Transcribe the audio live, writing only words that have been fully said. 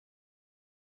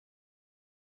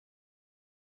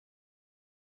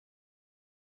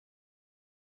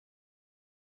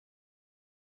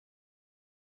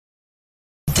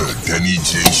Danny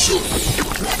J Show.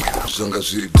 Zvanga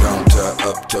zviri down to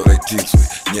up tauraidzwe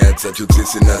nyaya dzacho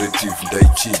dzese narrative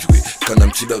ndaichidwe kana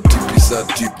mchida kutipisa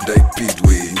deep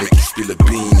ndaipidwe make you spill a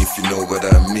bean if you know what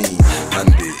I mean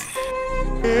Andy.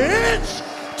 It's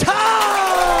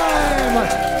time.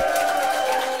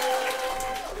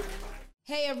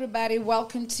 Hey everybody,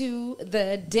 welcome to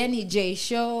the Danny J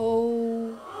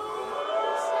Show.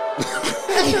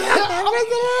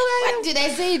 What did I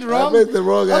say it wrong? I made the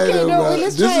wrong item. Okay, no,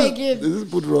 let's try again. This is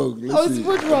put wrong. Let's see.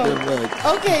 Put wrong.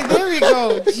 Okay, there we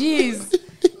go. Jeez.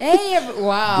 Hey,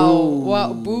 wow. Boo.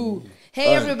 Wow, boo.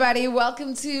 Hey everybody,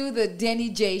 welcome to the Danny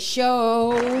J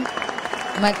Show.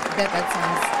 That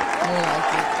sounds more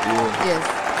like it. Yeah.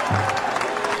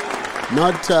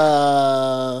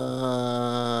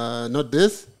 Not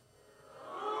this.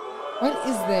 What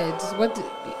is that? What?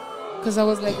 Because I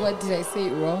was like, what did I say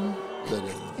wrong? No.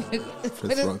 That's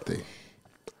the wrong thing.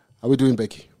 Are we doing,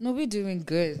 Becky? No, we're doing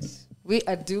good. We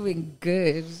are doing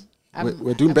good.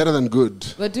 We're doing better than good.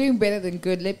 We're doing better than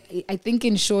good. I think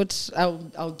in short,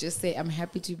 I'll just say I'm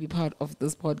happy to be part of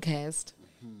this podcast.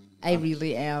 I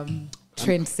really am.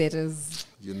 Trendsetters.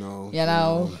 You know.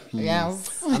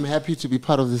 Yes. I'm happy to be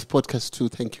part of this podcast too.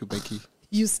 Thank you, Becky.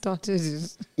 You started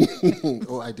it.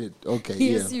 Oh, I did. Okay.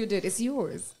 Yes, yeah. you did. It's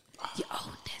yours. You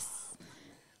own this.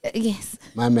 Yes.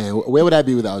 My man, where would I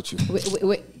be without you?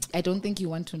 Wait. I don't think you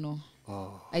want to know.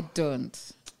 Oh. I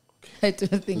don't. I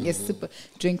don't think. Yes, super.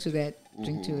 Drink to that.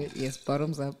 Drink to it. Yes,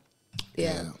 bottoms up.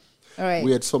 Yeah. All right.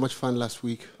 We had so much fun last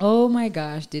week. Oh my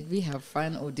gosh. Did we have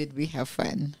fun or did we have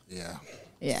fun? Yeah.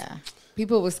 Yeah.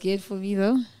 People were scared for me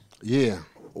though. Yeah.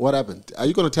 What happened? Are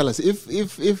you going to tell us?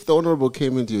 If the Honorable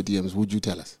came into your DMs, would you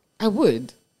tell us? I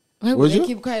would. Why Would would you? I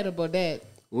keep quiet about that?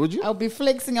 Would you? I'll be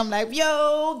flexing. I'm like,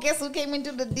 yo, guess who came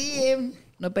into the DM?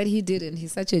 No, but he didn't.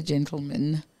 He's such a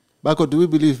gentleman. Mhako, do we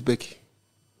believe Becky?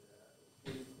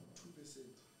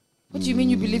 What do you mean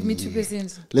you believe me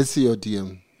 2%? Let's see your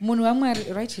DM. Munu, I'm going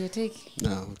to write your take.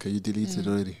 No, okay, you deleted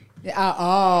already.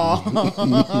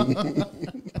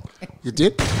 You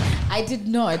did? I did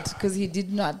not, because he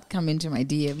did not come into my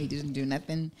DM. He didn't do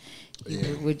nothing. Yeah.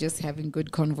 We were just having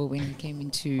good convo when he came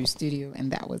into studio,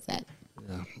 and that was that.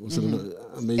 Yeah, it was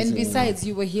amazing. And besides,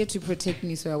 you were here to protect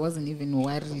me, so I wasn't even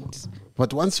worried.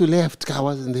 But once you left, I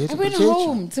wasn't there to I went protect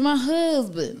home to my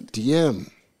husband. you. DM.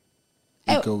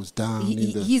 It Oh, goes down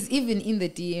in the... He's even in the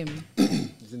DM.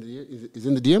 Is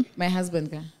in the DM? My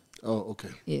husband, guy. Oh, okay.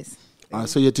 Yes.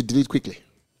 So you had to delete quickly.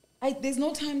 There's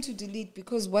no time to delete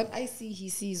because what I see, he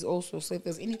sees also. So if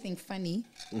there's anything funny,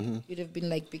 you'd have been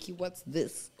like, Becky, what's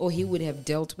this? Or he would have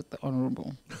dealt with the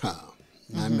honorable.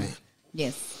 My man.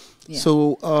 Yes. Yeah.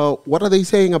 So what are they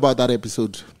saying about that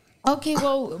episode? Okay,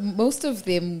 well, most of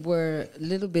them were a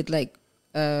little bit like,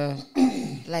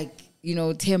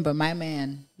 Timber, my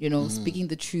man, speaking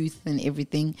the truth and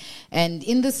everything. And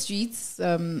in the streets,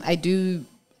 I do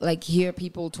hear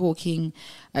people talking,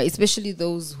 especially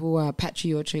those who are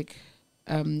patriotic.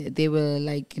 They were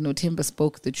like, Timber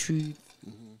spoke the truth,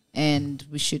 and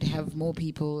we should have more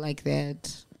people like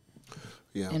that.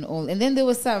 Yeah. And all. And then there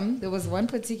was one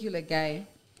particular guy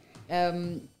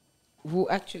who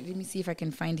actually, let me see if I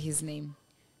can find his name.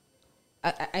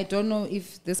 I don't know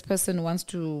if this person wants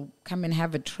to come and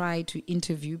have a try to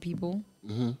interview people,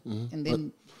 and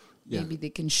then maybe they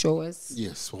can show us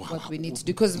what we need to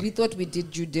do. Because we thought we did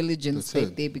due diligence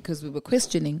right there because we were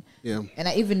questioning. Yeah. And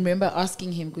I even remember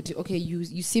asking him, okay,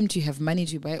 you seem to have money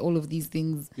to buy all of these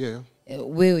things. Yeah.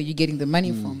 Where are you getting the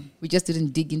money from? We just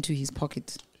didn't dig into his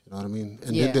pocket. You know what I mean?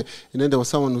 And then there was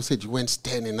someone who said you weren't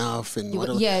stern enough and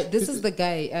whatever. Yeah, this is the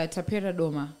guy, Tapera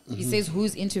Doma. He says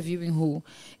who's interviewing who.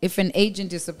 If an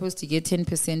agent is supposed to get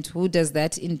 10%, who does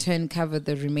that in turn cover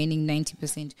the remaining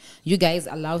 90%? You guys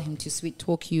allow him to sweet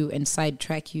talk you and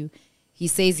sidetrack you. He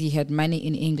says he had money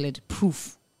in England.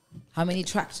 Proof. How many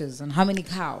tractors and how many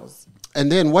cows?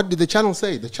 And then what did the channel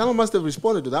say? The channel must have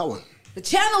responded to that one. The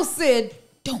channel said,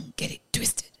 don't get it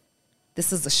twisted.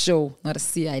 This is a show, not a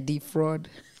CID fraud.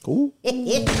 Ooh.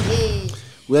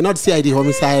 We're not CID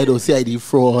homicide or CID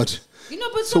fraud.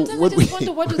 But sometimes I just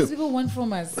wonder what do people want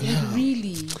from us?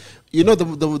 Really?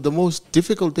 The most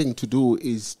difficult thing to do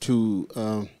is to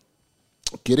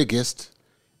get a guest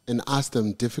and ask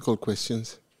them difficult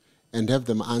questions and have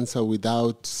them answer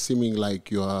without seeming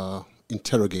like you are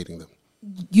interrogating them.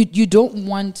 You don't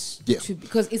want to,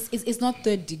 because it's not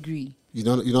third degree. You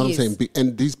know what I'm saying?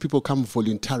 And these people come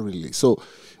voluntarily. So,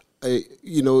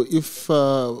 if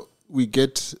we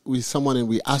get with someone and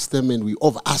we ask them and we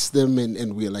over-ask them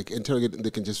and we're like interrogating, they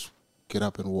can just get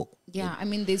up and walk. Yeah, I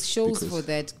mean, there's shows for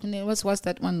that. What's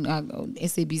that one?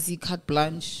 SABC Carte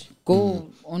Blanche. Go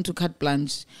on to Carte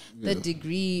Blanche. The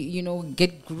degree,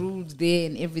 get groomed there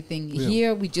and everything. Yeah.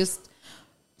 Here we just...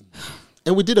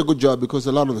 And we did a good job because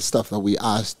a lot of the stuff that we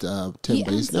asked Temba,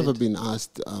 he's never been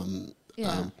asked.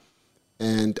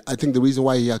 And I think the reason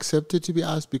why he accepted to be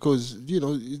asked because,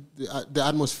 the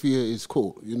atmosphere is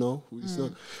cool, It's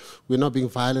not, we're not being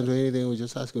violent or anything. We're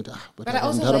just asking. But I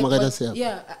also like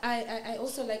I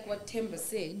also like what Temba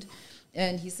said.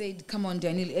 And he said, come on,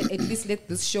 Daniel, at least let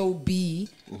this show be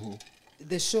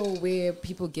the show where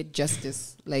people get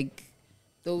justice. Like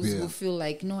those who feel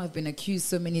like, no, I've been accused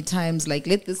so many times. Like,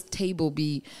 let this table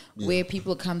be where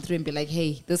people come through and be like,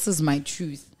 hey, this is my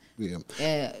truth.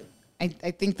 Yeah.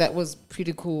 I think that was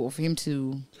pretty cool of him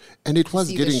to... And it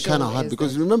was getting kind of hard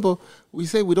because remember, we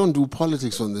say we don't do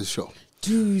politics on this show.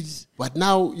 Dude. But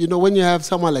now, when you have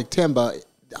someone like Temba,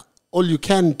 all you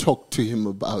can talk to him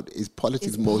about is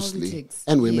politics mostly.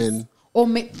 And women. Or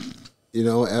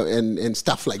and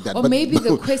stuff like that. Or maybe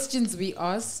the questions we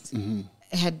asked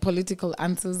had political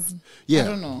answers. Yeah. I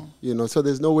don't know. So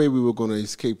there's no way we were going to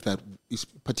escape that,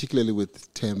 particularly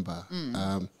with Temba.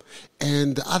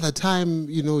 And the other time,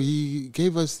 he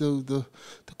gave us the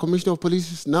commissioner of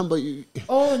police's number. The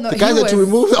guy that you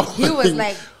removed. He was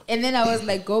like, and then I was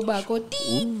like, go back.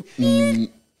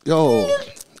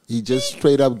 He just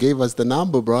straight up gave us the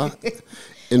number, bro.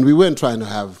 And we weren't trying to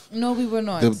have... No, we were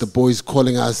not. The boys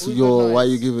calling us, why are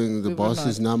you giving the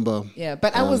boss's number? Yeah,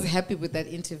 but I was happy with that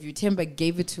interview. Temba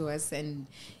gave it to us and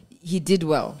he did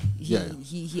well.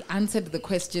 He answered the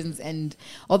questions, and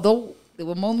although there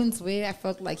were moments where I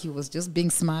felt like he was just being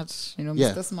smart,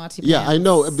 Mr. Smarty Pants. I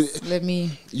know. Let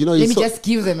me just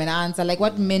give them an answer, like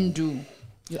what men do.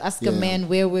 You ask a man,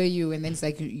 where were you? And then it's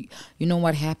like,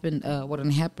 what happened? What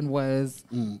happened was...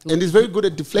 And he's very good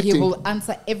at deflecting. He will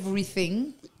answer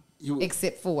everything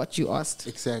except for what you asked.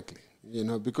 Exactly.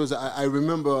 Because I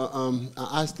remember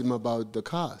I asked him about the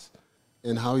cars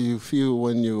and how you feel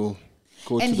when you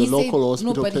go to the local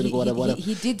hospital clinic, whatever.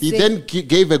 He then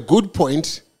gave a good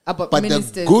point, about but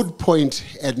ministers. The good point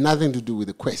had nothing to do with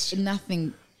the question.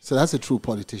 Nothing. So that's a true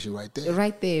politician right there.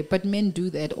 Right there. But men do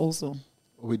that also.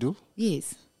 We do?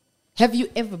 Yes. Have you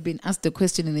ever been asked a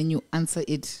question and then you answer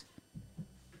it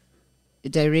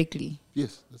directly?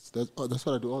 Yes. That's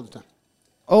what I do all the time.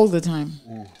 All the time?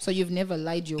 So you've never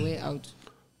lied your way out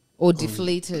or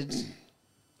deflated?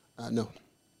 No.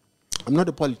 I'm not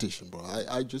a politician, bro.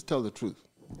 I just tell the truth.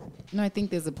 No, I think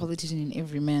there's a politician in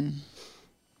every man.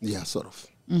 Yeah, sort of.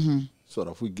 Sort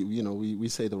of. We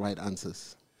say the right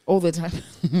answers. All the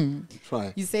time.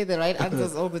 Try. You say the right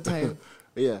answers all the time.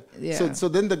 Yeah. So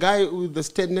then the guy with the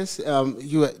steadiness,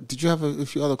 did you have a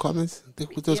few other comments? There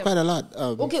was quite a lot.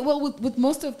 Okay, well, with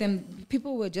most of them,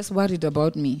 people were just worried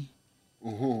about me.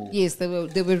 Yes, they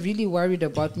were really worried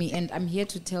about me, and I'm here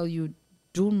to tell you,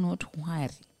 do not worry.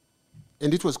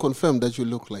 And it was confirmed that you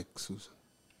look like Susan.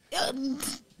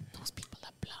 Those people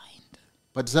are blind.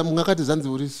 But Zamungakati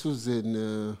Zanzuri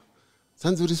Susan,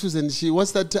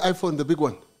 what's that iPhone, the big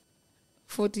one?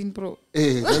 14 Pro.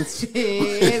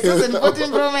 Susan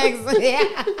 14 Pro Max.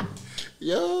 Yeah.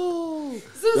 Yo.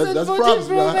 Susan that's 14 props,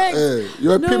 Pro Max.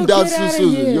 You're pimped out,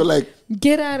 Susan. You're like...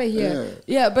 Get out of here.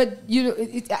 Yeah, but,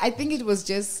 I think it was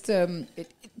just...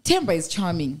 Temba is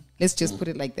charming. Let's just put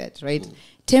it like that, right?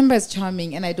 Temba is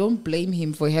charming, and I don't blame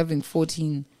him for having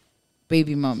 14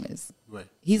 baby mamas. Right.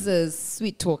 He's a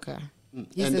sweet talker. And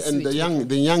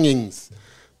the youngings...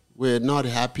 We're not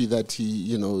happy that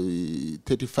he,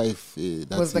 35...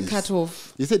 was the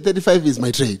cutoff. He said 35 is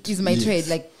my trade. Is my trade,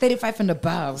 like 35 and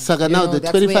above. Saka, now the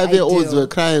 25-year-olds were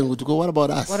crying to go, what about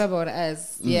us? What about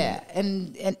us? Yeah.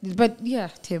 But yeah,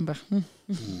 Temba.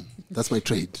 That's my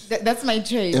trade. That's my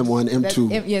trade. M1,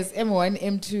 M2. Yes, M1,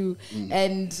 M2.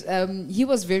 And he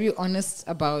was very honest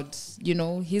about,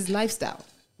 his lifestyle.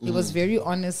 He was very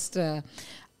honest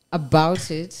about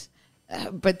it.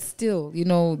 But still,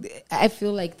 I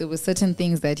feel like there were certain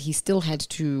things that he still had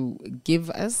to give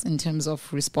us in terms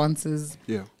of responses.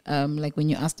 Yeah. Like when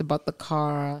you asked about the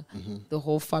car, the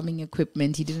whole farming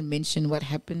equipment, he didn't mention what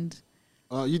happened.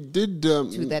 You did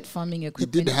to that farming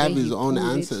equipment. He did have his own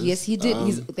answers. Yes, he did.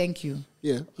 Thank you.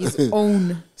 Yeah, his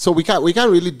own. So we can't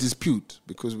really dispute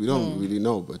because we don't really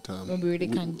know. But no, we really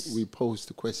can't. We pose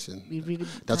the question. We really.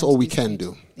 That's all we can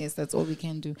do. Yes, that's all we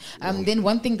can do. Then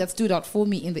one thing that stood out for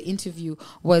me in the interview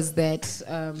was that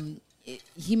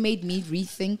he made me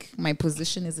rethink my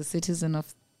position as a citizen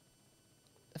of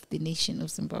the nation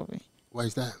of Zimbabwe. Why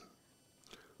is that?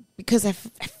 Because I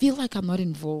feel like I'm not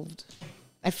involved.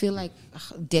 I feel like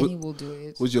Danny will do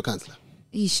it. Who's your counselor?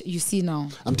 You see now.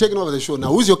 I'm taking over the show now.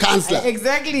 Who's your counselor?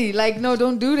 Exactly. Like, no,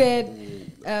 don't do that.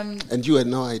 And you had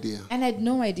no idea. And I had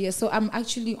no idea. So I'm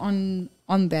actually on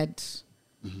that.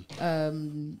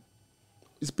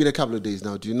 It's been a couple of days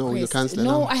now. Do you know your counselor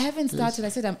No, now? I haven't started.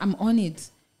 Yes. I said I'm on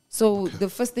it. So the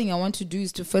first thing I want to do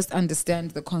is to first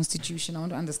understand the Constitution. I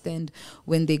want to understand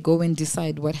when they go and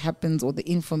decide what happens or the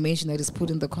information that is put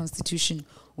in the Constitution.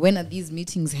 When are these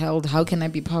meetings held? How can I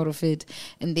be part of it?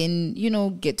 And then,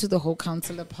 get to the whole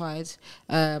counselor part,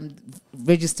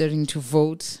 registering to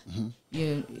vote.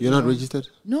 You're not registered?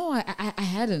 No, I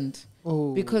hadn't.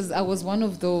 Oh. Because I was one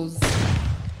of those.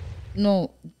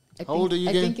 No. How old are you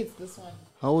again? I think it's this one.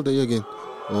 How old are you again?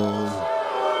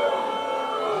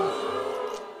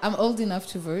 I'm old enough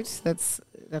to vote. That's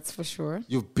for sure.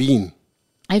 You've been.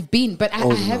 I've been, but I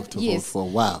have to vote for a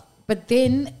while. But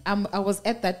then I was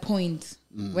at that point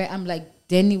where I'm like,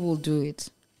 Danny will do it.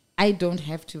 I don't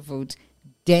have to vote.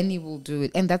 Danny will do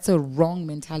it. And that's a wrong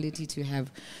mentality to have.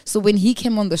 So when he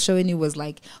came on the show and he was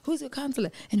like, who's your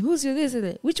counselor? And who's your this and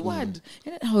that? Which one?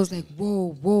 And I was like,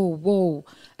 whoa.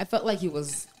 I felt like he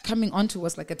was coming onto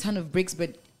us like a ton of bricks,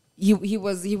 but he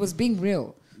was being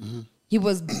real. Mm-hmm. He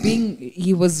was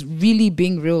really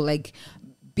being real. Like,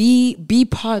 be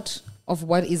part of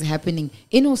what is happening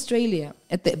in Australia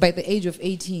by the age of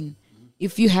 18.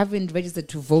 If you haven't registered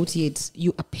to vote yet,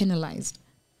 you are penalized.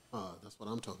 Oh, that's what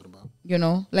I'm talking about.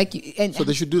 So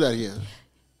they should do that here.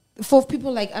 For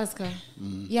people like Aska,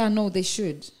 they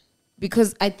should,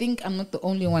 because I think I'm not the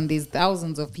only one. There's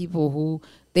thousands of people who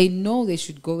they know they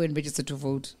should go and register to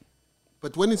vote.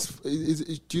 But when do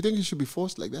you think it should be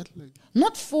forced like that?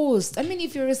 Not forced. I mean,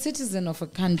 if you're a citizen of a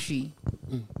country,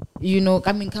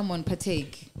 come on,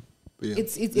 partake. Yeah.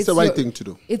 It's the right thing to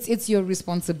do. It's your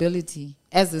responsibility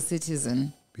as a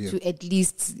citizen to at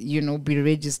least,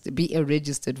 be a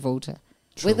registered voter.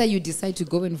 True. Whether you decide to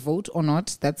go and vote or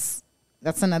not, that's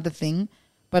another thing.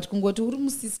 But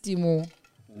system,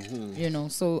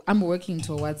 so I'm working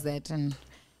towards that, and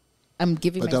I'm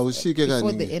giving before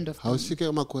the end of It was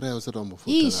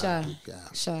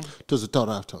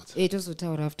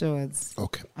afterwards.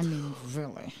 Okay. I mean,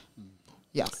 really.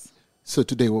 Yes. So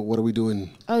today, what are we doing?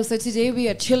 So today we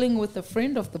are chilling with a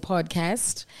friend of the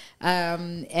podcast,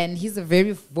 and he's a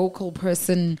very vocal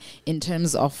person in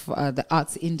terms of the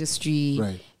arts industry,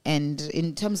 right, and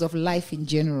in terms of life in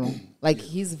general.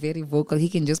 He's very vocal. He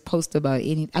can just post about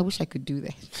anything. I wish I could do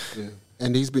that. Yeah.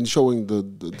 And he's been showing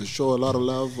the show a lot of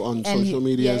love on social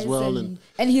media as well. And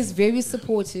he's very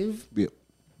supportive. Yeah.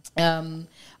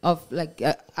 Of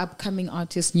upcoming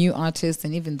artists, new artists,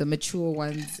 and even the mature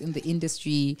ones in the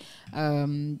industry.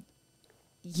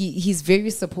 He's very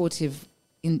supportive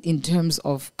in terms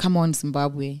of, come on,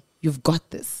 Zimbabwe, you've got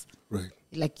this. Right.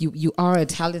 You are a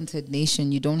talented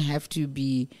nation. You don't have to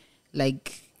be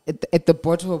at the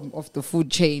bottom of the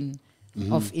food chain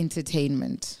of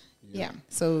entertainment. Yeah.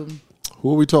 So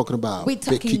who are we talking about? We're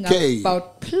talking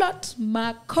about Plot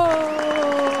Mhako.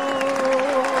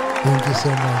 Thank you so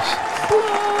much.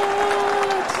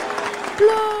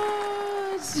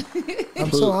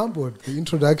 I'm so humbled. The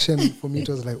introduction for me, it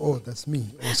was like, oh, that's me.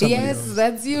 Or somebody else.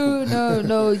 That's you.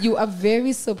 No, you are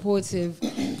very supportive.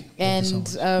 And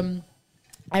so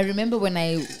I remember when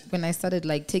I started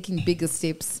taking bigger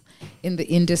steps in the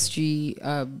industry,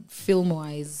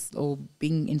 film-wise or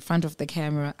being in front of the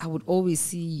camera, I would always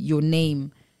see your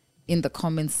name in the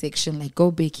comments section,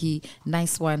 go Becky,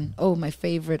 nice one. Oh, my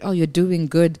favorite. Oh, you're doing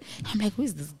good. I'm like, who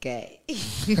is this guy?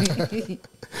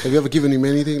 Have you ever given him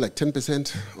anything,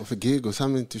 10% of a gig or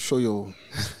something to show your...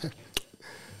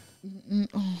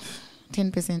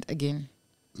 10% again.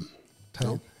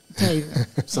 Tithe.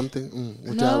 Something?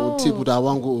 No.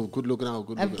 Good look now.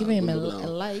 I've given him a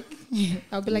like.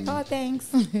 I'll be like, oh, thanks.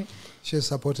 She has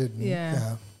supported me.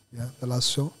 Yeah. The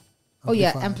last show.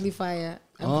 Amplifier.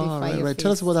 Right.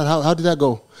 Tell us about that. How did that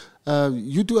go?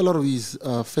 You do a lot of these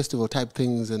festival type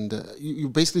things, and you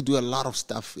basically do a lot of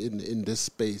stuff in this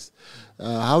space.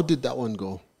 How did that one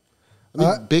go? I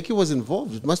mean, Becky was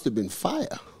involved. It must have been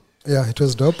fire. Yeah, it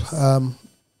was dope.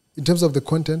 In terms of the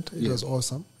content, it was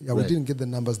awesome. Yeah, we didn't get the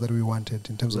numbers that we wanted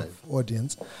in terms of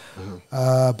audience,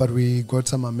 but we got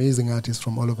some amazing artists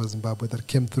from all over Zimbabwe that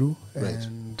came through,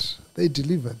 and they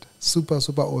delivered. Super,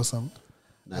 super awesome.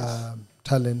 Nice.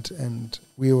 Talent, and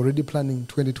we're already planning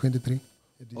 2023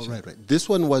 edition. Oh, right. This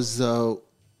one was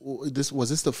this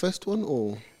the first one,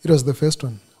 or it was the first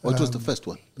one? Oh, it was the first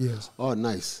one. Yes. Oh,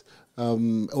 nice. So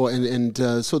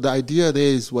the idea there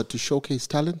is to showcase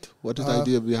talent. What is the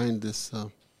idea behind this?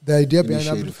 The idea behind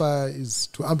Amplify is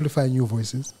to amplify new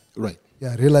voices. Right.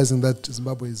 Yeah, realizing that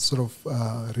Zimbabwe is sort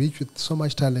of rich with so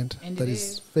much talent that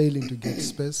is failing to get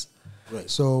space. Right.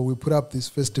 So we put up this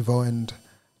festival and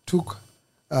took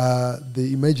the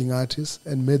emerging artists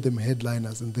and made them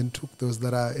headliners, and then took those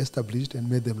that are established and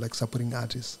made them like supporting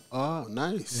artists. Oh,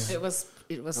 nice. It was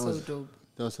so dope.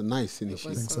 That was a nice It initiative.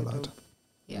 was Thanks so a lot. dope.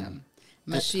 Yeah.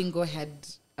 Mashingo had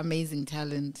amazing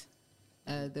talent.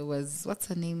 There was, what's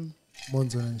her name?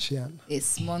 Monzon and Shian.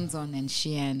 It's Monzon and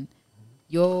Shian.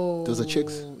 Yo. Those are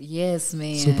chicks? Yes,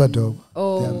 man. Super dope. They're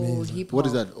Oh, amazing. hip hop. What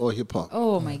is that? Oh, hip hop.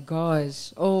 Oh my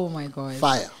gosh. Oh my gosh.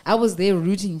 Fire. I was there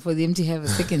rooting for them to have a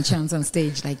second chance on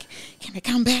stage. Like, can I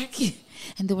come back?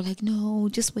 And they were like, no,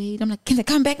 just wait. I'm like, can I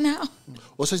come back now?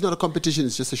 Also, it's not a competition,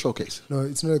 it's just a showcase. No,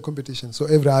 it's not a competition. So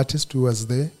every artist who was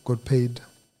there got paid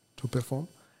to perform.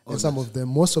 Oh, And some nice. of them,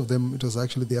 most of them, it was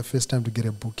actually their first time to get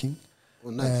a booking. Oh,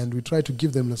 nice. And we try to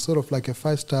give them a sort of like a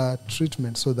 5-star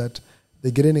treatment so that they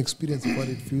get an experience of what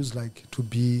it feels like to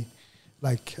be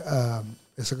like a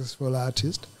successful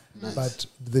artist. Nice. But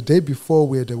the day before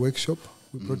we had a workshop,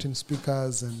 we brought in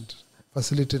speakers and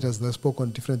facilitators that spoke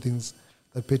on different things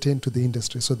that pertain to the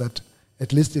industry so that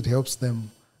at least it helps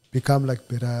them become like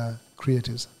better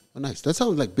creators. Oh, nice. That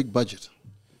sounds like big budget.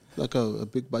 Like a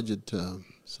big budget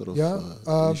sort of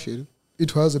initiative.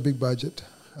 It was a big budget.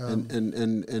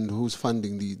 And who's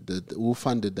funding who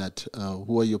funded that?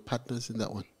 Who are your partners in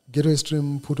that one? Gateway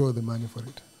Stream put all the money for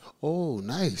it. Oh,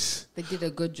 nice. They did a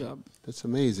good job. That's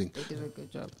amazing. They did a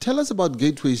good job. Tell us about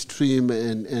Gateway Stream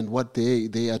and what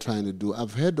they are trying to do.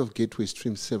 I've heard of Gateway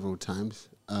Stream several times.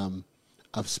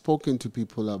 I've spoken to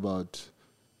people about,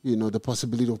 the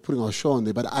possibility of putting our show on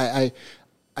there, but I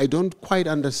don't quite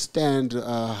understand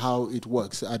how it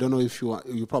works. I don't know if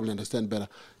you probably understand better.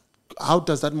 How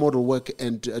does that model work,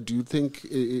 and do you think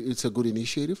it's a good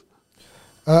initiative?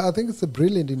 I think it's a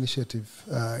brilliant initiative.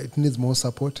 It needs more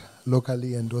support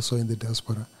locally and also in the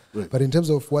diaspora. Right. But in terms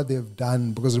of what they've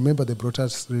done, because remember they brought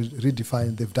us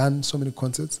Redefined, they've done so many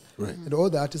concerts. Right. And all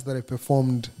the artists that have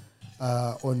performed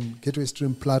on Gateway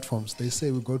Stream platforms, they say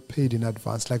we got paid in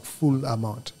advance, like full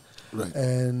amount. Right.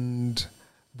 And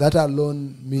that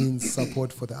alone means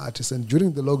support for the artists. And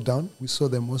during the lockdown, we saw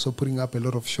them also putting up a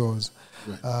lot of shows.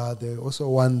 Right. They also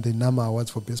won the NAMA Awards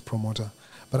for Best Promoter.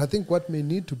 But I think what may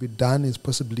need to be done is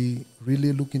possibly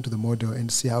really look into the model and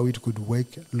see how it could work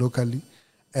locally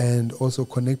and also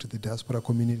connect to the diaspora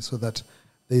community so that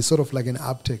there's sort of like an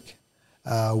uptake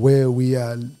where we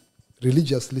are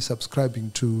religiously subscribing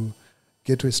to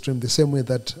Gateway Stream the same way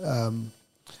that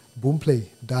Boomplay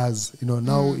does.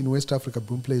 Now in West Africa,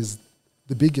 Boomplay is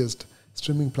the biggest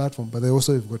streaming platform, but they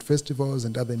also have got festivals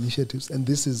and other initiatives. And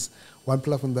this is one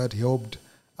platform that helped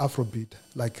Afrobeat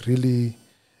like really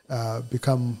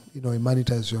become a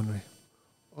monetized genre.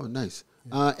 Oh, nice.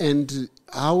 And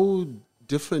how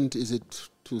different is it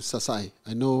to Sasai?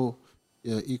 I know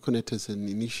Econet has an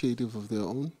initiative of their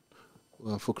own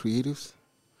for creatives.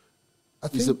 I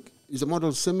think Is the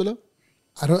model similar?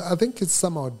 I think it's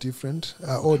somehow different,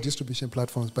 all distribution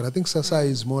platforms, but I think Sasai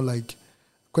is more like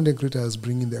content creators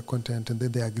bring in their content and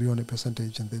then they agree on a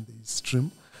percentage and then they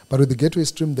stream. But with the Gateway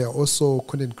Stream, they're also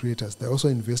content creators. They're also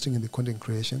investing in the content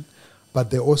creation,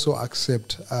 but they also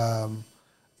accept,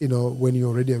 when you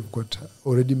already have got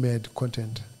already made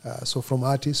content. So from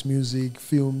artists, music,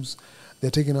 films,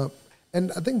 they're taking up.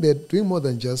 And I think they're doing more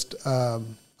than just,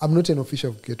 I'm not an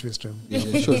official of Gateway Stream. Yeah,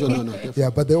 sure, no. Definitely. Yeah,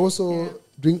 but they're also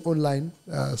doing online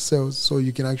sales, so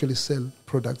you can actually sell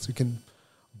products. You can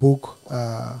book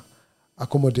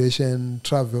accommodation,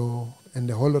 travel, and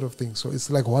a whole lot of things. So it's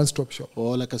like one-stop shop.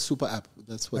 Or like a super app.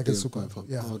 That's what Like they're a super going app, for.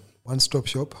 yeah. Oh, One-stop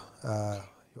shop, your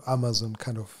Amazon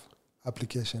kind of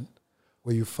application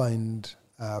where you find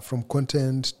from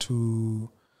content to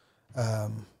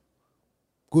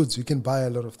goods. You can buy a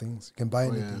lot of things. You can buy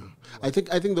anything. I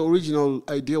think the original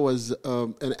idea was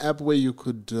an app where you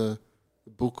could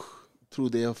book through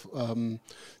their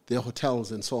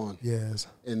hotels and so on. Yes.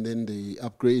 And then they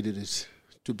upgraded it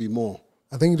to be more.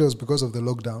 I think it was because of the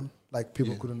lockdown. Like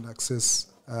people couldn't access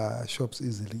shops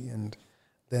easily, and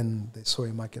then they saw a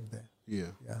market there.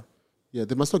 Yeah,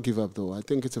 they must not give up though. I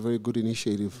think it's a very good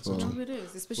initiative. No, it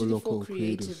is, especially local for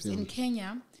creatives. yeah. In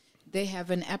Kenya, they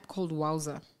have an app called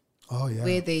Wowza, Oh yeah.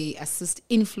 where they assist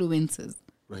influencers.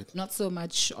 Right. Not so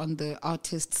much on the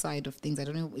artist side of things. I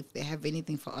don't know if they have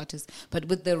anything for artists, but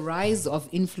with the rise of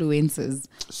influencers,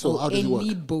 So how does it work?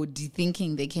 anybody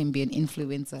thinking they can be an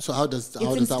influencer. So how does It's in that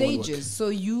one work? stages. So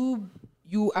you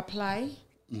apply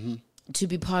to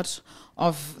be part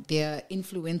of their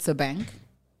influencer bank,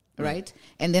 right?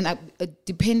 And then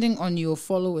depending on your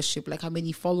followership, like how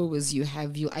many followers you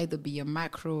have, you'll either be a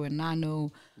macro, a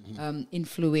nano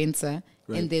influencer,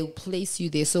 and they'll place you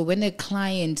there. So when a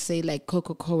client, say like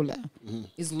Coca-Cola,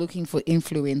 is looking for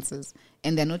influencers,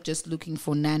 and they're not just looking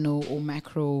for nano or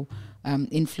macro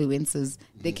influencers,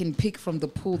 they can pick from the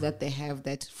pool that they have.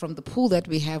 That from the pool that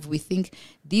we have, we think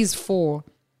these 4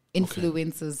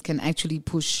 influencers can actually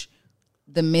push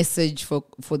the message for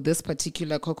this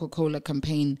particular Coca-Cola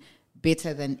campaign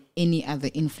better than any other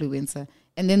influencer,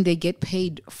 and then they get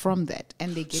paid from that,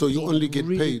 and they get so you only get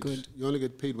really paid. good. You only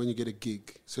get paid when you get a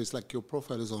gig. So it's like your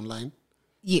profile is online.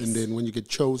 Yes. And then when you get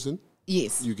chosen,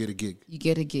 Yes. you get a gig. You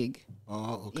get a gig.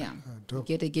 Oh, okay. Yeah. You dope.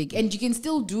 get a gig. And you can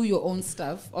still do your own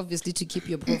stuff, obviously, to keep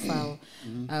your profile,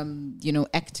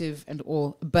 active and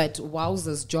all. But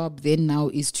Wowza's job then now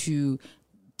is to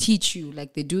teach you,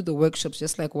 like they do the workshops,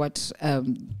 just like what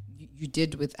you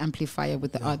did with Amplifier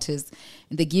with the artists.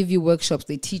 And they give you workshops.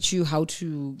 They teach you how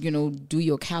to, do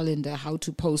your calendar, how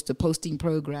to post a posting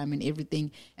program and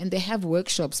everything. And they have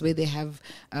workshops where they have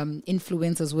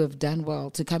influencers who have done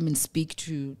well to come and speak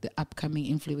to the upcoming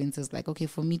influencers. Like, okay,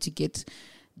 for me to get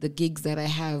the gigs that I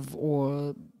have,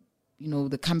 or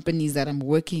the companies that I'm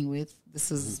working with,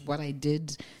 this is what I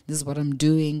did, this is what I'm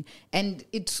doing. And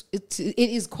it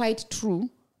is quite true,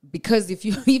 because if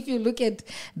you look at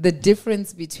the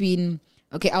difference between,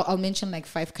 okay, I'll mention like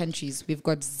 5 countries. We've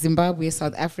got Zimbabwe,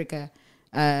 South Africa,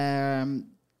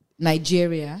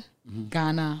 Nigeria,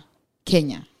 Ghana,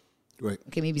 Kenya. Right.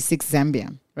 Okay, maybe 6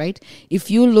 Zambia, right?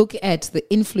 If you look at the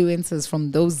influencers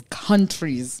from those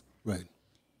countries, Right.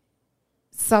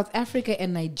 South Africa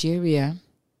and Nigeria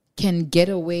can get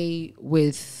away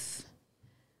with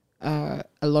a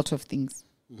lot of things.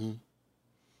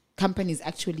 Companies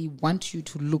actually want you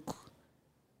to look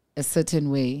a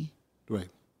certain way Right.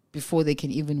 before they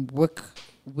can even work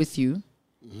with you.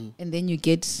 And then you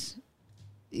get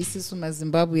Isisuma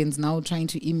Zimbabweans now trying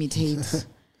to imitate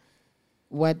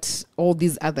what all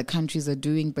these other countries are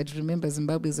doing. But remember,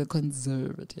 Zimbabwe is a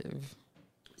conservative.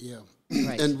 Yeah.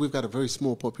 Right. And we've got a very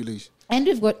small population.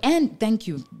 And thank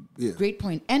you, great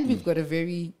point. And we've got a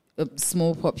very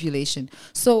small population.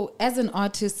 So as an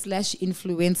artist /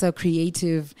 influencer,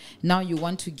 creative, now you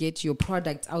want to get your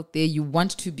product out there, you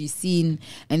want to be seen,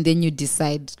 and then you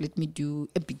decide, let me do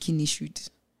a bikini shoot.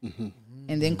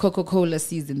 And then Coca-Cola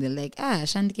sees and they're like,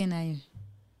 Shandike.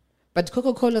 But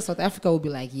Coca-Cola South Africa will be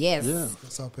like, yes,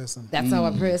 That's our person. that's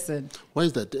our person. Why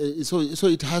is that? So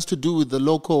it has to do with the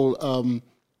local,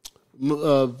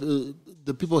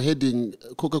 the people heading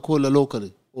Coca-Cola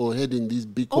locally, or heading these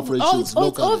big corporations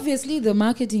locally. Obviously, the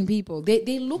marketing people,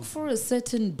 they look for a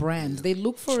certain brand. They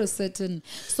look for a certain...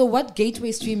 So what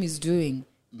Gateway Stream is doing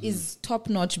is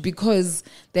top-notch, because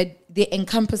that they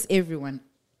encompass everyone.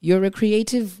 You're a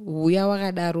creative, we are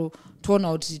wakadaro, turn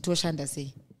out toshanda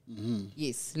say.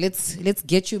 Yes, let's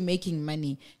get you making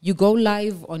money. You go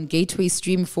live on Gateway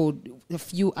Stream for a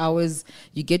few hours.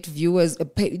 You get viewers,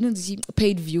 paid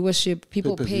viewership.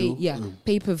 People pay,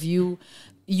 pay-per-view.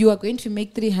 You are going to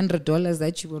make $300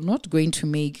 that you were not going to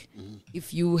make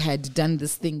if you had done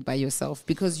this thing by yourself,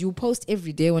 because you post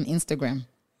every day on Instagram.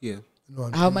 Yeah.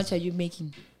 How much are you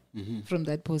making from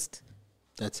that post?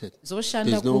 That's it. So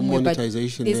There's no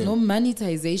monetization. There's no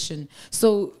monetization.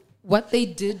 So what they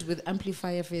did with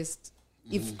Amplifier Fest,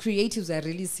 if creatives are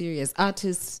really serious,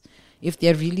 artists, if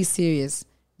they're really serious,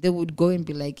 they would go and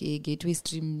be like, hey, Gateway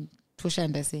Stream,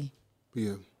 Toshanda say.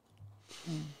 Yeah.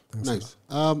 Nice.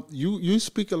 You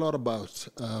speak a lot about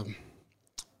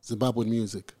Zimbabwean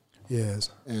music.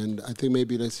 Yes. And I think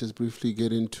maybe let's just briefly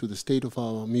get into the state of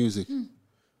our music.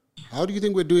 How do you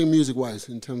think we're doing music-wise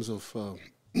in terms of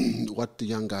what the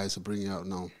young guys are bringing out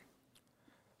now?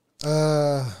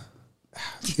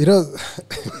 It's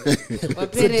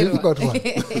a difficult one.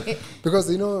 Because,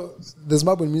 the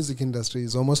Zimbabwean music industry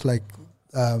is almost like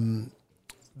has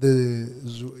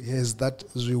that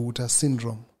Zwiuta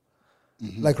syndrome.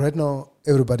 Like right now,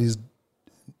 everybody's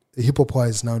hip-hop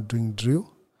wise now doing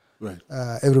drill. Right.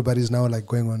 Everybody's now like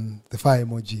going on the fire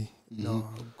emoji.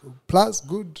 Plus,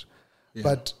 good. Yeah.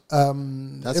 But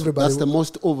that's the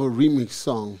most over remix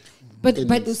song. But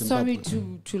sorry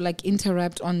to like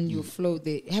interrupt on your flow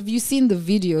there. Have you seen the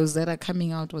videos that are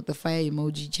coming out with the fire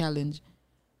emoji challenge?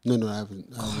 No, I haven't.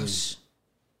 Gosh.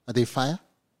 Are they fire?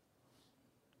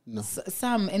 No.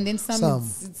 Some, and then some.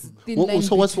 It's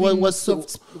so what's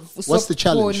the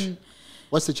challenge?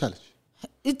 What's the challenge?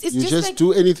 It's you just like,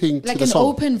 do anything like to the an song.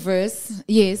 open verse,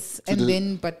 yes,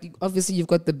 but obviously you've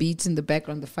got the beat in the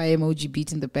background, the fire emoji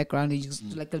beat in the background. You just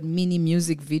do like a mini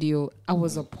music video. I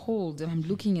was appalled, and I'm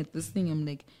looking at this thing. I'm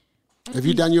like, have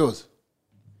you done yours?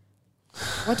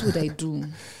 what would I do?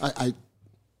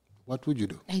 What would you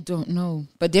do? I don't know,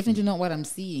 but definitely not what I'm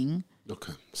seeing.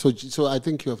 Okay. So I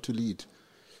think you have to lead.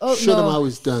 Oh, Show no. them how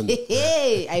it's done.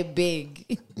 Hey, I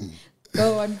beg.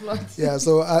 Go on, Plot. Yeah,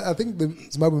 so I think the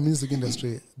Zimbabwean music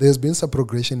industry, there's been some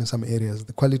progression in some areas.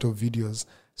 The quality of videos,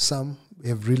 some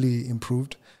have really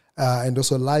improved. And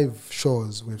also live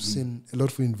shows, we've seen a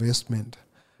lot of investment,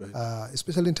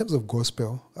 especially in terms of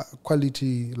gospel,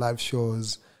 quality live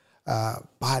shows.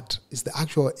 But it's the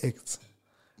actual acts.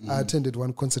 I attended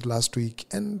one concert last week,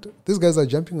 and these guys are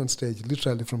jumping on stage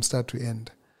literally from start to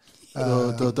end.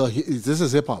 This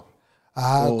is hip hop.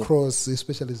 Across,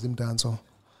 especially Zim dancehall.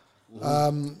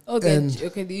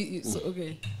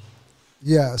 Okay.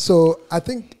 Yeah, so I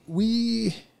think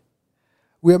we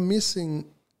are missing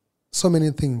so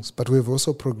many things, but we've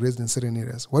also progressed in certain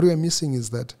areas. What we are missing is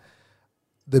that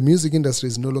the music industry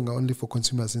is no longer only for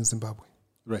consumers in Zimbabwe.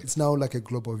 Right. It's now like a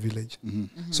global village.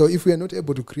 So if we are not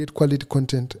able to create quality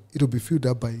content, it will be filled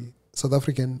up by South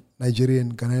African,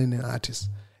 Nigerian, Ghanaian artists,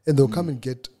 and they'll come and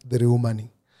get the real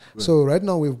money. Right. So right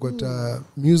now we've got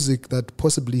music that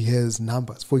possibly has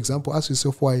numbers. For example, ask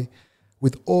yourself why,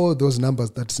 with all those numbers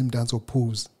that Zim dancehall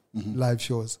pulls, live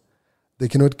shows, they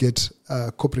cannot get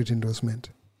corporate endorsement.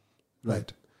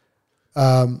 Right.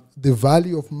 The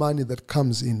value of money that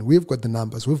comes in, we've got the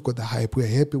numbers, we've got the hype, we're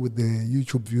happy with the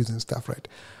YouTube views and stuff, right?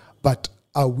 But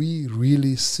are we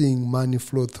really seeing money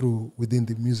flow through within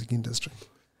the music industry?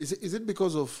 Is it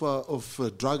because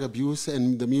of drug abuse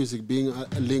and the music being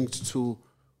linked to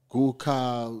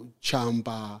Guka,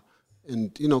 Chamba,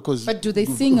 and because But do they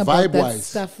sing about that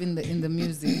stuff in the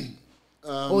music,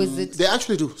 or is it? They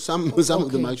actually do. Some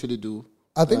of them actually do.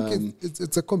 I think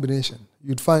it's a combination.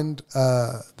 You'd find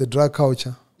the drug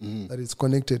culture that it's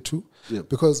connected to,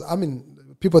 because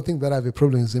people think that I have a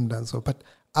problem with Zim dancehall, but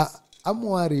I'm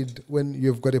worried when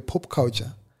you've got a pop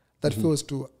culture that fails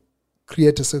to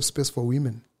create a safe space for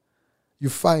women. You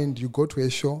find you go to a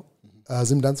show,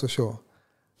 Zim dancehall show,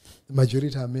 the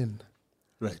majority are men.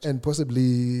 Right. And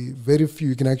possibly very few,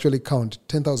 you can actually count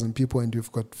 10,000 people and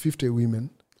you've got 50 women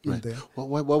in there.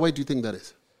 Why do you think that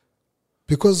is?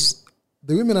 Because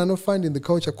the women are not finding the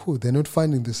culture cool. They're not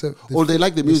finding they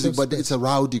like the music, but it's a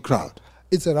rowdy crowd.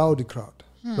 It's a rowdy crowd.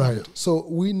 Right. So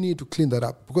we need to clean that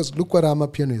up, because look what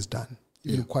Amapiano has done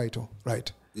in Kwaito,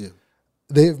 right? Yeah.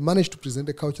 They've managed to present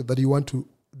a culture that you want to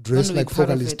dress like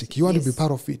vocalistic. You want to be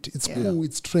part of it. It's cool,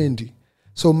 it's trendy.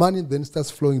 So money then starts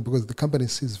flowing because the company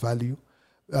sees value.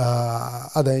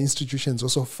 Other institutions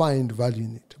also find value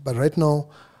in it. But right now,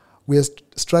 we are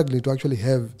struggling to actually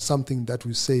have something that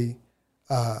we say,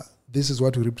 this is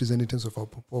what we represent in terms of our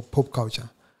pop culture.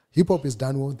 Hip-hop has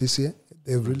done well this year.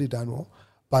 They've really done well.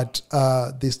 But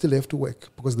they still have to work,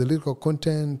 because the lyrical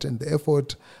content and the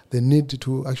effort, they need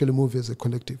to actually move as a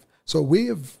collective. So we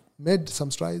have made some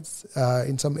strides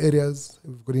in some areas.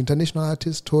 We've got international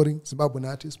artists touring, Zimbabwean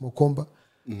artists, Mokomba,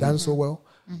 done so well.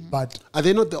 But are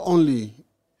they not the only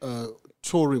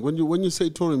touring? When you say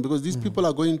touring, because these people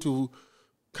are going to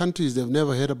countries they've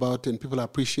never heard about, and people are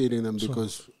appreciating them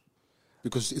because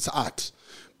it's art.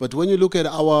 But when you look at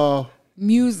our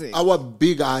music, our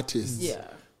big artists,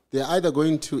 they're either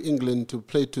going to England to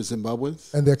play to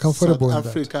Zimbabweans, and they're comfortable South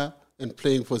Africa, and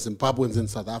playing for Zimbabweans in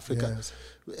South Africa,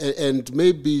 and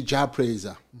maybe Jah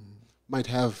Praiser might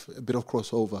have a bit of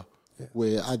crossover,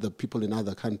 where other people in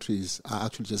other countries are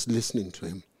actually just listening to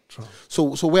him. True.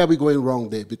 So where are we going wrong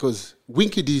there? Because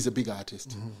Winky D is a big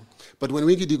artist, but when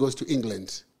Winky D goes to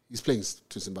England, he's playing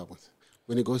to Zimbabweans.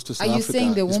 When he goes to South Africa, are you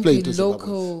saying there won't be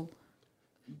local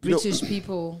British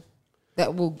people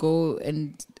that will go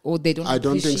or they don't? I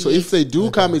don't think so. If they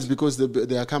do come, it's because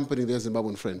they are accompanying their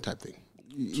Zimbabwean friend type thing.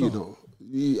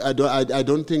 I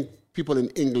don't think people in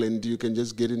England, you can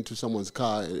just get into someone's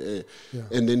car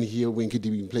and then hear Winky D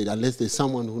being played, unless there's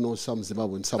someone who knows some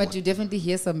Zimbabwean someone. But you definitely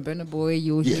hear some Burna Boy,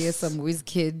 you'll hear some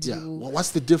Wizkid. Yeah.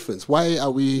 What's the difference? Why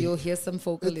are we... You'll hear some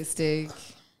vocalistic.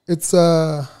 It's,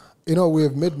 we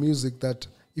have made music that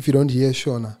if you don't hear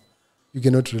Shona, you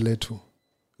cannot relate to,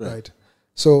 right?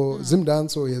 So Zim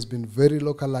dancehall has been very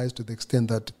localized to the extent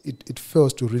that it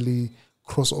fails to really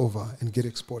cross over and get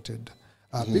exported.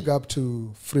 Big up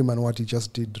to Freeman, what he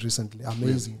just did recently.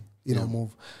 Amazing,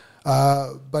 move.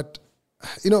 But,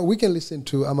 we can listen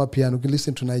to Amapiano, we can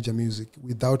listen to Niger music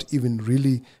without even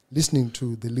really listening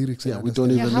to the lyrics. Yeah, we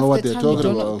don't even know what they're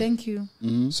talking about. Thank you.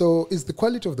 So it's the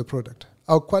quality of the product.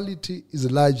 Our quality is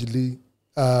largely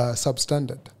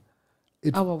substandard.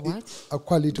 Our what? Our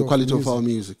quality the quality of our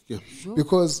music, Sure.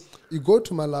 Because you go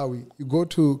to Malawi, you go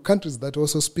to countries that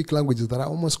also speak languages that are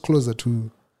almost closer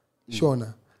to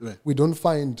Shona. Right. We don't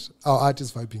find our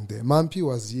artists vibing there. Mampi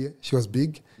was here, she was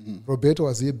big. Roberto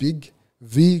was here, big.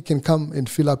 V can come and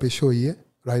fill up a show here,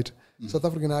 right? South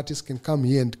African artists can come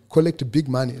here and collect big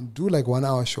money and do like 1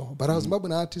 hour show. But our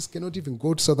Zimbabwean artists cannot even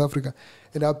go to South Africa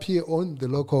and appear on the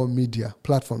local media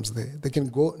platforms there. They can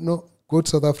go to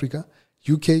South Africa,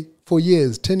 UK for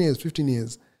years, 10 years, 15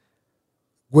 years,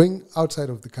 going outside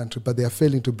of the country, but they are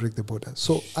failing to break the border.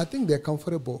 So I think they're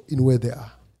comfortable in where they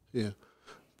are. Yeah.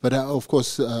 But of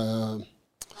course, the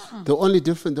only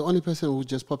person who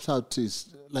just pops out is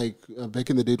like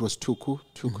back in the day it was Tuku.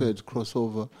 Tuku had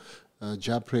crossover.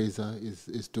 Praiser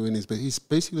is doing his, but he's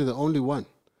basically the only one.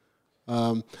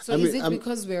 So is it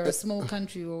because we're a small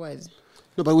country or what?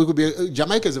 No, but we could be.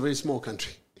 Jamaica is a very small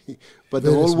country, but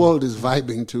the whole world is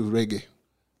vibing to reggae.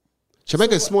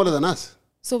 Jamaica is smaller than us.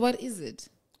 So what is it?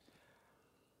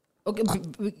 Okay,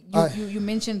 you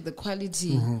mentioned the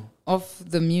quality of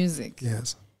the music.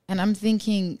 Yes. And I'm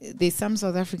thinking there's some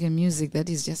South African music that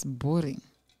is just boring.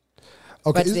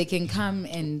 Okay, but they can come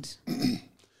and...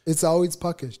 It's how it's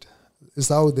packaged. It's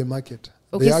how they market.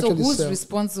 Okay, so who's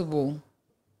responsible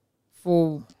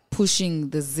for pushing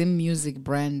the Zim music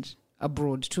brand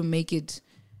abroad to make it,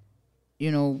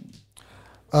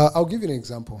 I'll give you an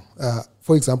example.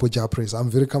 For example, Praise. I'm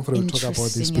very comfortable to talk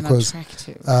about this because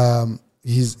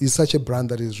he's such a brand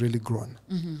that is really grown.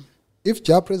 Mm-hmm. If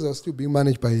Praise was still being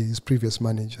managed by his previous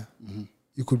manager,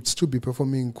 he could still be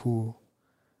performing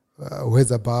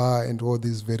Weza Bar and all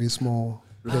these very small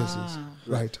places.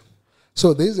 Right.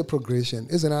 So there is a progression.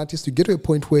 As an artist, you get to a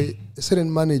point where a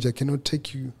certain manager cannot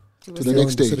take you to the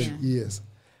next stage. Yes.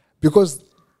 Because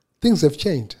things have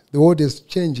changed. The world is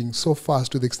changing so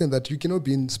fast to the extent that you cannot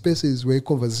be in spaces where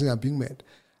conversations are being made.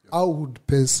 Yeah. I would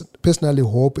personally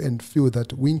hope and feel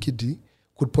that Winky D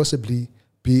could possibly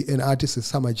be an artist at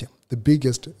Summer Jam, the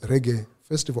biggest reggae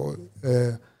festival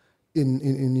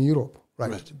in Europe.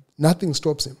 Right? Nothing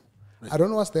stops him. Right. I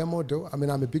don't know what's their model. I mean,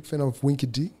 I'm a big fan of Winky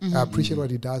D. I appreciate what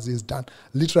he does. He's done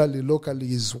literally locally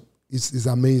is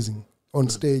amazing. On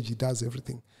stage, he does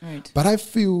everything. Right. But I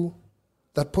feel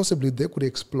that possibly they could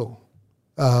explore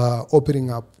opening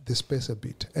up the space a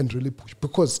bit and really push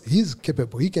because he's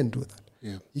capable. He can do that.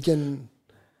 Yeah. He can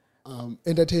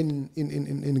entertain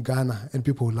in Ghana and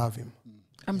people love him.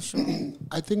 I'm sure.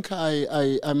 I think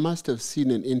I must have seen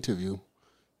an interview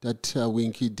that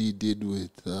Winky D did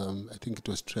with, I think it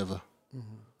was Trevor.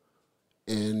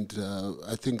 And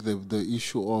I think the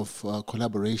issue of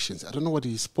collaborations, I don't know what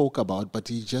he spoke about, but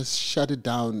he just shut it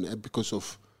down because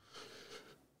of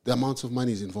the amounts of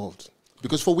money is involved.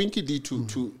 Because for Winky D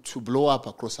to blow up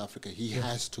across Africa, he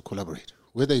has to collaborate.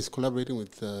 Whether he's collaborating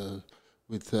with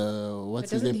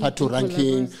what's his name, Patu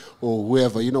Ranking or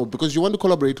whoever, because you want to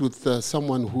collaborate with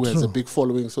someone who has a big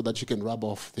following so that you can rub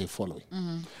off their following.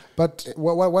 But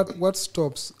what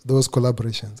stops those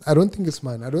collaborations? I don't think it's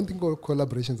money. I don't think all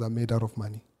collaborations are made out of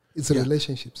money. It's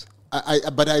relationships.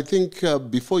 But I think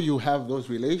before you have those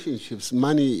relationships,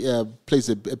 money plays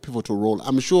a pivotal role.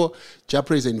 I'm sure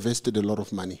Japraise invested a lot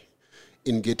of money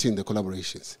in getting the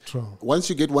collaborations. True. Once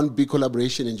you get one big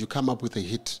collaboration and you come up with a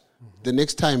hit, the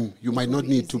next time you might not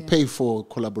need to pay for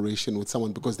collaboration with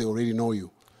someone because they already know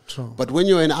you. True. But when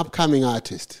you're an upcoming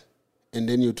artist and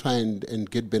then you try and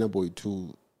get Benna Boy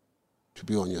to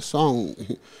be on your song,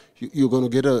 you're going to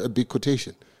get a big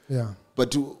quotation. Yeah.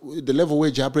 But the level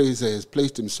where Japraise has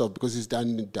placed himself, because he's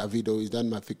done Davido, he's done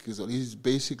Mafikizol, he's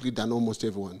basically done almost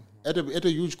everyone. At a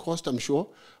huge cost, I'm sure,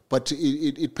 but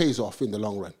it pays off in the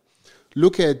long run.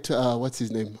 Look at, what's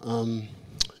his name?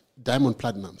 Diamond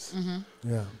Platnumz.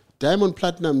 Yeah. Diamond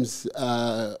Platnumz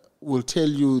will tell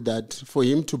you that for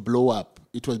him to blow up,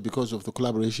 it was because of the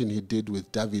collaboration he did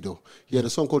with Davido. He had a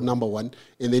song called Number One,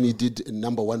 and then he did a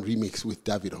Number One remix with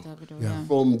Davido. Yeah.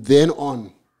 From then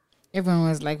on, everyone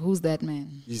was like, who's that man?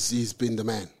 He's been the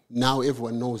man. Now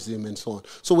everyone knows him and so on.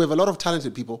 So we have a lot of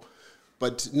talented people,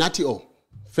 but Natty O,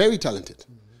 very talented.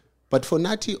 But for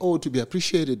Natty O to be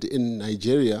appreciated in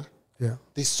Nigeria,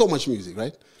 there's so much music,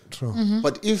 right? True.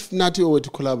 But if Natty O were to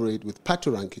collaborate with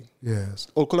Patu Ranking, yes,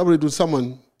 or collaborate with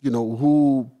someone,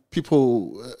 who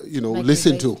people, like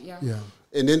listen to,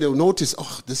 and then they'll notice,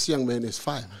 this young man is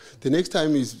fire. The next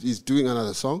time he's doing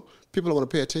another song, people are going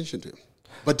to pay attention to him.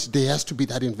 But there has to be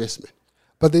that investment.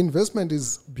 But the investment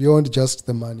is beyond just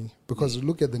the money, because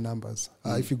look at the numbers.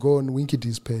 If you go on Winky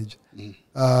D's page, he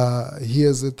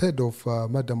has a third of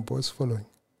Madam Boy's following.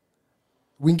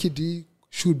 Winky D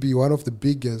should be one of the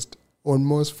biggest or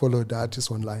most followed artists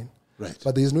online. Right.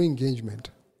 But there is no engagement.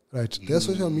 Right. Their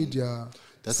social media.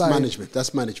 That's management.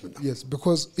 That's management. Yes,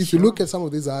 because if you look at some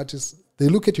of these artists, they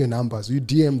look at your numbers. You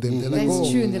DM them. They're like,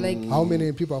 that's true. And they're like, how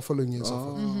many people are following you and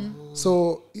so forth.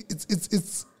 So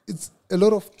it's a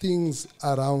lot of things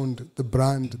around the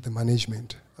brand, the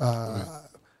management.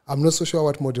 I I'm not so sure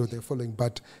what model they're following,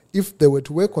 but if they were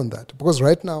to work on that, because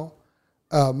right now,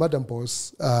 Madam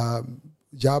Boss,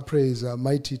 Ja Praise,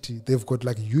 My TT, they've got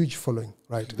like a huge following,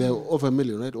 right? They're over a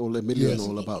million, right? Or a million, Yes.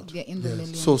 all about. They're in the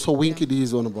million. So Winky D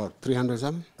is on about 300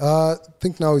 something? I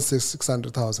think now it says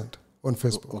 600,000 on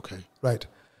Facebook. Okay. Right.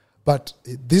 But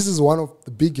this is one of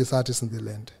the biggest artists in the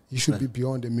land. He should be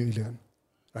beyond 1 million,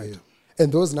 right? Yeah.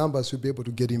 And those numbers should be able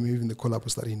to get him even the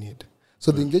collabs that he need.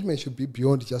 So the engagement should be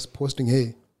beyond just posting,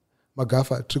 hey,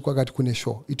 Magafa, Trikwagati Kune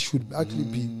show. It should actually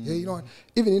be, hey, you know what,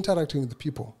 even interacting with the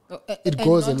people. It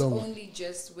goes and along. not only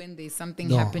just when there's something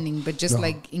No. happening, but just No.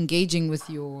 like engaging with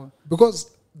your...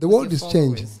 Because the world your is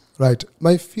changing, followers. right?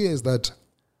 My fear is that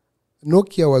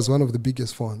Nokia was one of the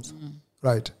biggest phones,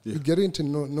 right? Yeah. You get into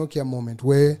Nokia moment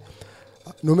where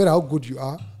no matter how good you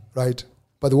are, right,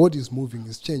 but the world is moving,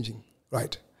 is changing,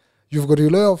 right? You've got your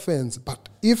loyal fans, but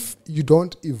if you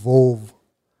don't evolve,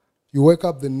 you wake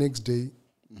up the next day,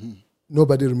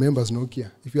 nobody remembers Nokia.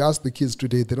 If you ask the kids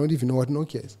today, they don't even know what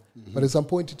Nokia is. But at some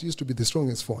point, it used to be the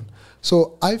strongest phone.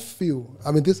 So I feel,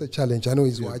 I mean, this is a challenge. I know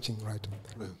he's watching, right?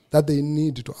 Yeah. That they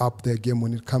need to up their game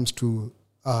when it comes to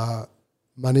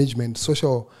management,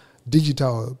 social,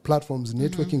 digital platforms,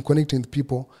 networking, connecting with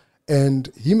people.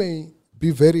 And he may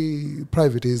be very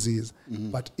private as he is,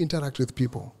 but interact with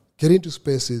people. Get into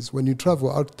spaces. When you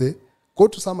travel out there, go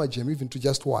to Summer Jam even to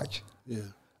just watch. Yeah.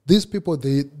 These people,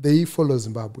 they follow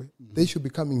Zimbabwe. They should be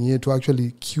coming here to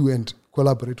actually queue and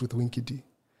collaborate with Winky D.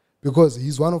 Because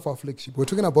he's one of our flagship. We're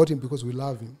talking about him because we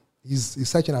love him. He's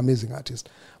such an amazing artist.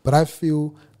 But I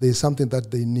feel there's something that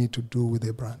they need to do with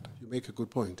their brand. You make a good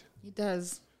point. It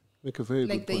does. Make a very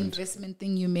Like good the point. investment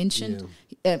thing you mentioned,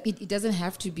 it doesn't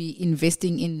have to be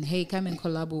investing in, hey, come and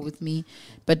collabo with me.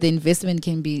 But the investment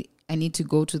can be, I need to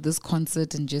go to this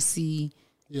concert and just see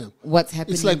what's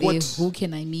happening like there. what- Who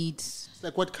can I meet? It's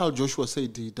like what Carl Joshua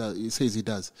said he does. He says he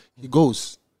does. He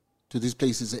goes to these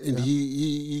places and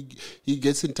he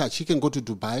gets in touch. He can go to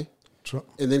Dubai True.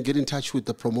 and then get in touch with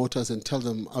the promoters and tell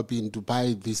them, I'll be in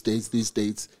Dubai these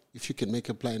dates. If you can make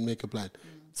a plan, make a plan.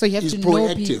 So you have He's to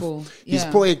proactive. know people. He's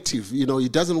Yeah. proactive. You know, he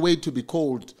doesn't wait to be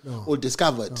called or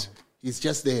discovered. He's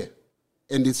just there.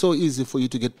 And it's so easy for you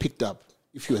to get picked up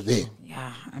if you're there.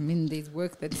 Yeah, I mean, there's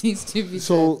work that needs to be done.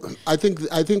 So I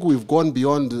think we've gone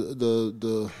beyond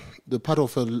the part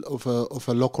of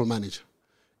a local manager.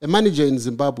 A manager in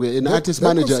Zimbabwe, an artist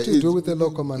manager, Still do with a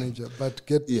local manager, but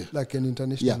get like an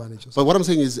international manager. But what I'm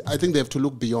saying is, I think they have to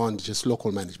look beyond just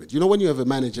local management. You know, when you have a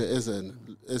manager as a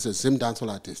Zim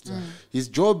dancehall artist, his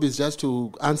job is just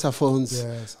to answer phones.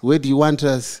 Yes. Where do you want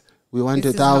us? We want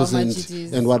This is how much 1,000 it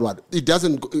is. and what. It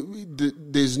doesn't.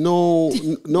 There's no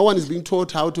one is being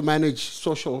taught how to manage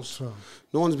socials. Sure.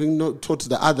 No one's being taught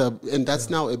the other, and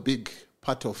that's now a big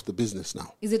part of the business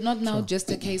now. Is it not now just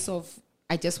a case of,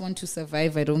 I just want to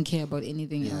survive, I don't care about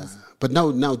anything else? But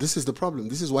now this is the problem.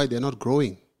 This is why they're not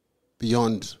growing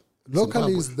beyond.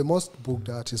 Locally Zimbabwe. is the most booked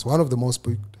artist, one of the most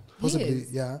booked. Possibly,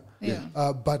 is. yeah.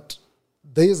 Yeah. But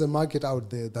there is a market out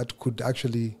there that could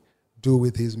actually do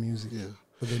with his music. Yeah.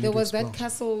 But they need There to was that explore.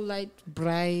 Castle Light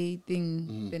Braai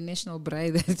thing, the national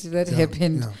braai that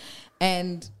happened. yeah.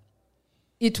 And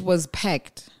it was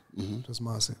packed. It was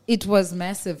massive. It was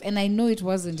massive. And I know it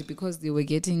wasn't because they were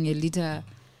getting a liter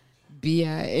beer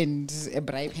and a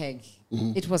braai pack.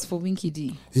 It was for Winky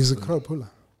D. He's a crowd puller.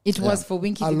 It was for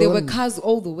Winky D. There were Alone. cars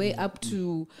all the way up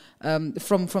to,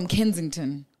 from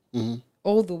Kensington,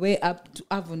 all the way up to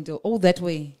Avondale, all that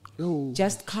way.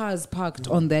 Just cars parked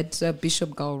on that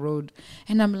Bishop Gal Road.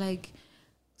 And I'm like,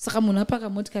 saka munhu apaka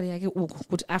motikari yake uku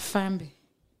kuti afambe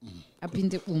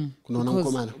apinde Kunoona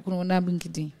because mukomana. kunoona Winky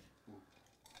D.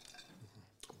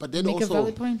 But then Make a also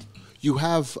valid point. you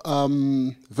have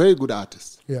very good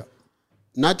artists. Yeah.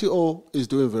 Natty O is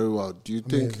doing very well. Do you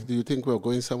Amazing. think we're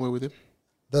going somewhere with him?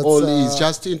 That's, Or he's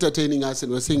just entertaining us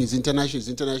and we're saying he's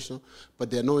international, but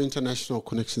there are no international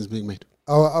connections being made.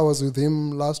 I was with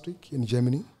him last week in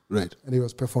Germany, Right. and he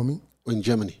was performing. In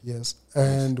Germany. Yes.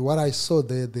 And what I saw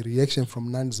there, the reaction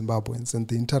from non-Zimbabweans and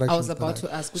the interaction. I was about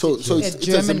to ask. So which so is it's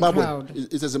a a German Zimbabwean. crowd.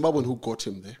 It's a Zimbabwean who got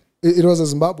him there. It was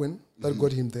a Zimbabwean that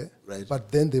got him there, Right.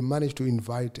 but then they managed to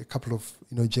invite a couple of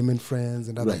German friends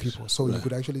and other Right. people, so you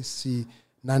could actually see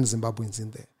non-Zimbabweans in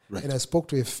there. Right. And I spoke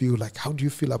to a few, like, how do you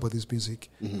feel about this music?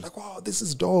 Like, wow, this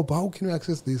is dope. How can we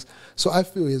access this? So I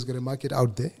feel he's got a market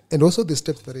out there, and also the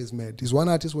steps that he's made. He's one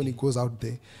artist when he goes out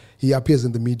there, he appears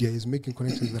in the media, he's making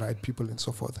connections with the right people and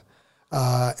so forth.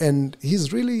 And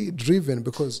he's really driven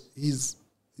because his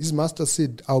Master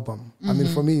Seed album, I mean,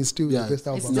 for me, it's still Yeah. the best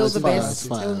album. It's still It's the fire, best it's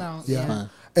fire. till now. Yeah. Yeah.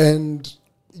 And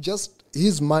just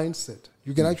his mindset,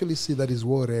 you can actually see that he's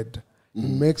well read. he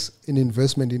makes an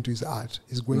investment into his art.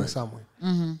 He's going somewhere.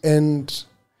 And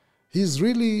he's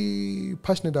really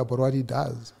passionate about what he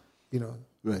does.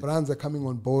 Brands are coming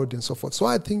on board and so forth. So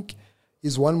I think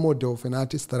he's one model of an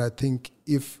artist that I think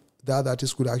if the other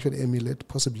artists could actually emulate,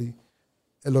 possibly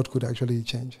a lot could actually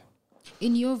change.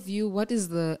 In your view,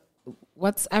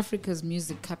 what's Africa's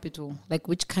music capital? Like,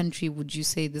 which country would you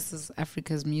say this is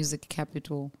Africa's music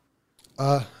capital?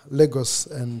 Lagos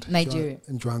and Nigeria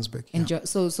and Johannesburg.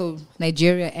 So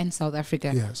Nigeria and South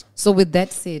Africa. Yes. So with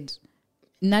that said,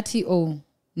 Natty O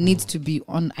needs to be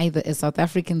on either a South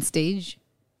African stage,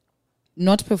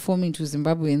 not performing to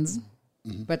Zimbabweans,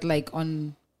 but like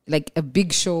on like a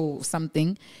big show or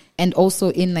something, and also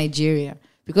in Nigeria.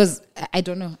 Because I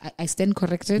don't know, I stand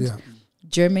corrected. Yeah.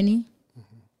 Germany.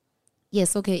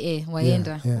 Yes, okay,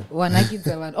 Wayenda.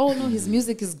 Oh no, his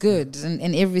music is good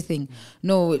and everything.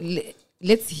 No,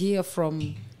 let's hear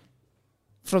from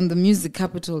the music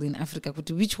capital in Africa.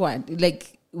 Which one?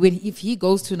 Like if he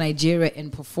goes to Nigeria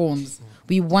and performs,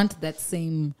 we want that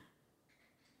same.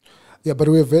 Yeah, but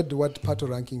we've heard what Pato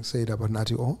Ranking said about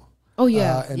Natty O. Oh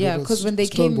yeah, because when they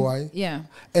came, Boy,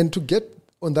 and to get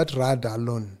on that radar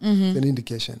alone, Mm-hmm. an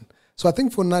indication. So I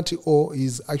think for Natty O,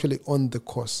 he's actually on the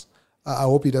course. I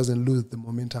hope he doesn't lose the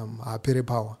momentum, pere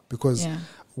power, because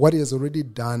what he has already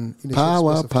done in a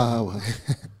Power.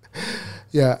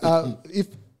 if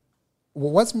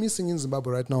what's missing in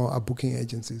Zimbabwe right now are booking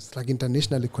agencies, like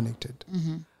internationally connected,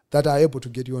 that are able to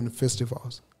get you on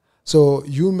festivals. So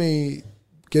you may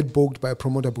get booked by a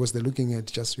promoter because they're looking at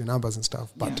just your numbers and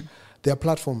stuff, but there are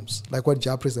platforms like what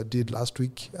Japresa did last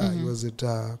week. He was at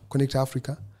Connect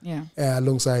Africa,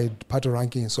 alongside Pato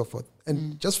Ranking and so forth.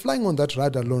 And just flying on that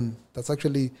ride alone, that's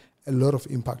actually a lot of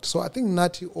impact. So I think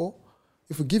Natty O,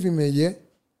 if we give him a year,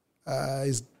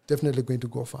 is definitely going to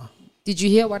go far. Did you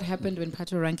hear what happened when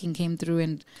Pato Ranking came through?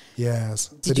 And yes.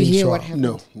 Did you hear what happened?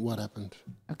 No, what happened?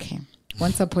 Okay.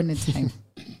 Once upon a time.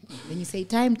 When you say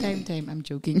time, I'm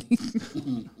joking.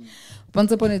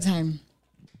 Once upon a time,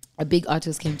 a big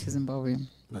artist came to Zimbabwe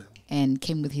and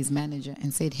came with his manager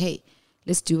and said, hey,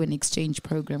 let's do an exchange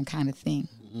program kind of thing.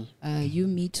 You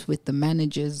meet with the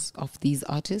managers of these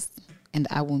artists and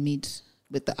I will meet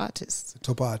with the artists. The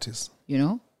top artists.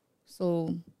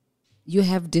 So you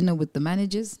have dinner with the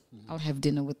managers, I'll have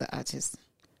dinner with the artists.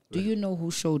 Do you know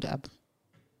who showed up?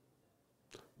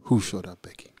 Who showed up,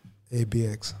 Becky?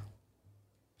 ABX.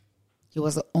 He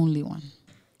was the only one.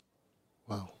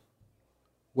 Wow.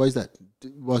 Why is that?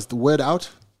 Was the word out?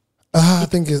 I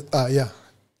think it's,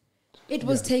 It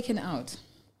was taken out.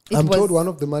 I'm told one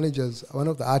of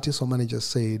the artists or managers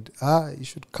said, you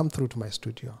should come through to my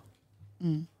studio.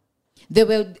 They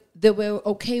were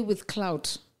okay with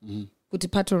clout.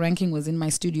 Pato Ranking was in my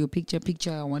studio, picture,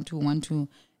 I want to,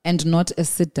 and not a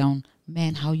sit down.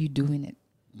 Man, how you doing it?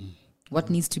 What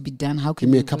needs to be done? How can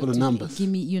give me a couple of numbers? Give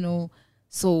me,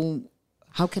 so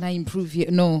how can I improve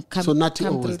here? No, come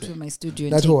through to my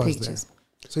studio and take pictures.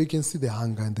 So you can see the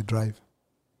hunger and the drive.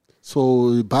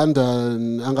 So Banda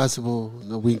and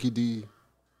Angasibo, Winky D.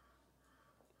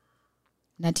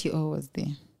 Natty O was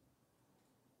there.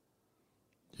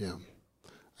 Yeah.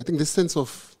 I think the sense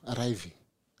of arriving.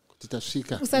 I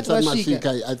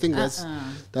think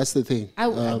that's the thing.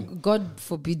 God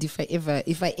forbid if I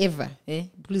ever,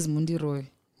 please Mundiroy.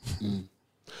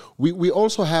 We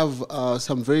also have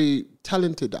some very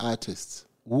talented artists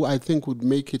who I think would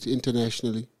make it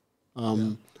internationally,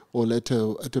 or at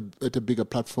a bigger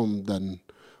platform than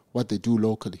what they do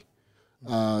locally.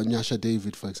 Nyasha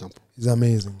David, for example. He's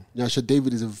amazing. Nyasha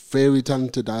David is a very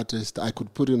talented artist. I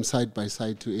could put him side by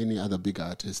side to any other big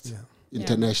artist.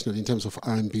 International in terms of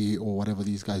R&B or whatever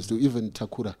these guys do, even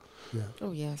Takura.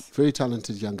 Oh yes, very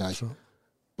talented young guy. Sure.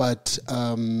 But for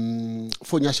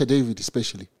Nyasha David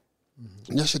especially,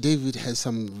 Nyasha David has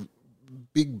some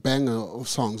big banger of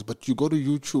songs. But you go to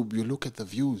YouTube, you look at the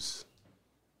views,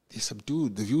 they're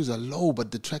subdued. The views are low,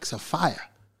 but the tracks are fire.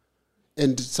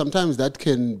 And sometimes that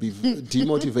can be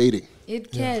demotivating.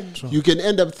 It can. You can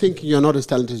end up thinking you're not as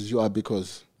talented as you are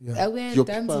because your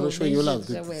people are not showing you love.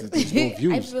 There's no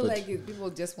views. I feel like people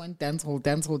just want dancehall.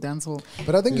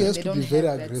 But I think he has they to don't be very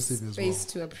have aggressive that as space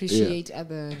well. to appreciate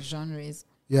other genres.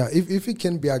 Yeah, if he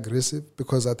can be aggressive,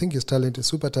 because I think he's talented,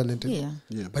 super talented.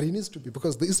 Yeah. But he needs to be,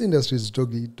 because this industry is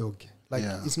dog eat dog. Like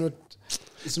it's not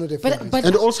a But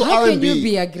and also how R&B, can you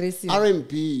be aggressive?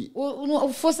 R&B. Well,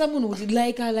 no, for someone who would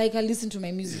like I listen to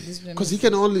my music. Because he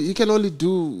can only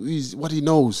do what he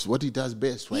knows, what he does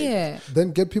best, right? Yeah.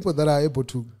 Then get people that are able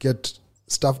to get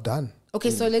stuff done.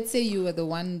 Okay, so let's say you are the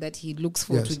one that he looks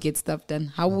for to get stuff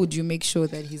done. How would you make sure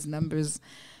that his numbers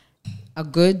are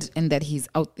good and that he's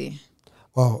out there?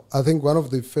 Wow, I think one of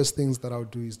the first things that I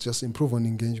would do is just improve on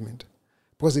engagement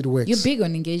because it works. You're big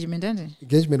on engagement, aren't you?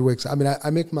 Engagement works. I mean, I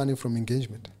make money from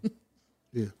engagement.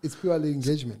 Yeah. It's purely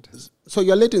engagement. So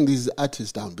you're letting these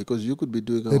artists down because you could be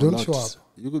doing a lot. They don't show up.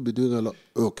 You could be doing a lot.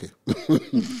 Okay.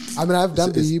 I mean, I've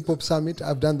done the hip hop summit.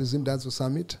 I've done the Zim Dance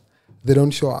Summit. They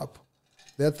don't show up.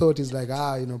 Their thought is like,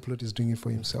 Plot is doing it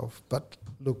for himself. But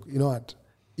look, you know what?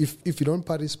 If you don't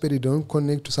participate, you don't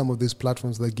connect to some of these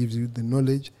platforms that gives you the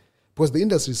knowledge, because the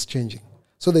industry is changing.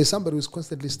 So there's somebody who's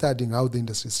constantly studying how the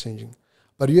industry is changing.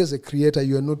 But you as a creator,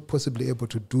 you are not possibly able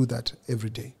to do that every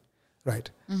day, right?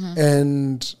 Mm-hmm.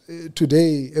 And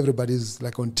today, everybody's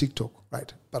like on TikTok,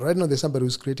 right? But right now, there's somebody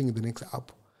who's creating the next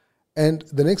app. And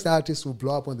the next artist will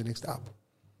blow up on the next app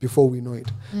before we know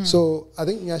it. Mm. So I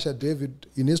think Nyasha David,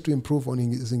 he needs to improve on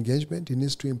his engagement. He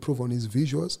needs to improve on his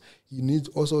visuals. He needs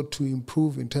also to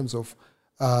improve in terms of,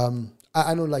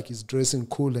 I know like he's dressing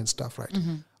cool and stuff, right?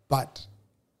 Mm-hmm. But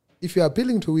if you're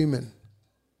appealing to women,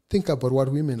 think about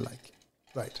what women like,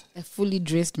 right? A fully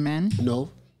dressed man? No.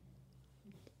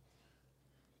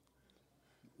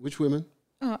 Which women?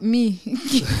 Me.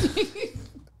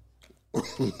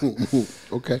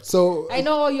 Okay. So I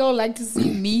know y'all like to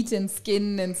see meat and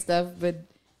skin and stuff, but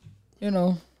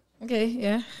okay,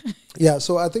 yeah. Yeah,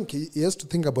 so I think he has to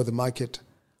think about the market.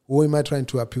 Who am I trying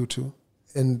to appeal to?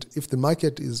 And if the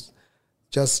market is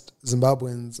just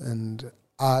Zimbabweans and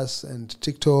us and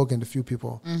TikTok and a few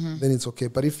people, then it's okay.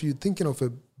 But if you're thinking of a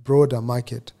broader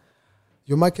market,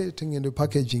 your marketing and your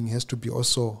packaging has to be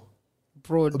also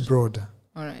broader.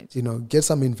 All right. Get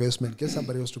some investment, get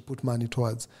somebody else to put money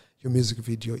towards your music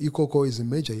video. Ikoko is a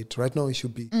major hit. Right now it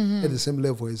should be at the same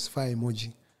level as Fire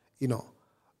Emoji,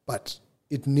 but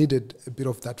it needed a bit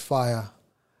of that fire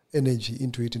energy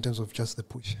into it in terms of just the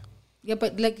push. Yeah,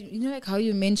 but like how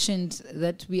you mentioned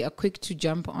that we are quick to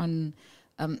jump on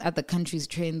other countries'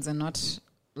 trends and not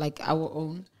like our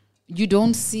own. You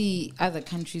don't see other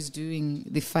countries doing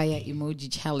the Fire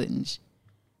Emoji challenge.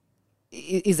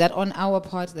 Is that on our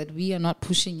part that we are not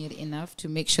pushing it enough to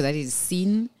make sure that it's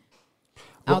seen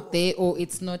out there, or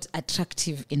it's not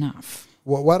attractive enough?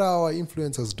 What are our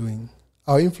influencers doing?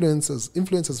 Our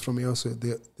influencers from elsewhere,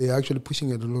 they're actually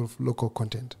pushing a lot of local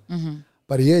content. Mm-hmm.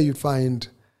 But here you find,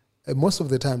 most of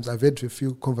the times I've had a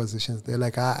few conversations, they're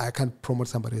like, I can't promote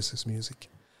somebody else's music.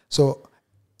 So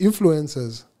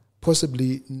influencers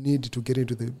possibly need to get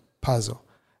into the puzzle.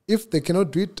 If they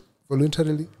cannot do it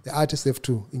voluntarily, the artists have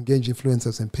to engage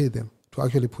influencers and pay them to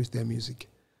actually push their music.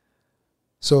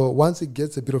 So once it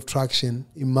gets a bit of traction,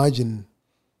 imagine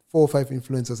 4 or 5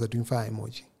 influencers are doing Fire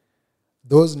Emoji.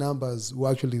 Those numbers will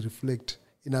actually reflect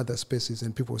in other spaces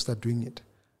and people will start doing it.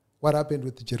 What happened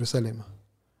with Jerusalem?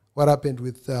 What happened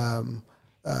with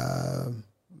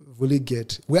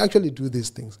Vuligate? We actually do these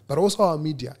things. But also our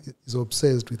media is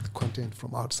obsessed with content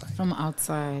from outside. From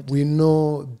outside. We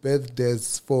know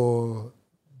birthdays for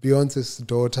Beyonce's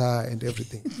daughter and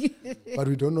everything. But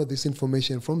we don't know this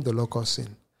information from the local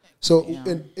scene. So,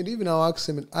 and even our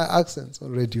accents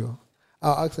on radio,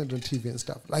 our accent on TV and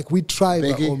stuff. Like, we try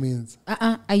by all means.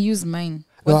 I use mine.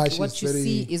 What you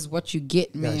see is what you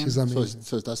get, man. Yeah, she's amazing.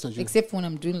 So that's not you. Except when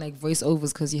I'm doing like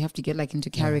voiceovers, because you have to get like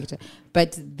into character.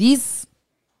 But this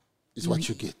is what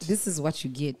you get. This is what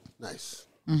you get. Nice.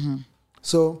 Mm-hmm.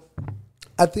 So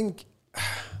I think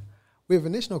we have a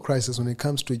national crisis when it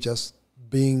comes to just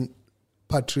being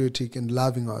patriotic and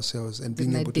loving ourselves and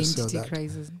being able to sell that.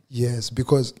 Crisis. Yes,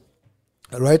 because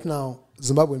right now,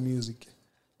 Zimbabwean music,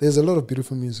 there's a lot of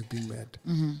beautiful music being made.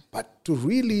 Mm-hmm. But to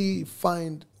really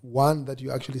find one that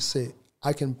you actually say,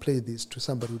 I can play this to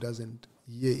somebody who doesn't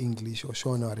hear English or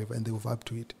Shona or whatever, and they will vibe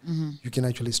to it, you can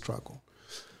actually struggle.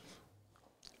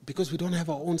 Because we don't have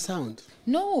our own sound.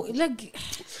 No, like...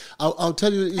 I'll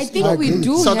tell you... I think we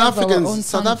do have our own sound,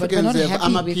 South Africans have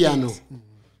Amapiano. Mm-hmm.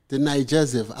 The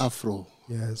Nigerians have Afro.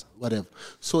 Yes. Whatever.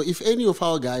 So if any of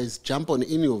our guys jump on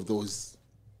any of those,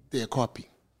 they're copy.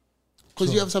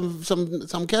 Because you have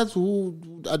some cats who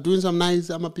are doing some nice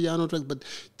Amapiano tracks, but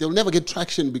they'll never get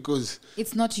traction because...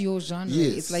 It's not your genre.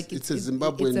 Yes, it's like it's a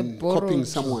Zimbabwean copying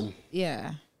someone.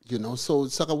 Yeah. So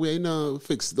Saka, we're in a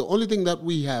fix. The only thing that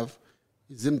we have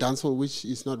is Zim Dancehall, which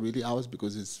is not really ours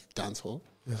because it's dancehall.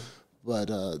 Yeah. But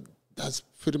that's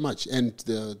pretty much. And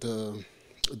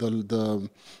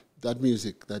that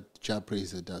music that Ja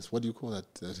Praiser does, what do you call that?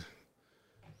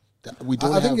 We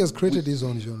don't. I think he has created his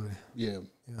own genre. Yeah.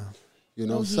 He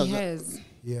has.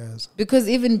 Yes. Because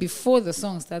even before the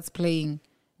song starts playing,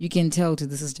 you can tell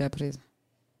this is Ja Praiser.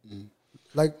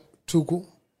 Like Tuku.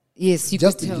 Yes, you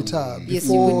just could tell. The guitar. Yes,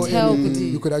 you could tell.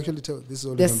 You could actually tell this is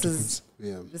all This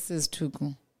is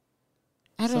Tuku.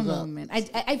 I don't know, man.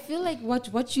 I feel like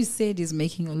what you said is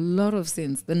making a lot of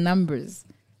sense. The numbers.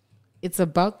 It's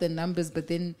about the numbers, but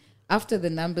then after the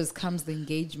numbers comes the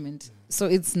engagement. So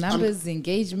it's numbers,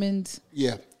 engagement.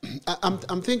 Yeah.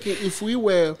 I'm thinking if we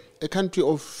were a country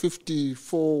of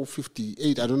 54,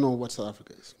 58, I don't know what South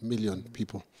Africa is, million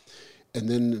people, and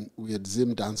then we had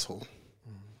Zim dancehall,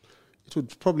 it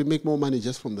would probably make more money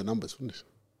just from the numbers, wouldn't it?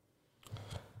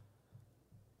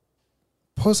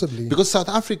 Possibly. Because South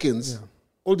Africans,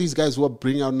 all these guys who are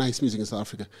bringing out nice music in South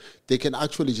Africa, they can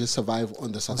actually just survive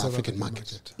on the South African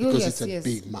market. Because it's a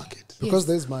big market. Because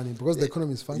there's money, because the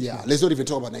economy is functioning. Yeah, let's not even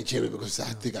talk about Nigeria because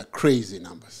they got crazy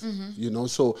numbers. You know,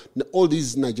 so all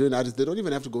these Nigerian artists, they don't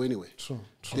even have to go anywhere. True.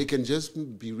 They can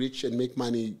just be rich and make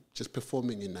money just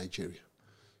performing in Nigeria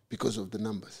because of the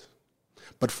numbers.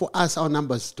 But for us, our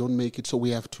numbers don't make it, so we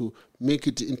have to make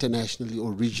it internationally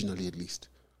or regionally at least,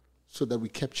 so that we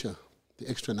capture the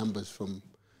extra numbers from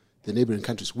the neighboring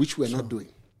countries, which we're not doing.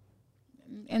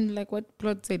 And like what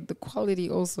Plot said, the quality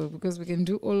also, because we can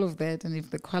do all of that, and if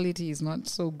the quality is not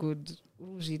so good,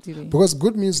 because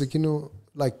good music, you know,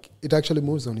 like it actually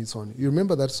moves on its own. You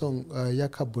remember that song,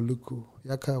 Yaka Buluku,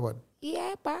 Yaka what?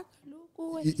 Yeah,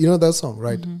 you know that song,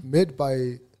 right? Made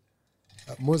by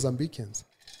Mozambicans,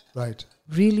 right?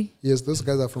 Really? Yes, those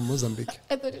guys are from Mozambique.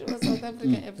 I thought it was South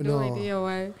Africa. I have no idea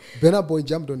why. Burna Boy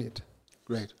jumped on it.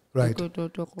 Right.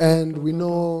 And we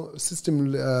know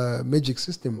Magic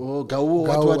System. Oh, Gawo,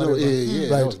 yeah,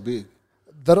 that was big.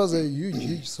 That was a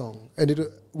huge song. And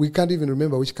we can't even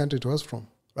remember which country it was from,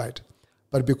 right?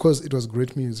 But because it was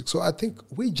great music. So I think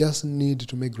we just need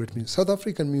to make great music. South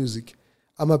African music,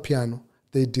 Amapiano,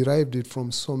 they derived it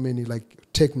from so many, like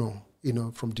techno, you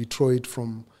know, from Detroit,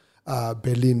 from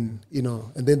Berlin, you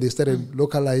know, and then they started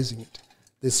localizing it.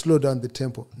 They slow down the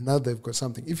tempo. Now they've got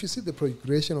something. If you see the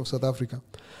progression of South Africa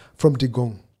from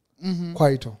Digong,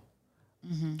 Kwaito,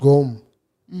 Gom,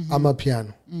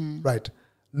 Amapiano, right?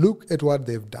 Look at what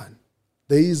they've done.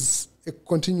 There is a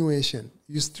continuation.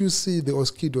 You still see the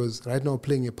Oskidos right now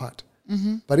playing a part.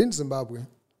 But in Zimbabwe,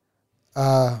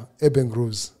 Eben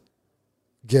Grooves,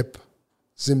 Gap,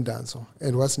 Zim Danso,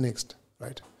 and what's next,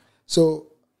 right? So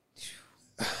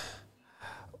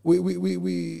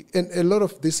we and a lot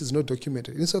of this is not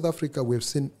documented. In South Africa, we've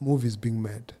seen movies being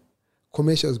made,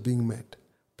 commercials being made,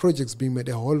 projects being made,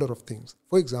 a whole lot of things.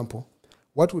 For example,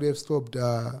 what would have stopped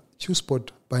QSport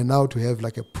by now to have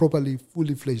like a properly,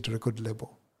 fully fledged record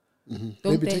label?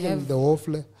 Maybe taking the whole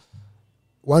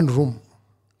one room.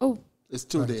 Oh, it's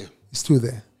still there. It's still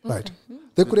there, right?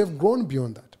 They could have grown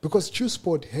beyond that because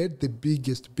QSport had the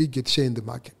biggest share in the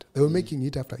market. They were making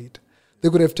hit after hit. They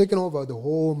could have taken over the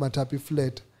whole Matapi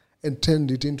flat and turned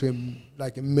it into a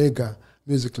mega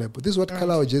music label. This is what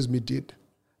Kalawa Jesmi did.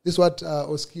 This is what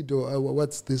Oskido,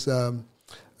 what's this,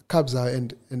 Kabza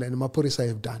and Maporisa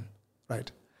have done, right?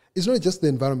 It's not just the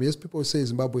environment. Yes, people say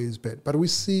Zimbabwe is bad, but we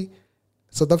see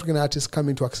South African artists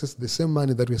coming to access the same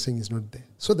money that we're saying is not there.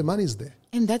 So the money is there.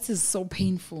 And that is so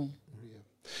painful.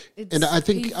 And I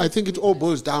think it all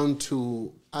boils down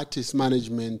to artist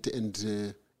management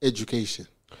and education.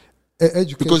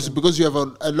 Education. Because you have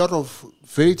a lot of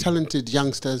very talented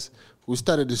youngsters who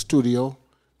started the studio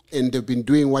and they've been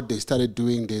doing what they started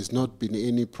doing. There's not been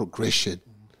any progression,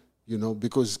 you know,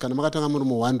 because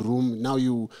one room, now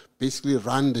you basically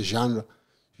run the genre.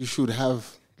 You should have,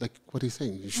 like what he's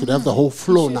saying, you should have the whole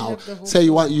floor now. Say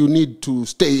you need to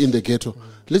stay in the ghetto.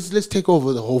 Let's take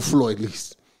over the whole floor at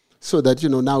least. So that, you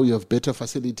know, now you have better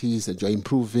facilities and you're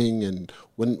improving, and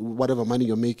when whatever money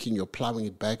you're making, you're plowing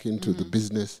it back into the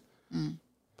business.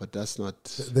 But that's not.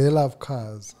 They love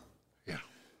cars. Yeah.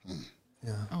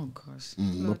 Yeah. Oh gosh.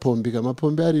 Mapombi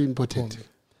are important.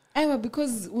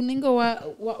 Because uninga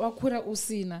wakura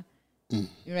usina,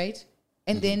 right?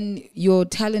 And then your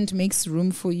talent makes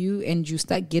room for you, and you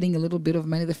start getting a little bit of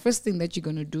money. The first thing that you're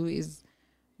gonna do is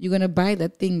you're gonna buy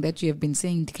that thing that you have been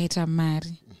saying.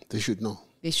 They should know.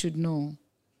 They should know.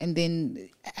 And then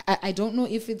I don't know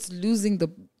if it's losing the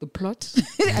plot.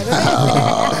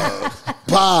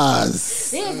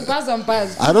 Bars. Yes, bars on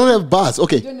bars. I don't have bars.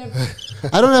 Okay.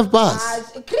 I don't have bars.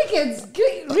 Crickets.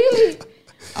 Really?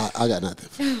 I got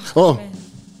nothing.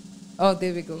 Oh,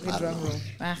 there we go. Okay, drum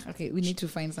roll. Okay, we need to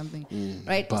find something.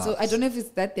 Right? Bars. So I don't know if it's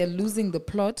that they're losing the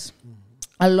plot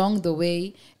along the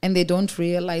way, and they don't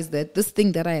realize that this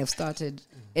thing that I have started,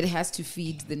 it has to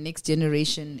feed the next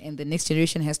generation, and the next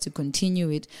generation has to continue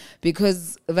it,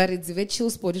 because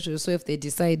so if they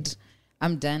decide,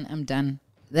 I'm done,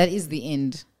 that is the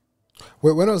end.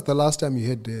 When was the last time you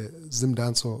heard the Zim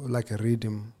Danso, like a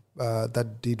rhythm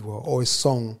that did well, or a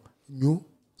song, new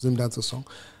Zim Danso song?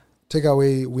 Take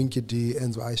away Winky D,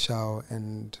 Enzo Aishao,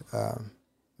 and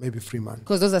maybe Freeman.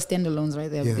 Because those are standalones, right?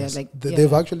 They're Yes. like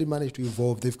They've actually managed to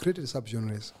evolve. They've created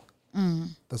subgenres.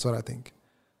 That's what I think.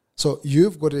 So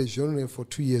you've got a genre for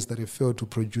 2 years that have failed to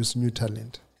produce new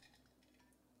talent.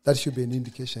 That should be an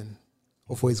indication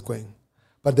of where it's going.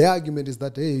 But their argument is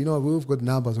that, hey, we've got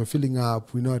numbers, we're filling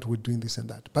up, we know what we're doing, this and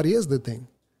that. But here's the thing.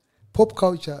 Pop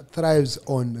culture thrives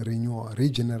on renewal,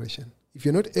 regeneration. If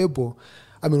you're not able,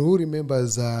 who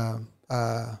remembers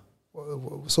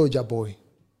Soulja Boy,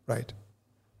 right?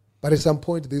 But at some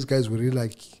point, these guys were really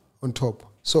like on top.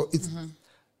 So it's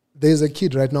there's a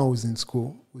kid right now who's in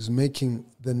school who's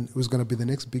who's going to be the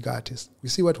next big artist. We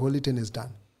see what Holyton has done.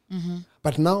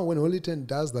 But now when Holyton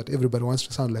does that, everybody wants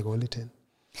to sound like Holyton.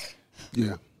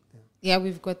 Yeah. Yeah,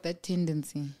 we've got that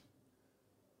tendency.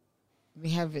 We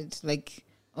have it like,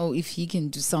 if he can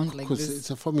do sound like this. Because it's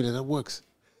a formula that works.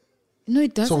 No,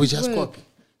 it doesn't. So we just work. copy.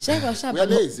 Shabba. We are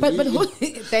lazy. But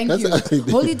thank you.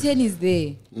 Holy 10 is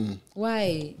there.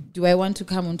 Why do I want to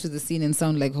come onto the scene and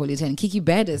sound like Holy 10? Kiki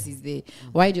Badass is there.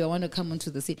 Why do I want to come onto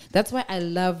the scene? That's why I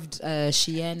loved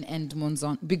Sheehan and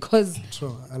Monzon, because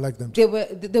I like them. They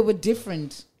were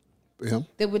different. Yeah.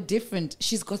 They were different.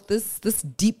 She's got this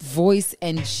deep voice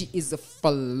and she is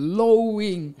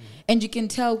flowing. And you can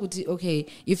tell, okay,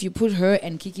 if you put her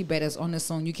and Kiki Badass on a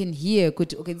song, you can hear,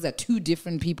 okay, these are two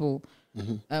different people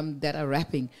that are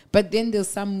rapping. But then there's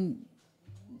some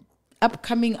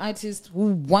upcoming artist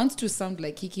who wants to sound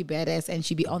like Kiki Badass and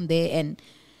she be on there and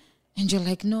you're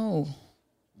like, no,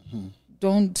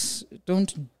 don't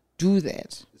do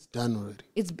that. It's done already.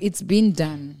 It's been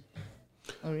done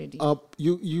already.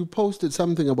 You posted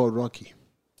something about Rocky.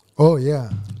 Oh, yeah.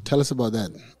 Tell us about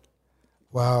that.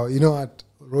 Wow. You know what?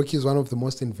 Rocky is one of the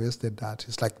most invested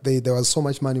artists. Like there was so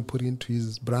much money put into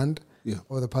his brand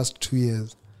over the past 2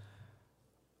 years.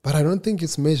 But I don't think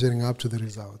it's measuring up to the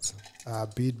results.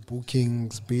 Be it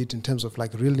bookings, be it in terms of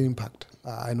like real impact.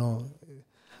 I know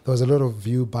there was a lot of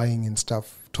view buying and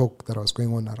talk that was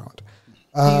going on around.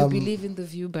 Do you believe in the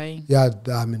view buying? Yeah,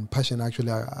 Passion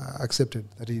actually accepted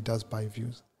that he does buy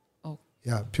views. Oh.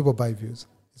 Yeah, people buy views.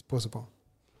 It's possible,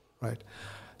 right?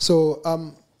 So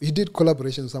he did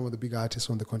collaboration with some of the big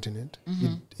artists on the continent.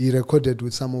 He recorded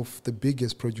with some of the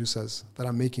biggest producers that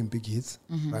are making big hits,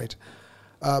 right?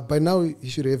 By now, he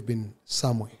should have been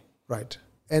somewhere, right?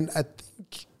 And I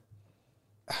think...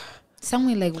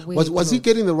 Somewhere like where? Was he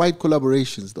getting the right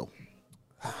collaborations, though?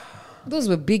 Those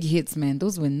were big hits, man.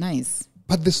 Those were nice.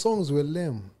 But the songs were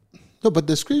lame. No, but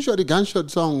the gunshot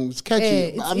song is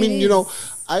catchy.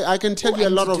 I can tell you a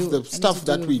lot of the stuff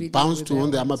that we bounce to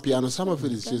on the Amapiano. Some of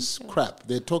it is just crap.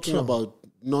 They're talking about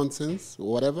nonsense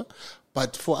or whatever.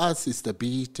 But for us, it's the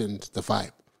beat and the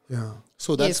vibe. Yeah.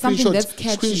 So that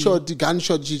screenshot, the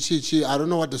gunshot, I don't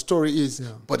know what the story is,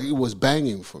 but it was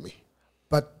banging for me.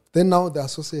 But then now the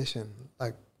association,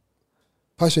 like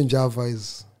Passion Java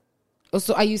is...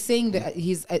 Also, are you saying that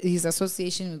his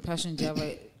association with Passion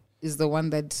Java is the one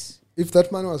that... If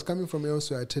that man was coming from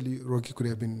elsewhere, I tell you, Rocky could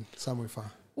have been somewhere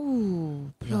far.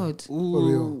 Ooh, Plot. Yeah. For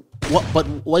real. But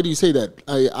why do you say that?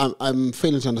 I'm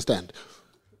failing to understand.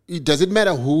 Does it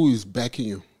matter who is backing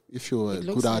you if you're a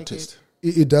good artist?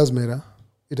 It does matter.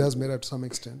 It does matter to some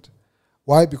extent.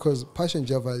 Why? Because Passion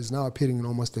Java is now appearing in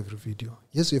almost every video.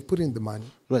 Yes, we've put in the money.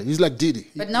 Right, he's like Diddy.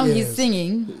 But now he's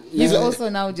singing. He's also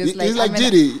now just he's like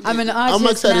Diddy. I'm an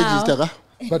artist now.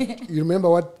 But you remember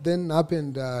what then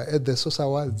happened at the Sosa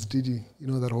Awards, Diddy? You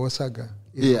know, that whole saga.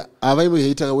 Yeah, I've ever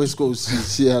hated West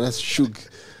Coast. Yeah, that's shook.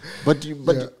 But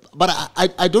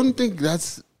I don't think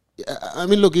that's... I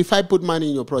mean, look, if I put money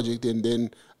in your project and then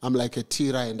I'm like a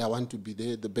Tira and I want to be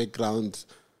there, the background,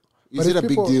 is it a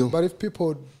big deal? But if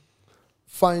people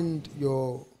find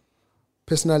your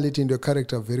personality and your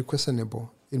character very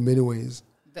questionable in many ways.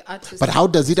 But how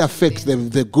does it affect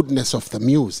the goodness of the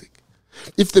music?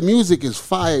 If the music is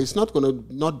fire, it's not going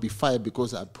to not be fire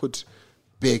because I put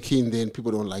Becky in there and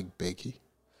people don't like Becky.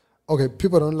 Okay,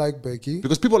 people don't like Becky.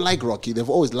 Because people like Rocky. They've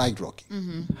always liked Rocky.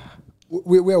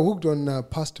 We are hooked on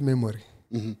past memory.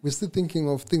 We're still thinking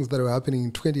of things that were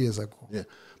happening 20 years ago. Yeah,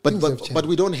 but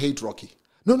we don't hate Rocky.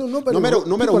 No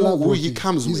matter who he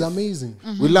comes with. He's amazing.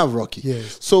 We love Rocky.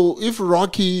 Yes. So if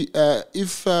Rocky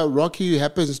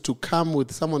happens to come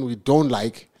with someone we don't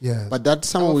like, but that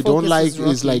someone we don't like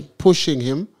is like pushing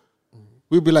him,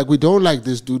 we'll be like, we don't like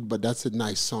this dude, but that's a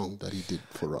nice song that he did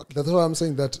for Rocky. That's why I'm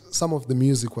saying that some of the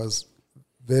music was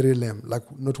very lame, like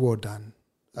not well done.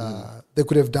 They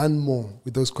could have done more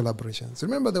with those collaborations.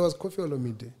 Remember, there was Kofi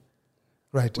Olomide,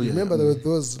 right? Remember, there were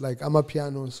those like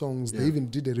Amapiano songs. They even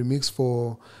did a remix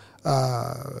for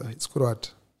it's called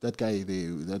what? That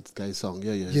guy's song.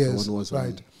 Yeah. Yes, the one was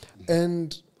right.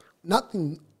 And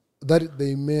nothing that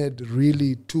they made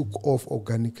really took off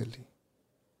organically.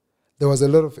 There was a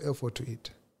lot of effort to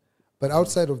it. But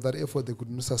outside of that effort, they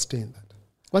couldn't sustain that.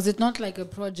 Was it not like a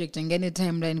project and any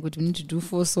timeline? Would we need to do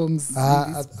 4 songs?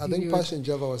 I think Passion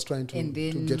Java was trying to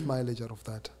get mileage out of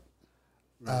that.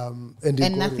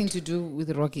 And nothing to do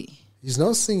with Rocky. He's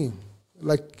now singing.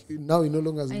 Like now he no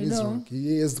longer needs Rocky.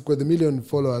 He has got the million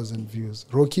followers and views.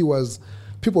 Rocky was,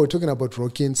 people were talking about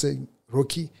Rocky and saying,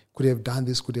 Rocky could have done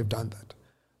this, could have done that.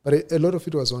 But a lot of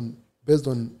it was based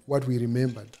on what we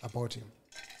remembered about him.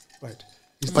 Right.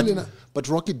 But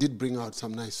Rocky did bring out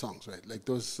some nice songs, right? Like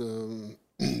those songs,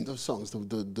 the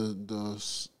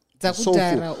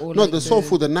soulful. No, the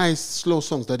soulful, the nice slow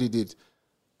songs that he did.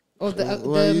 Oh, the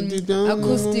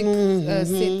acoustic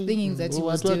set thingings that he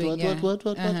was doing. I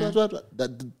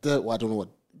don't know what.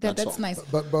 That's nice.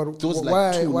 But those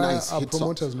why nice are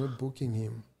promoters not booking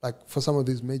him? Like for some of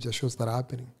these major shows that are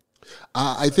happening?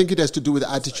 I think it has to do with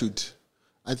attitude.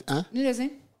 I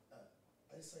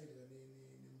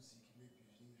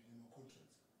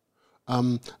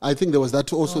think there was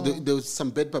that also. There was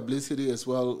some bad publicity as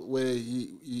well, where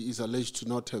he is alleged to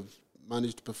not have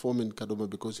managed to perform in Kadoma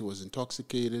because he was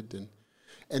intoxicated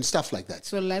and stuff like that.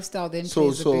 So lifestyle then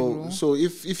plays a big role. So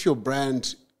if your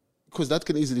brand, because that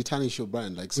can easily tarnish your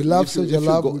brand. Like we love Soja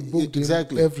Love, we booked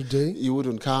him every day. You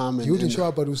wouldn't come. He wouldn't show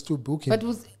up, but we still book him. But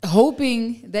was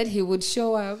hoping that he would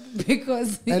show up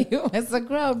because he was a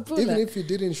crowd puller. Even if he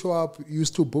didn't show up, you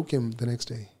still book him the next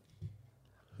day.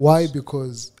 Why?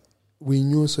 Because we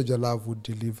knew Soja Love would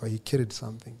deliver. He carried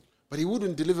something. But he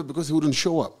wouldn't deliver because he wouldn't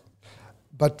show up.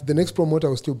 But the next promoter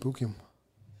will still book him.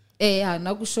 Yeah,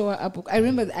 Naku show up. I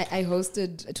remember I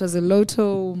hosted, it was a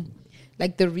Lotto,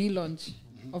 like the relaunch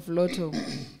of Lotto.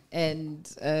 And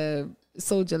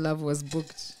Soja Love was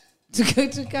booked to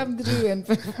come through. And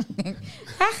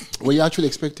were you actually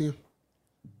expecting him?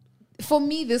 For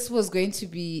me, this was going to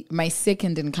be my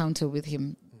second encounter with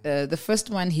him. The first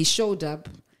one, he showed up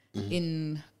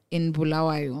in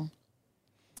Bulawayo,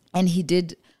 and he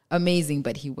did amazing,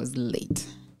 but he was late.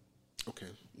 Okay.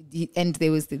 And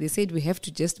they said we have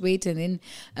to just wait, and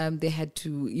then they had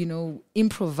to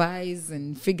improvise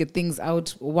and figure things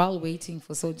out while waiting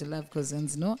for Soja Love, because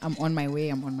I'm on my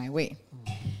way.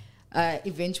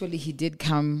 Eventually he did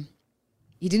come.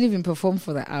 He didn't even perform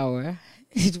for the hour.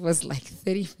 It was like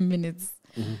 30 minutes,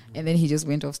 and then he just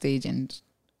went off stage and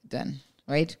done.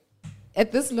 Right.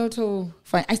 At this Lotto,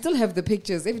 fine. I still have the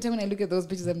pictures. Every time when I look at those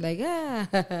pictures, I'm like,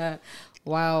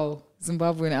 wow,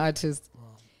 Zimbabwean artist.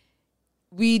 Wow.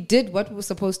 We did what we were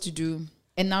supposed to do,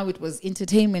 and now it was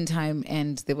entertainment time,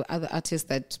 and there were other artists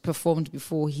that performed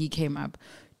before he came up.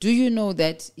 Do you know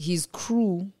that his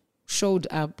crew showed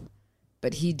up,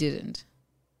 but he didn't?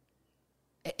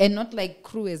 And not like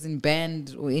crew as in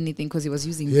band or anything, because he was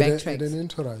using backtracks. He had an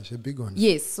entourage, a big one.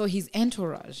 Yes, so his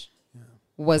entourage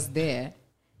was there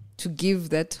to give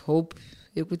that hope.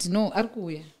 No,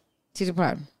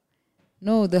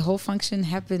 the whole function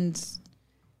happened,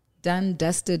 done,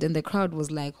 dusted, and the crowd was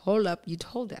like, hold up, you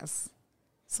told us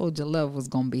Soja Love was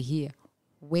going to be here.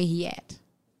 Where he at?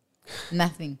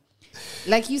 Nothing.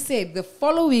 Like you said, the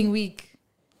following week,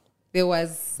 there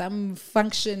was some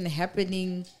function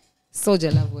happening.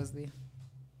 Soja Love was there.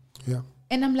 Yeah.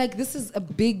 And I'm like, this is a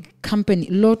big company,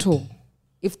 Lotto.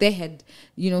 If they had,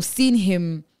 seen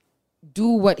him do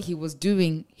what he was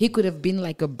doing, he could have been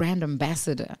like a brand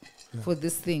ambassador for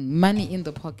this thing, money in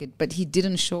the pocket, but he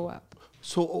didn't show up.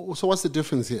 So what's the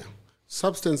difference here?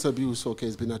 Substance abuse,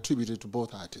 has been attributed to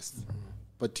both artists.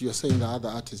 But you're saying the other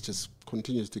artist just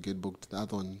continues to get booked, the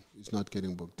other one is not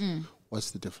getting booked. What's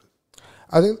the difference?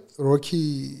 I think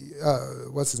Rocky,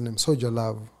 what's his name, Soja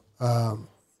Love,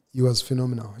 he was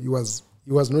phenomenal. He was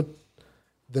not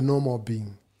the normal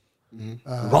being.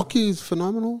 Rocky is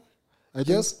phenomenal?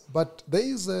 Yes, but there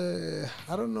is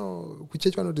I don't know, which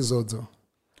one is also.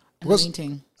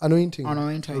 Anointing.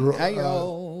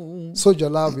 Soja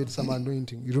Love with some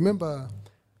anointing. You remember,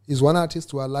 he's one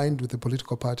artist who aligned with a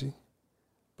political party,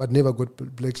 but never got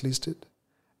blacklisted.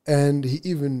 And he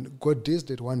even got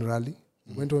dissed at one rally.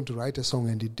 He went on to write a song,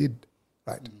 and he did.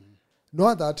 Right. No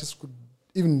other artist could,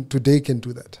 even today, can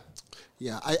do that.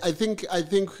 Yeah, I think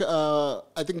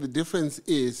the difference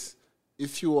is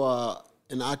if you are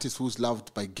an artist who's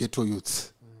loved by ghetto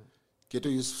youths. Ghetto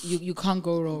youths. You can't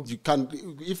go wrong. You can't.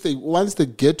 Once the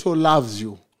ghetto loves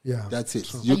you, that's it.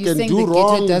 Sure. You can do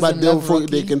wrong, but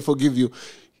they can forgive you.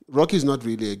 Rocky's not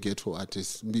really a ghetto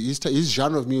artist. His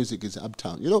genre of music is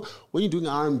uptown. When you're doing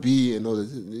R&B and all that,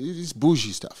 it's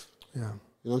bougie stuff. Yeah. You know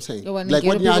what I'm saying? When like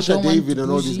when Nyasha David and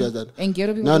all these guys and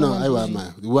ghetto people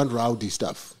they want rowdy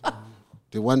stuff.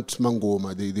 They want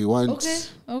mangoma. They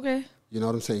want. Okay. You know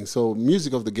what I'm saying? So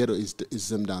music of the ghetto is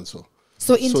Zimdanso.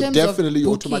 So in terms definitely of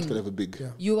you booking, automatically have a big.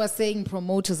 Yeah. you are saying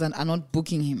promoters are not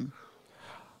booking him,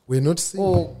 We're not seeing.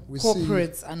 or we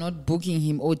corporates are not booking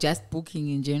him, or just booking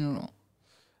in general.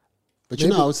 But you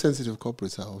know how sensitive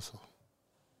corporates are also.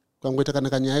 No,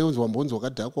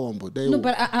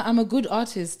 but I'm a good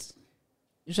artist.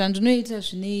 Performance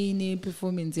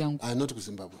yangu. I'm not to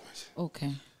Zimbabwe.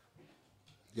 Okay.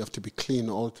 You have to be clean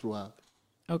all throughout.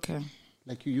 Okay.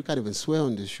 Like you can't even swear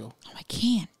on this show. No, I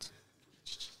can't.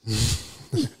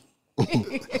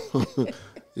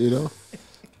 You know?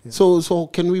 Yeah. So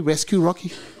can we rescue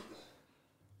Rocky?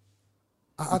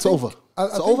 It's over.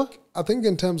 It's over? I think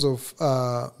in terms of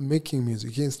making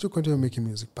music, he can still continue making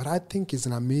music, but I think he's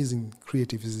an amazing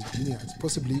creative. He's a genius.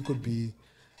 Possibly he could be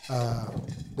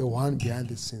the one behind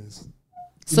the scenes.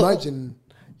 So, imagine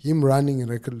him running a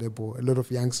record label, a lot of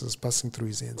youngsters passing through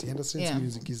his hands. He understands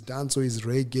music, he's dance, so he's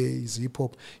reggae, he's hip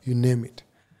hop, you name it.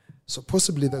 So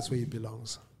possibly that's where he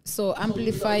belongs. So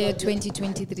Amplifier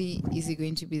 2023, is he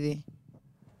going to be there?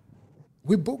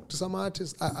 We booked some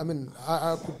artists. I mean,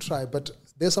 I could try, but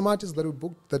there's some artists that we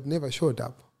booked that never showed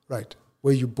up, right?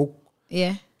 Where you book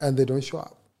and they don't show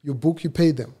up. You book, you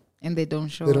pay them. And they don't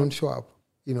show They up. don't show up,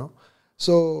 you know.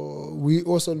 So we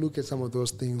also look at some of those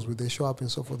things where they show up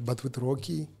and so forth. But with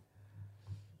Rocky...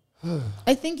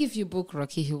 I think if you book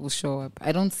Rocky, he will show up.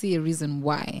 I don't see a reason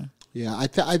why Yeah, I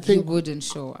think he wouldn't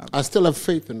show up. I still have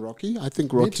faith in Rocky. I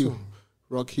think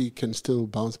Rocky can still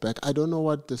bounce back. I don't know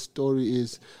what the story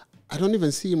is. I don't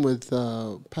even see him with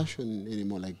Passion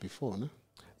anymore like before, no?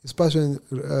 Is Passion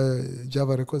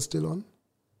Java Records still on?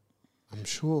 I'm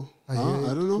sure. I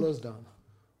don't know. Closed down.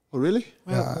 Oh, really?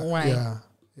 Why?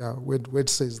 Yeah. Word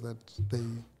says that they...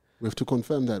 We have to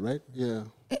confirm that, right? Yeah.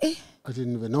 I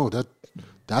didn't even know that.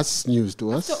 That's news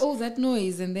to us. After all that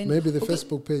noise, and then maybe the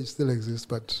Facebook page still exists,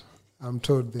 but I'm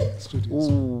told the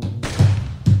studios.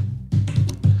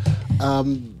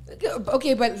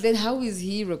 Okay, but then how is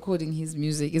he recording his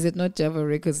music? Is it not Java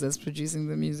Records that's producing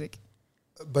the music?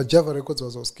 But Java Records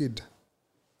was Oskid.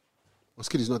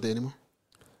 Oskid is not there anymore.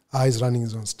 He's running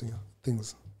his own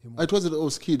things. It wasn't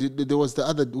Oskid. There was the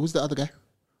other. Who's the other guy?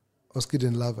 Oskid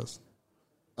and Lovers.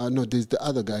 No, there's the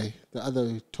other guy, the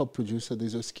other top producer.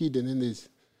 There's Oskid, and then there's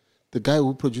the guy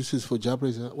who produces for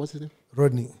Jabra. What's his name?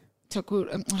 Rodney.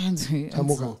 Tamuka.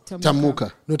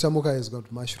 No, Tamuka has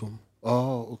got Mushroom.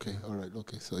 Oh, okay. All right.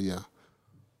 Okay. So, yeah.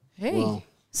 Hey. Wow.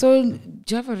 So,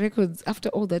 Java Records, after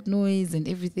all that noise and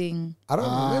everything. I don't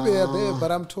know. Maybe they're there,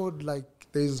 but I'm told like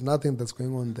there's nothing that's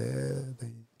going on there.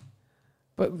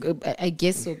 But I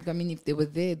guess so. I mean, if they were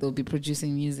there, they'll be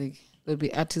producing music. There'll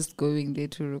be artists going there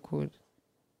to record.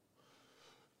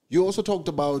 You also talked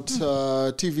about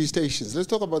TV stations. Let's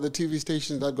talk about the TV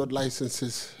stations that got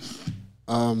licenses.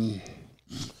 I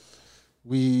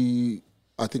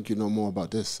think you know more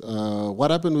about this.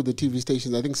 What happened with the TV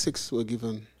stations? I think 6 were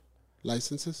given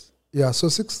licenses. Yeah, so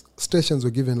 6 stations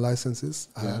were given licenses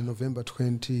November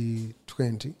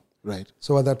 2020. Right.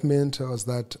 So what that meant was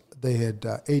that they had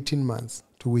 18 months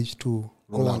to which to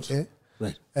go on air.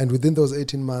 Right. And within those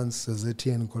 18 months,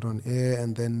 ZTN got on air,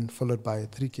 and then followed by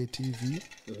 3K TV.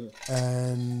 Mm-hmm.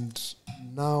 And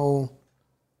now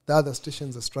the other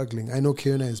stations are struggling. I know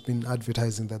Kiona has been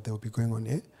advertising that they'll be going on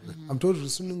air. Mm-hmm. I'm told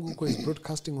Rusununguko is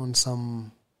broadcasting on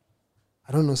some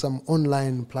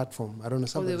online platform. I don't know.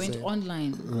 They went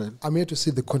online. Right. I'm here to see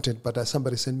the content, but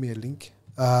somebody sent me a link.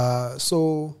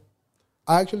 So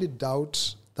I actually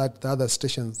doubt that the other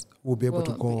stations will be able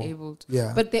to go.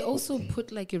 Yeah. But they also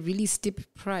put like a really steep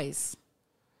price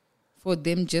for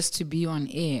them just to be on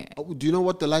air. Do you know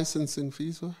what the licensing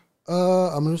fees were?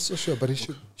 I'm not so sure, but it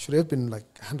should have been like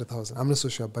 100,000. I'm not so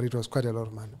sure, but it was quite a lot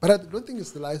of money. But I don't think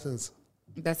it's the license.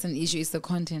 That's an issue. It's the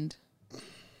content.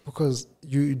 Because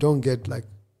you don't get like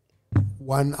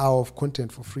 1 hour of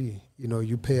content for free. You know,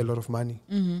 you pay a lot of money.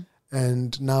 Mm-hmm.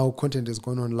 And now content is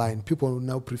going online. People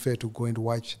now prefer to go and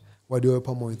watch Wadio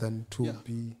Pamoy than to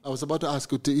be... I was about to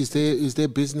ask you, is there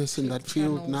business in that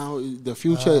field now? The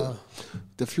future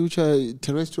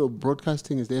terrestrial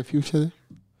broadcasting, is there a future there?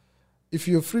 If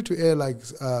you're free to air like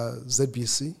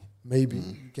ZBC, maybe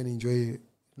you can enjoy,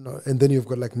 and then you've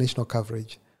got like national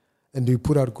coverage, and you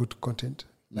put out good content.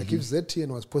 Like if ZTN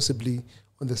was possibly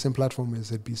on the same platform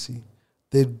as ZBC,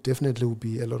 there definitely would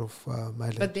be a lot of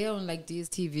mileage. But they're on like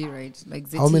DSTV, right? Like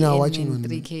ZTN. How many are watching on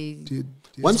 3K?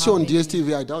 Once you're on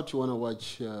DSTV, I doubt you want to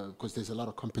watch because there's a lot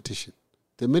of competition.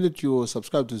 The minute you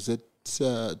subscribe to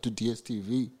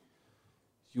DSTV,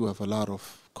 you have a lot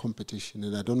of competition,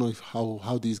 and I don't know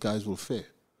how these guys will fare.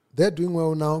 They're doing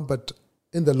well now, but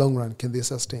in the long run, can they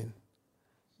sustain?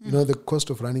 You know, the cost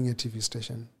of running a TV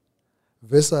station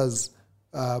versus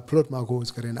Plot Mhako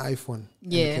has got an iPhone.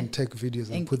 And you can take videos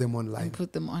and put them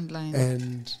online.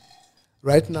 And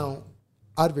right now,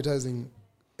 advertising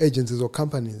agencies or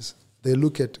companies, they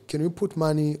look at, can we put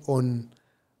money on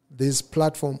this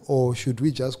platform, or should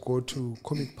we just go to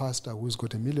Comic Pastor, who's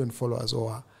got 1 million followers,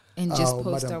 or and just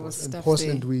post our stuff and post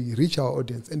there. And we reach our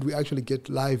audience and we actually get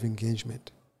live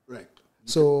engagement. Right.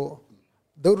 So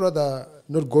they would rather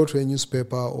not go to a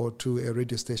newspaper or to a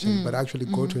radio station, but actually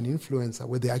go to an influencer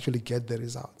where they actually get the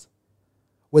results.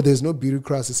 Where there's no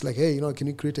bureaucracy. It's like, hey, can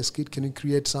you create a skit? Can you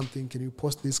create something? Can you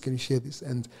post this? Can you share this?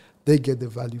 And they get the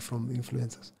value from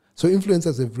influencers. So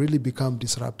influencers have really become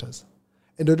disruptors.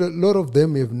 And a lot of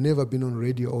them have never been on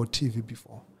radio or TV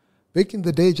before. Back in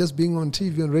the day, just being on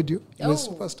TV and radio, you were a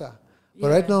superstar. But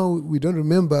right now, we don't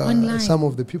remember some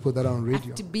of the people that are on radio.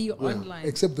 Have to be online.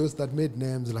 Except those that made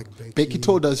names like Becky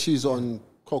told us she's on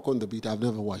Coco on the Beat. I've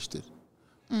never watched it.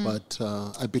 But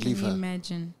I believe her.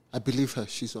 Imagine. I believe her.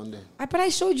 She's on there. But I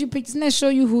showed you pictures. Didn't I show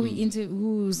you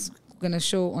who's going to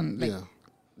show on,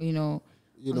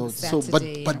 on so,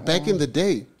 Saturday but back in the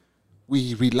day,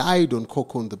 we relied on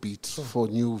Coco on the Beat for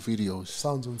new videos.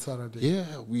 Sounds on Saturday.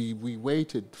 Yeah, we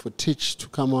waited for Titch to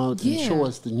come out and show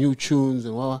us the new tunes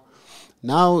and what.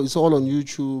 Now it's all on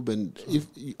YouTube, and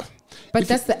But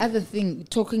that's the other thing,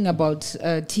 talking about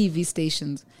TV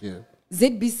stations. Yeah.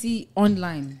 ZBC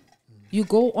Online. You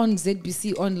go on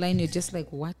ZBC Online, you're just like,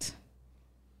 what?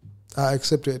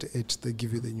 Except at 8, they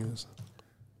give you the news.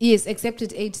 Yes, except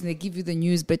at 8, and they give you the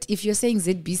news. But if you're saying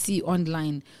ZBC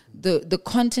Online, the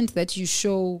content that you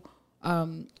show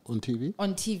on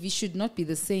TV should not be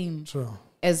the same True.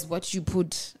 as what you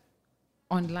put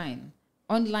online.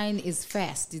 Online is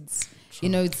fast. It's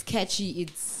it's catchy.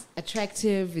 It's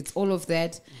attractive. It's all of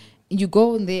that. And you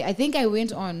go in there. I think I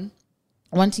went on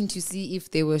wanting to see if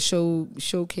they were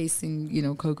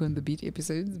showcasing Coco and the Beat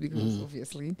episodes, because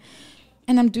obviously.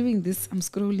 And I'm doing this. I'm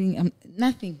scrolling. I'm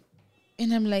nothing.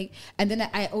 And I'm like, and then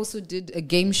I also did a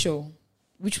game show,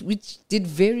 which did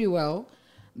very well,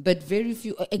 but very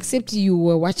few, except you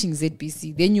were watching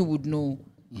ZBC, then you would know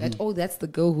that, that's the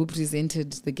girl who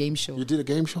presented the game show. You did a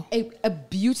game show? A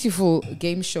beautiful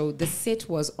game show. The set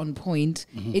was on point.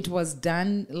 It was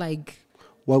done like...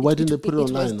 Well, why didn't they put it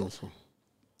online also?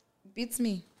 Beats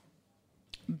me.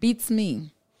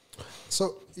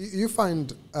 So you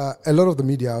find a lot of the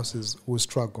media houses will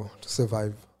struggle to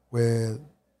survive where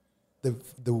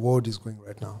the world is going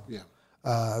right now. Yeah.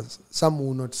 Some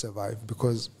will not survive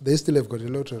because they still have got a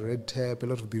lot of red tape, a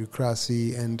lot of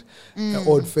bureaucracy, and an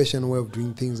old-fashioned way of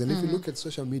doing things. And if you look at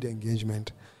social media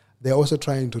engagement, they're also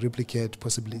trying to replicate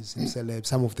possibly Zim Celebs,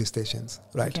 some of the stations,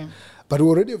 right? Okay. But we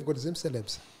already have got Zim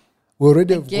Celebs. We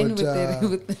already have got...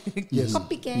 Yes.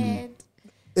 Copycat.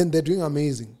 And they're doing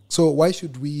amazing. So why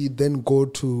should we then go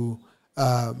to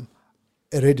a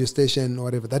radio station or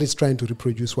whatever that is trying to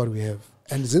reproduce what we have?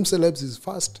 And Zim Celebs is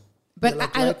fast. But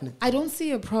I don't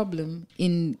see a problem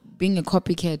in being a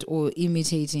copycat or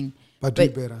imitating. But do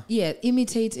better. Yeah,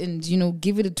 imitate and,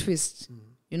 give it a twist.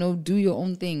 Do your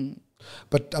own thing.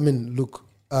 But, I mean, look,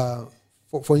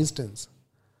 for instance,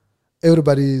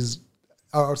 everybody is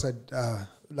outside,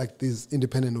 like these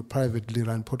independent or privately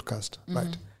run podcasts,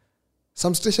 right?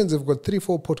 Some stations have got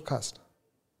 3-4 podcasts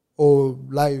or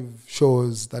live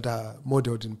shows that are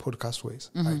modeled in podcast ways,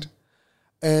 right?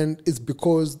 And it's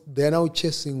because they're now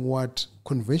chasing what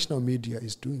conventional media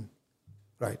is doing,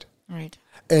 right? Right.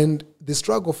 And the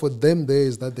struggle for them there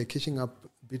is that they're catching up a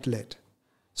bit late.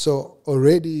 So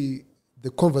already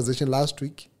the conversation last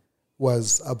week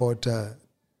was about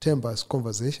Temba's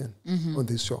conversation on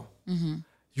this show.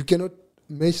 You cannot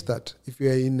match that if you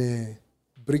are in a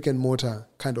brick and mortar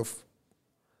kind of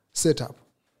setup.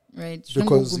 Right.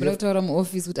 Because by the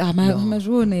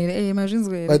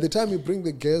time you bring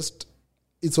the guest,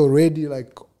 it's already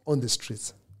like on the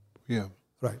streets. Yeah.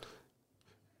 Right.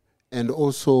 And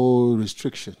also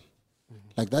restriction.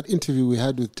 Like that interview we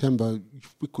had with Temba,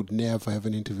 we could never have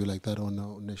an interview like that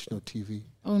on national TV.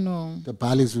 Oh no. The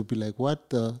Balis would be like,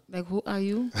 what the? Like, who are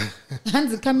you?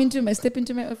 Hans, step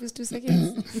into my office 2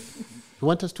 seconds. You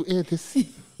want us to air this?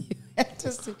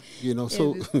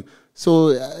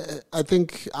 So I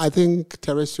think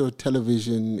terrestrial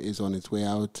television is on its way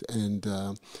out, and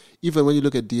even when you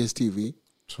look at DSTV,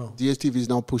 DSTV is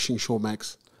now pushing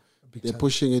Showmax. They're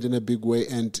pushing it in a big way,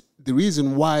 and the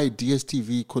reason why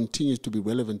DSTV continues to be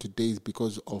relevant today is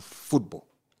because of football.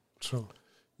 True.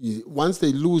 Once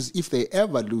they lose, if they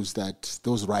ever lose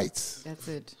those rights, that's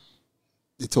it.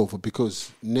 It's over,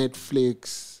 because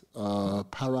Netflix,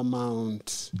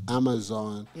 Paramount,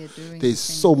 Amazon, there's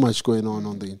so much going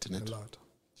on the internet. A lot.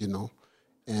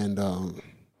 And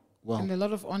Wow. And a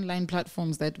lot of online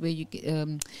platforms that you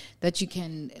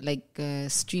can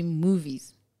stream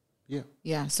movies. Yeah.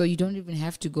 Yeah, so you don't even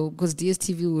have to go because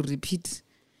DSTV will repeat.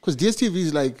 Because DSTV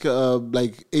is like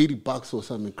 $80 or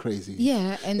something crazy.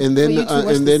 Yeah, and then for you to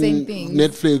watch and the then same thing.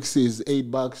 Netflix is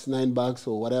 $8, $9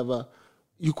 or whatever.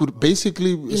 You could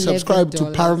basically subscribe to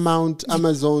 $11. Paramount,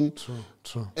 Amazon,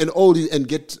 True. and all these, and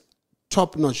get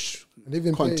top-notch And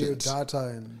even pay your content. data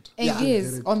and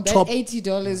yes, on that Top-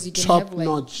 $80 you can have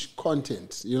Top-notch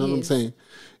content. You know what I'm Yes. saying?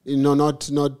 You know, not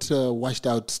washed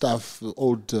out stuff,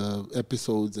 old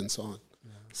episodes and so on.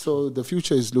 So the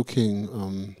future is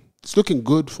looking it's looking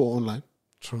good for online,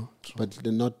 true. but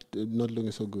they're not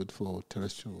looking so good for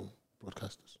terrestrial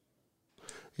broadcasters.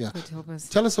 Yeah. God help us.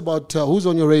 Tell us about who's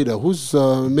on your radar, who's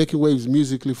making waves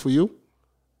musically for you,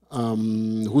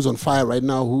 who's on fire right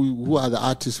now, who are the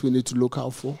artists we need to look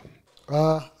out for?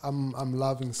 I'm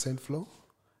loving Saint Flo.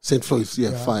 Saint Flo is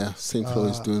fire. Saint Flo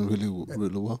is doing really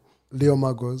well. Leo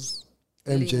Magos,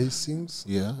 MJ sings.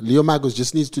 Yeah, Leo Magos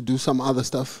just needs to do some other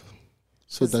stuff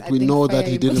so Yes, that I we think know that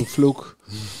Fire he didn't fluke.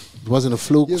 It wasn't a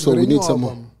fluke, He's so got a we new need some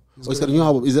more. album. He's He's got got a new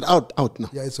album. Is it out now?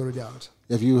 Yeah, it's already out.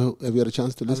 Have you had a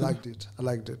chance to I listen?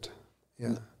 liked it.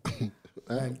 Yeah.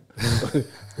 And,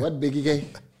 What Biggie Gay?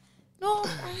 No,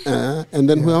 And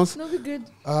then who else? no, we're good.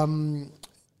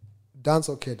 Dance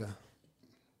Okeda.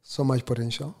 So much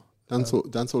potential.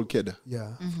 Dancehall Kid.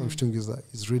 Yeah, from Shtungiza.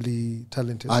 He's really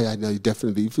talented. I know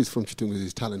definitely. If he's from Chitunga,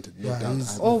 he's talented. No Yeah, doubt.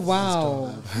 he's- Oh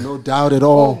wow! No doubt at Oh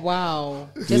all. wow!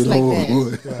 You Just like know,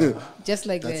 that. Just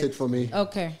like That's that. it for me.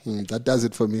 Okay. That does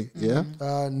it for me. Yeah.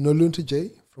 Nolunti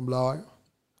J from Lawai.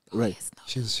 Right.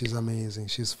 She's amazing.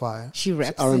 She's fire. She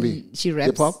raps. R&B. She raps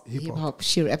Hip-hop? Hip hop.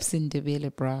 She raps in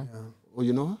Debele, bra. Oh,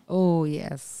 you know her? Oh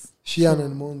yes. Shian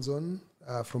and Monzon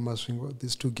from Maswingo.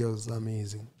 These two girls are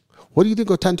amazing. What do you think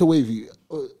of Tanto Wavy?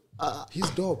 He's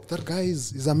dope. That guy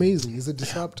is amazing. He's a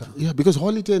disruptor. Yeah, because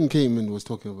Holly Ten came and was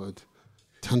talking about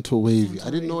Tanto Wavy. I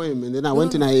didn't know him, and then I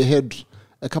went and I heard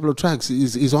a couple of tracks.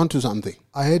 He's onto something.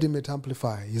 I heard him at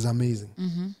Amplify. He's amazing.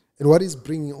 And what he's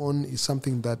bringing on is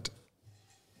something that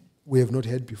we have not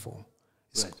heard before.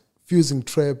 It's fusing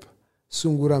trap,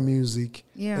 Sungura music,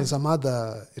 Yeah. and some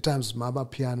other, at times, Mama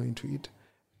piano into it.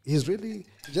 He's really,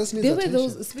 he just needs There were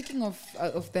attention. those. Speaking of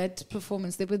that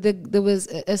performance, there was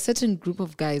a certain group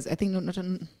of guys. I think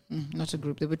not a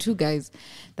group. There were two guys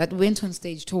that went on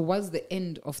stage towards the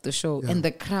end of the show, and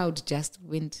the crowd just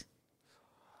went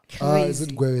crazy. Is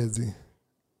it Gwewezi?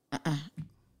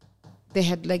 They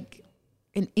had like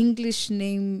an English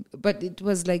name, but it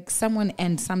was like someone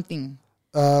and something.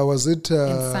 Was it Son.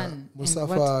 And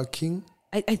Mustafa King?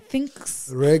 I think.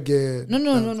 Reggae?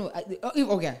 No.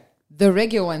 Okay. The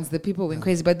reggae ones, the people went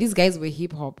crazy, but these guys were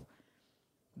hip hop.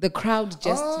 The crowd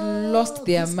just lost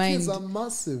their mind. These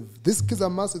kids are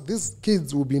massive. These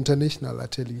kids will be international, I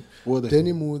tell you. Were they?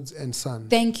 Danny Moods and Son.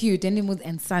 Thank you, Danny Mood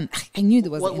and Son. I knew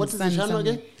there was What is the genre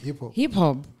again? Hip hop. Hip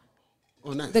hop.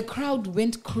 Oh, nice. The crowd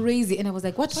went crazy, and I was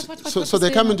like, "What?" So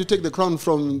they're coming to take the crown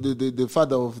from the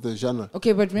father of the genre.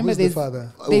 Okay, but remember, Who's the there's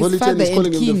father? There's Holy Ten father is and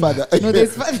calling him the king. father. No,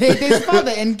 there's father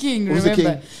and king. Who's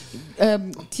the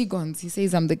Remember, Tigons. He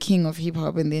says, "I'm the king of hip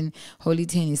hop," and then Holy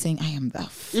Ten is saying, "I am the."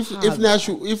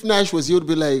 If Nash was, you would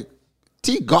be like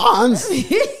T-Gons.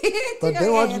 But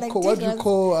then what do you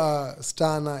call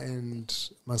Stana and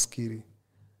Maskiri?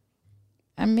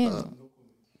 I mean,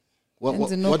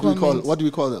 What And no do we call? comment. What do we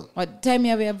call them? what time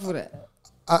you have for it?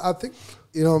 I think,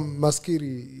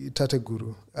 Maskiri, Tate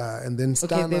Guru, and then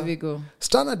Stana. Okay, there we go.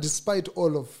 Stana, despite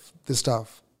all of the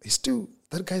stuff,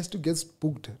 that guy still gets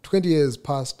booked. 20 years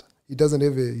past, he doesn't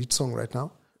have a hit song right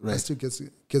now. Right. He still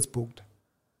gets booked.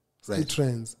 Still Right.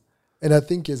 trends. And I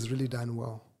think he's really done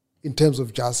well in terms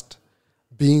of just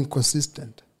being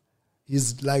consistent.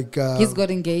 He's like... He's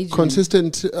got engaged.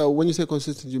 Consistent. When you say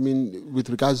consistent, you mean with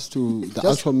regards to the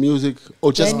actual music,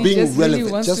 or just Danny being just relevant?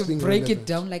 really wants Just to being break relevant. it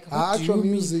down. Like, what do actual you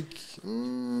mean? music,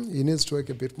 he needs to work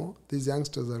a bit more. These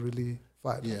youngsters are really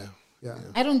fired. Yeah.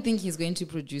 I don't think he's going to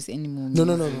produce any more.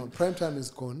 No. Prime time is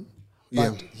gone. But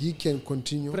Yeah. he can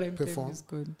continue Prime time perform. is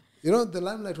good. The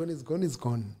limelight when it's gone is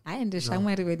gone. I understand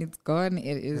when it's gone,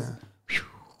 it is.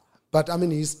 But I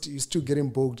mean, he's still getting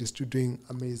booked. He's still doing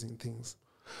amazing things.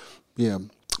 Yeah.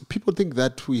 People think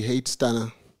that we hate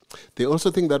Stana. They also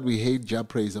think that we hate Ja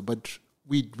Praiser, but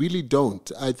we really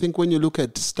don't. I think when you look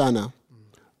at Stana,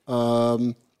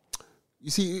 you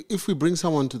see, if we bring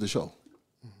someone to the show,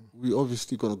 we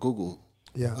obviously going to Google.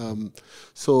 Yeah.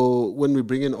 So when we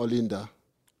bring in Olinda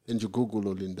and you Google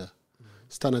Olinda,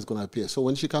 Stana is going to appear. So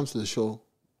when she comes to the show,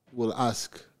 we'll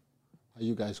ask, are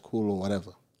you guys cool or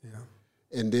whatever? Yeah.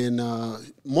 And then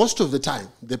most of the time,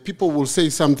 the people will say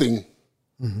something,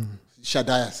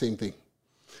 Shadaya, same thing.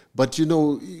 But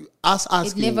us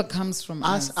asking, it never comes from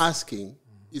us. Asking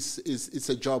is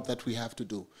a job that we have to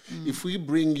do. If we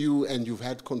bring you and you've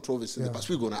had controversy in the past,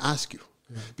 we're going to ask you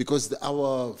because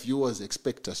our viewers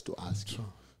expect us to ask you.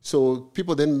 So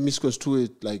people then misconstrue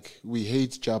it like we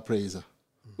hate Jah Praiser.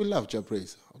 We love Jah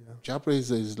Praiser. Jah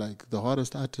Praiser is like the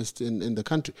hardest artist in the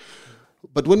country.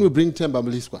 But when we bring Themba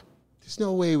Mliswa, there's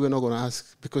no way we're not going to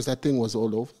ask because that thing was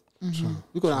all over.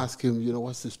 We're going to ask him,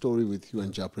 what's the story with you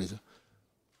and Jah Praiser?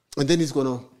 And then he's going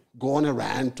to go on a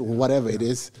rant or whatever it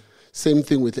is. Same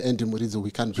thing with Andy Murizo. We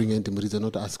can't bring Andy Murizo,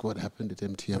 not ask what happened at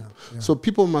MTM. So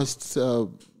people must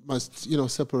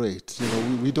separate.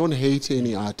 We don't hate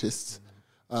any artists.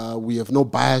 We have no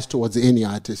bias towards any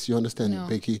artist. You understand,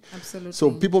 Becky? Absolutely.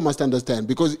 So people must understand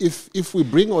because if we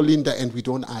bring Olinda and we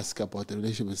don't ask about the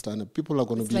relationship with Stana, people are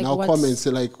going to be now comments say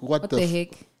like, what the heck?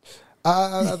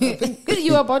 I think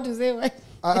you were about to say what?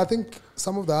 I think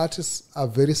some of the artists are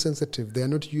very sensitive. They are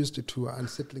not used to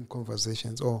unsettling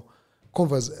conversations or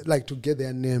like to get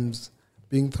their names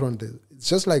being thrown there. It's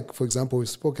just like, for example, we've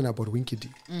spoken about Winky D.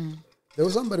 There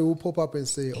was somebody who pop up and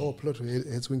say, "Oh, Plot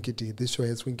hates Winky D. This show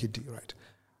hates Winky D." Right?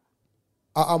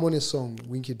 I'm on a song,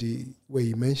 Winky D, where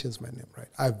he mentions my name. Right?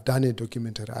 I've done a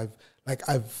documentary.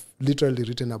 I've literally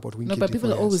written about Winky D. No, but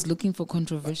people are always looking for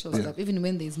controversial stuff, even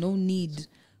when there's no need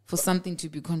for something to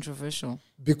be controversial.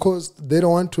 Because they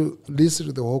don't want to listen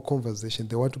to the whole conversation.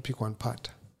 They want to pick one part.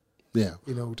 Yeah.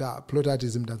 Plot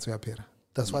artism dance apera.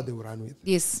 That's what they will run with.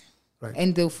 Yes. Right.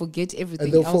 And they'll forget everything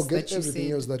and they'll else forget that you everything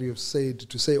said. else that you've said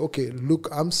to say, okay, look,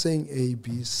 I'm saying A,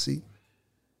 B, C.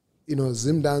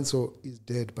 Zim Danso is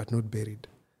dead but not buried.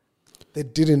 They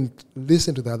didn't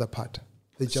listen to the other part.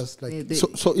 They just like...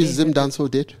 So is Zim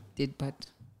Danso dead? Dead, but...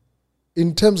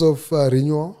 In terms of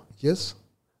renewal, yes.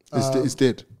 It's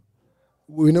dead.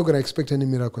 We're not going to expect any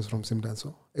miracles from Zim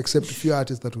Danso, except a few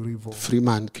artists that will evolve.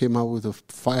 Freeman came out with a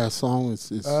fire song.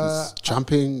 It's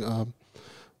jumping.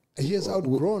 He has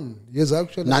outgrown. He has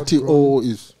actually Natty O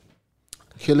is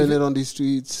killing it on the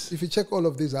streets. If you check all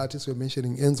of these artists we're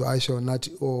mentioning, Enzo Aisha,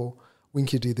 Natty O,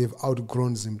 Winky D, they've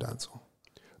outgrown Zim Danso.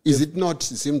 Is it not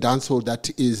Zim Danso that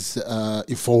is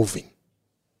evolving?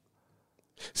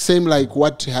 Same like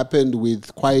what happened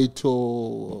with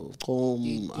Kwaito,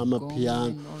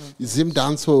 Amapiano. Zim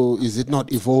Danso, is it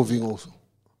not evolving also?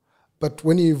 But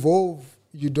when you evolve,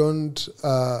 you don't...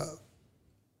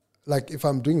 like if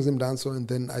I'm doing Zim Danso and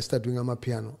then I start doing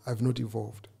Amapiano, I've not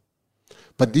evolved.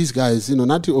 But these guys,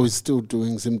 Natty O is still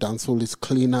doing Zim Dancehall. It's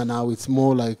cleaner now. It's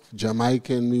more like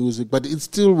Jamaican music, but it's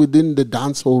still within the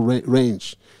dancehall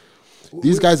range.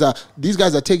 These guys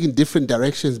are taking different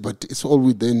directions, but it's all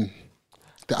within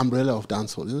the umbrella of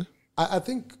dancehall, isn't it? I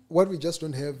think what we just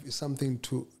don't have is something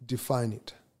to define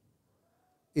it.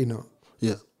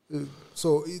 Yeah.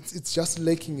 So it's just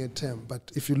lacking a term.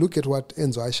 But if you look at what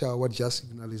Enzo Aisha, what Jazz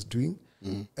Signal is doing,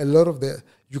 a lot of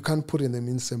you can't put them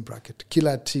in the same bracket.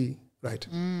 Killer T, right?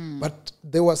 But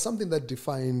there was something that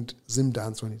defined Zim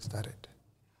Dance when it started.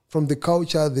 From the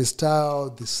culture, the style,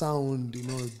 the sound,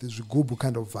 this Gubu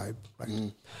kind of vibe,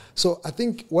 right? So I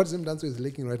think what Zim Dance is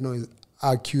lacking right now is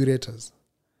our curators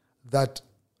that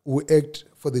will act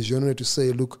for the genre to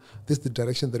say, look, this is the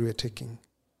direction that we are taking.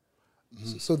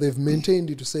 So they've maintained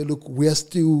it to say, look, we are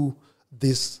still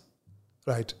this,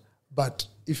 right? But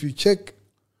if you check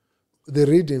the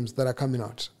rhythms that are coming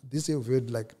out, this year we've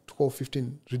had like 12,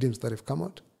 15 rhythms that have come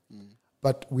out,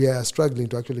 but we are struggling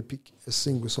to actually pick a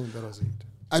single song that was it.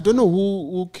 I don't know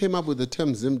who came up with the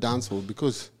term Zim Dancehall,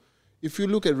 because if you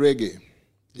look at reggae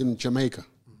in Jamaica,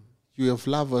 you have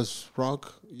lovers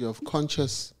rock, you have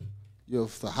conscious, you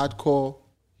have the hardcore,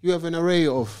 you have an array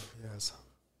of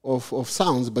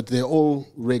sounds, but they're all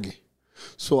reggae.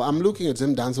 So I'm looking at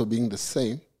Zim Dancehall being the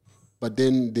same, but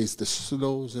then there's the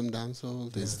slow Zim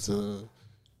Dancehall, there's the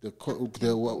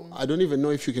I don't even know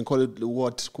if you can call it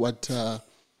what's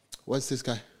this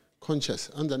guy? Conscious.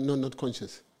 No, not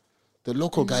conscious. The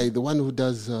local guy, the one who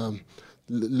does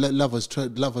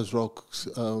lovers rock,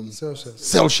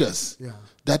 Celsius. Yeah.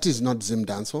 That is not Zim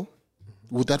Dancehall.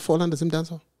 Would that fall under Zim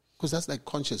Dancehall? Because that's like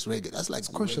conscious reggae. That's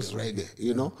like conscious reggae,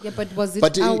 Yeah, but was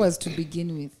it ours to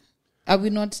begin with? Are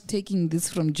we not taking this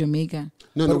from Jamaica?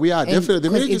 No, we are definitely. The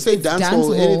minute you say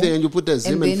dancehall, anything, and you put the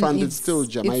Zim in front, it's still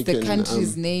Jamaican. It's the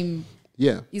country's name.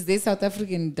 Yeah. Is there South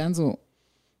African dancehall?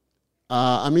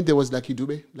 I mean, there was Lucky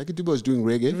Dube. Lucky Dube was doing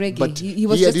reggae. But he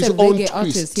was just a reggae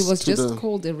artist. He was just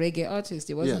called a reggae artist.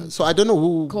 He wasn't. Yeah. So I don't know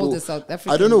who called the South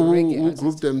African. I don't know who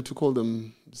grouped them to call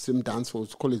them Zim Dancehall.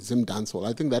 To call it Zim Dancehall.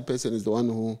 I think that person is the one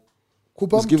who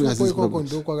was giving us this problem.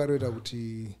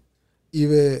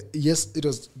 Yes, it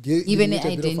was giving it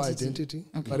a bit of identity,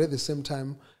 Okay. but at the same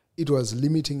time, it was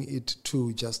limiting it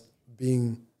to just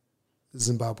being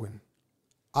Zimbabwean.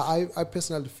 I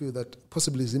personally feel that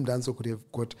possibly Zimdanso could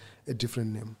have got a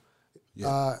different name.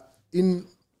 Yeah. In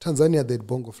Tanzania, they had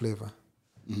bongo flavor,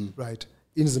 right?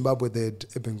 In Zimbabwe, they had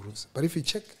urban grooves. But if you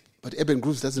check... But urban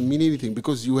grooves doesn't mean anything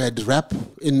because you had rap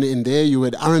in there, you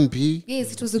had R&B.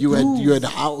 Yes, it was a groove. You had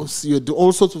house, you had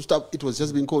all sorts of stuff. It was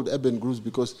just being called urban grooves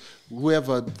because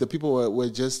the people were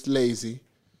just lazy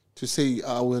to say,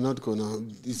 we're not gonna,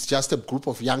 it's just a group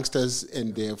of youngsters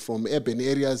and they're from urban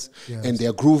areas and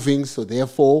they're grooving, so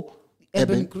therefore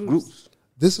urban grooves.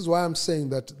 This is why I'm saying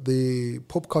that the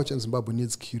pop culture in Zimbabwe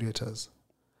needs curators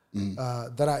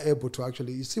that are able to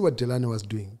actually, you see what Delani was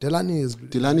doing.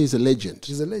 Delani is a legend.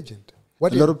 He's a legend. A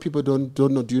lot of people don't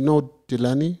know. Do you know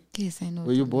Delani? Yes, I know.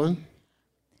 Were you born?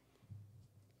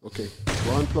 Okay,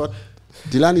 go on, Plot.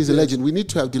 Delani is a legend. We need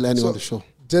to have Delani on the show.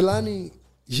 Delani,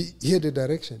 he had a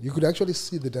direction. You could actually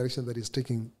see the direction that he's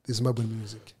taking the Zimbabwean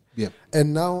music. Yeah.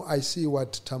 And now I see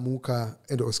what Tamuka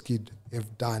and Oskid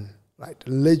have done, right?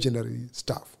 Legendary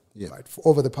stuff. Yeah. Right? For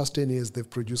over the past 10 years, they've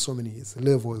produced so many hits,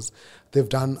 levels. They've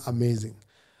done amazing.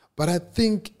 But I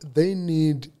think they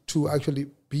need to actually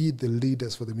be the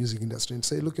leaders for the music industry and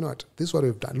say, look, you know what? This is what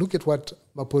we've done. Look at what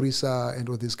Maporisa and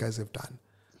all these guys have done,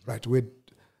 right? With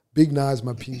Big Nas,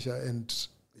 Mapisha, and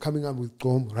coming up with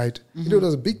Gom, right? It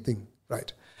was a big thing,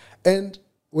 right? And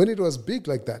when it was big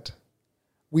like that,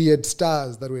 we had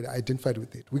stars that were identified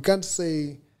with it. We can't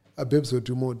say Babes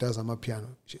Wodumo does Amapiano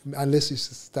unless his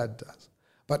star does.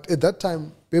 But at that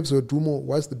time, Babes Wodumo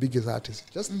was the biggest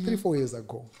artist, just 3-4 years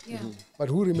ago. Yeah. But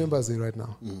who remembers it right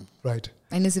now? Right?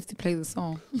 Unless if they play the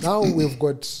song. Now we've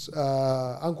got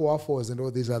Uncle Wafos and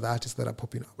all these other artists that are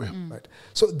popping up. Right?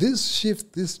 So this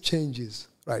shift, these changes,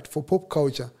 right, for pop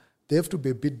culture, they have to be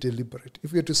a bit deliberate.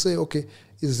 If we were to say, okay,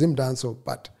 it's Zimdanso,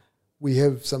 but we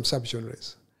have some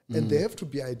subgenres. And they have to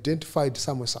be identified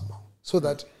somewhere, somehow, so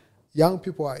that young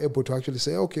people are able to actually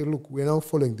say, okay, look, we're now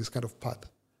following this kind of path.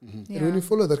 And when you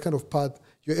follow that kind of path,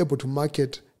 you're able to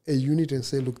market a unit and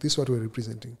say, look, this is what we're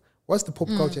representing. What's the pop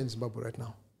culture in Zimbabwe right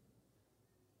now?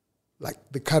 Like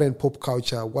the current pop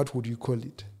culture, what would you call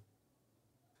it?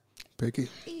 Becky?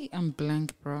 I'm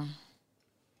blank, bro.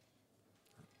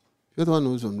 You're the one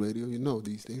who's on radio, you know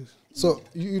these things. So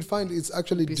you'd find it's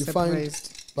actually defined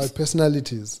by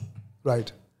personalities,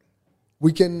 right?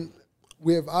 We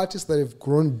have artists that have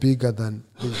grown bigger than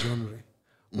the genre.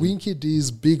 Winky D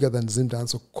is bigger than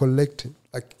Zimdanso collective,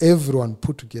 like everyone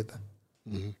put together,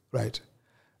 right?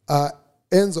 Enzo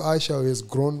Aisha has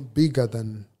grown bigger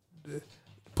than,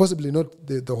 possibly not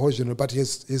the whole genre, but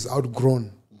he's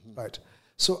outgrown, right?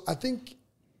 So I think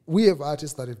we have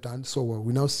artists that have done so well.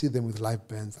 We now see them with live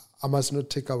bands. I must not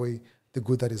take away the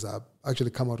good that is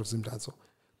actually come out of Zimdanso.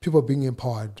 People being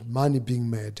empowered, money being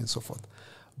made, and so forth.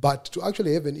 But to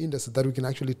actually have an industry that we can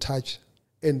actually touch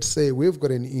and say, we've got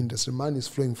an industry, money is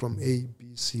flowing from A,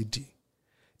 B, C, D.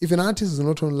 If an artist is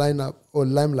not on lineup or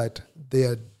limelight, they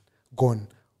are gone.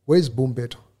 Where's Boom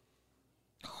Beto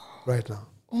right now?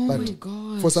 Oh but my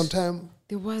God. For some time,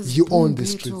 you own the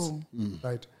streets,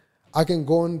 right? I can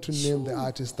go on to name the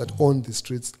artists that own the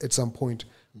streets at some point,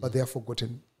 but they are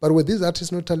forgotten. But were these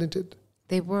artists not talented?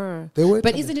 They were. But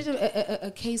talented. Isn't it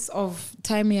a case of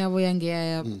time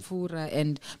Fura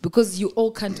and because you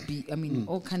all can't be,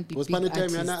 all can't be big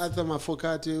artists.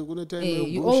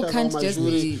 You all can't just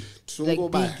be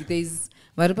like big. There's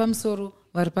Varipamsoro,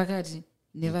 Varipakati,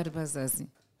 never Ripazasi.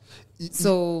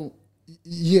 So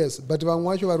yes, but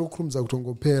Vangwacho Varukrumza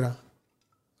Utongopera,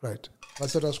 right?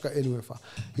 Anywhere far.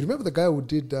 You remember the guy who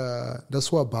did the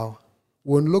Swabao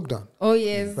on lockdown? Oh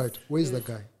yes. Right. Where is the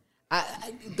guy?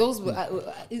 Those were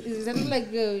is that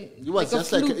like he was like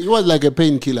just he was like a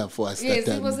painkiller for us. Yes,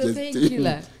 he was a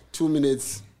painkiller. 2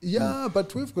 minutes. Yeah,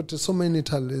 but we've got so many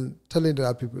talented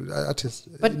people, artists.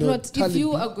 But if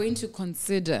you are going to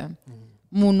consider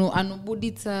Munu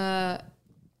Anubudita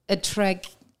a track,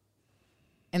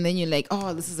 and then you're like,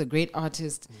 oh, this is a great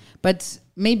artist, but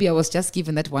maybe I was just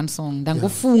given that one song,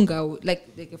 Dangofunga, like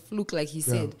a fluke, like he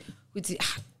said, which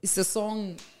it's a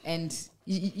song and.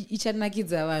 And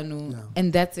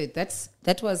that's it.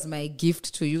 That was my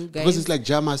gift to you guys. Because it's like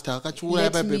Jam Master, but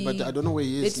I don't know where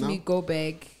he is now. Let me go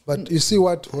back. But you see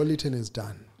what Holiton has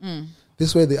done. This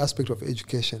is where the aspect of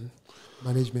education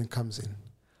management comes in.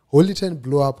 Holiton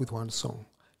blew up with one song.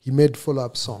 He made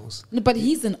follow-up songs. No, but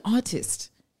he's an artist.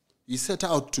 He set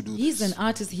out to do He's this. an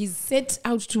artist. He's set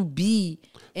out to be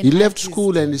an He left artist.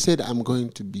 school and he said, I'm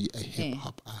going to be a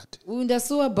hip-hop artist. Yes,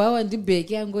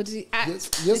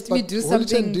 let me do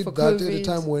something Holiton did for that COVID. at a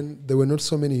time when there were not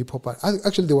so many hip-hop artists.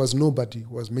 Actually, there was nobody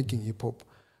who was making hip-hop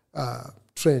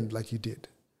trend like he did.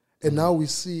 And now we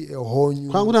see a whole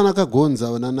new... Kwanguna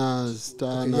nakagonza nana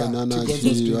star Okay, yeah, nana T. Gonza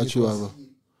is doing it wachiwava.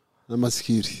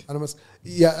 Namaskiri.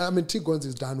 Yeah, I mean, T. Gonza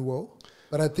is done well.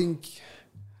 But I think...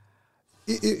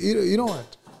 You know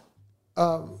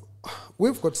what?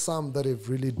 We've got some that have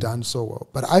really done so well.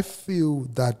 But I feel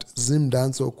that Zim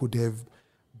Danso could have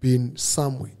been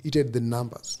somewhere. It had the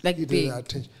numbers. Like it big. Had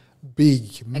attention.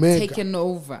 Big, Like mega. taken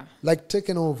over. Like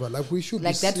taken over. Like we should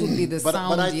Like be that would seeing- be the But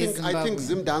sound. I yes, think Zimbabwe.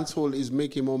 Zim Dancehall is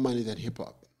making more money than hip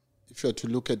hop. If you are to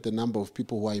look at the number of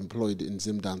people who are employed in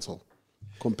Zim Dancehall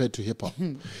compared to hip hop.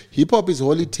 Hip hop is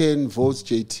Holy 10, Volts,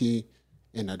 JT,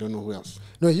 and I don't know who else.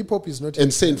 No, hip hop is not...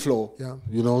 And Saint Flow. Yeah.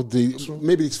 You know,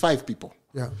 maybe it's 5 people.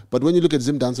 Yeah. But when you look at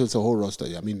Zim Dancehall, it's a whole roster.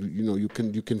 I mean, you know, you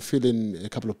can fill in a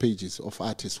couple of pages of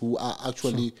artists who are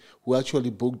actually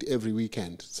booked every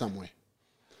weekend somewhere.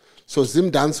 So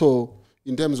Zim Dancehall,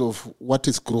 in terms of what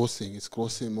is grossing, it's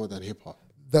grossing more than hip hop.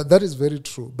 That is very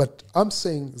true. But I'm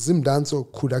saying Zim Danso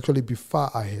could actually be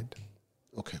far ahead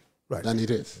Okay. Right. Than it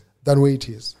is. than where it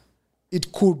is.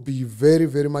 It could be very,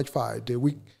 very much far ahead.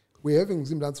 We're having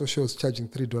Zim Danso shows charging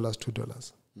 $3,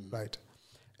 $2, right?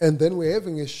 And then we're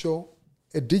having a show,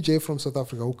 a DJ from South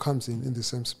Africa who comes in the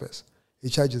same space. He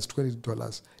charges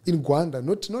 $20. In Gwanda,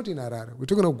 not in Harare. We're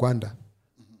talking of Gwanda.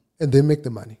 And they make the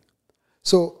money.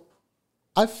 So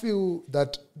I feel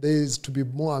that there is to be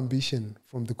more ambition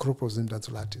from the group of Zim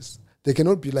Dancehall artists. They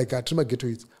cannot be like Trima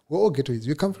ghettoids. We're all ghettoids.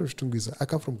 You come from Shtungiza. I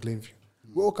come from Glenview.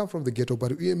 We all come from the ghetto,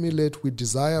 but we emulate, we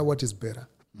desire what is better.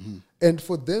 And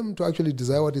for them to actually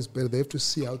desire what is better, they have to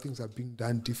see how things are being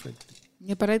done differently.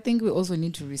 Yeah, but I think we also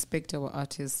need to respect our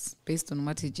artists based on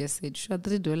what he just said. Sure,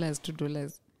 $3,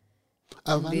 $2.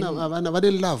 Avana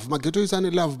vane love. Mageto is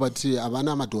ane love, but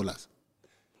avana $dollars.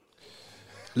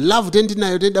 Love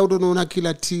tendinayo tenda utonoona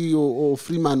kila T or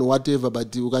Freeman or whatever, but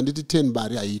ukanditi 10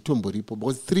 bari aitomboripo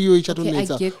because 3 yo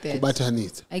ichatonetsa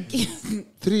kubatanidza. I get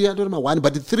 3 yatorema 1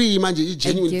 but 3 manje I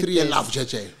genuine 3 love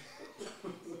chachayo.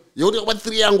 Yoti kuba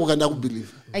 3 yangu kanda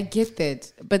kubelieve. I get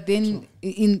that. But then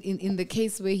in the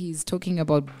case where he's talking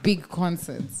about big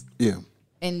concerts, Yeah.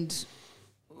 and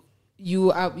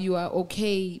you are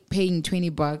okay paying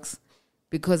 $20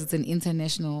 because it's an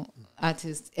international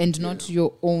artist and not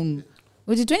your own.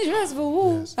 Which is $20 for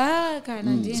who?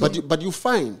 Yes. But you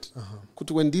find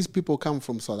when these people come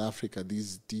from South Africa,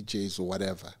 these DJs or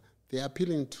whatever, they're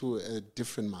appealing to a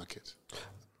different market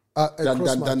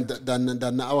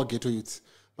than our ghetto youths.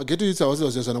 My ghetto youths are also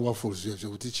just an waffles.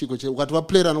 What we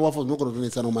play on waffles, no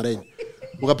going to marine.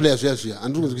 We play as well,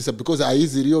 and because I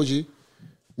easy rioji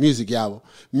music yabo.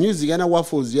 Music and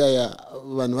waffles yeah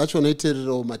when vachonated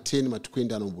or mateni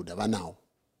matukwenda no buda now.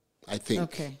 I think.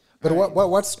 Okay. But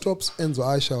what stops Enzo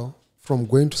Aisha from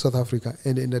going to South Africa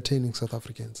and entertaining South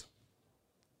Africans?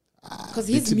 Because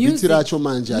his music.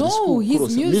 No,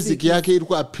 his music yake iri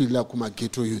kuapila kuma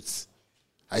ghetto youths.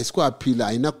 Haisi kuapila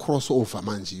haina crossover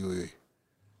manje yoyo.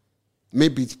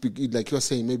 Maybe it's like you're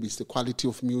saying, maybe it's the quality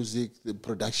of music, the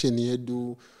production you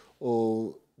do,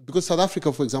 or because South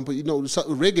Africa, for example, you know,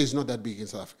 reggae is not that big in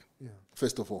South Africa. Yeah.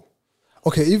 First of all.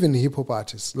 Okay, even hip hop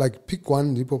artists, like pick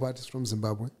one hip hop artist from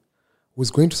Zimbabwe who's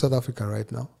going to South Africa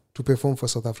right now to perform for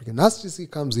South Africa. Nasty C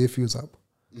comes here, fills up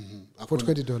for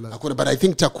 $20. But I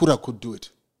think Takura could do it.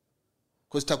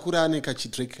 Because Takura ane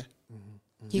kachitrika.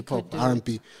 Hip hop,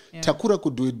 R&B. Yeah. Takura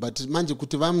could do it, but manje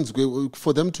kuti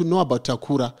for them to know about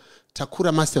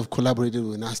Takura must have collaborated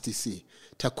with Nasty C.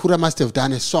 Takura must have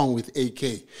done a song with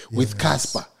AK, with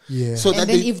Casper. Yeah. So that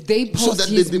if they post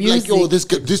his music, like, oh, this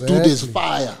dude is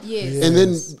fire. Yes. And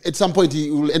then at some point he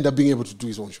will end up being able to do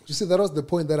his own shows. You see, that was the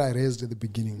point that I raised at the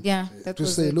beginning. Yeah, that to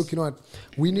was say, it. look, you know what,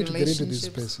 we need to get into these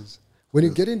spaces. When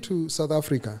you get into South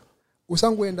Africa,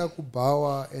 usangoenda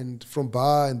kubawa and from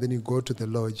bar and then you go to the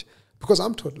lodge. Because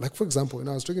I'm told, like for example, when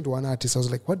I was talking to one artist, I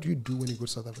was like, what do you do when you go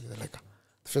to South Africa? They're like,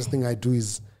 the first thing I do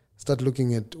is start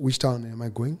looking at which town am I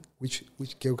going, which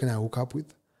girl can I hook up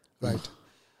with, right?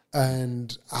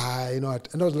 And I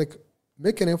was like,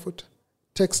 make an effort,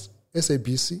 text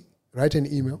SABC, write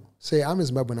an email, say, I'm a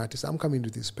Zimbabwean artist, I'm coming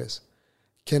to this space.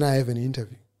 Can I have an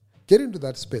interview? Get into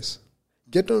that space.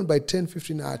 Get on by 10,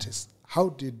 15 artists. How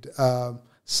did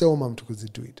Selma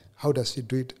Mtukuzi do it? How does she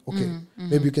do it? Okay,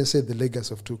 maybe you can say the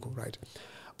legacy of Tuku, right?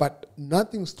 But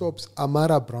nothing stops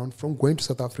Amara Brown from going to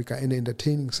South Africa and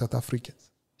entertaining South Africans.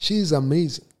 She is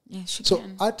amazing. Yeah, she so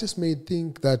can. Artists may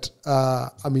think that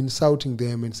I'm insulting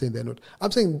them and saying they're not. I'm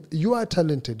saying you are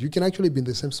talented. You can actually be in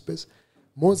the same space.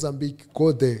 Mozambique,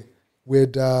 go there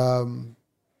with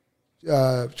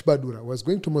Chibadura was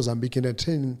going to Mozambique and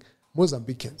entertaining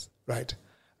Mozambicans, right?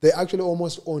 They actually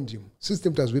almost owned him.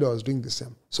 System Taswida was doing the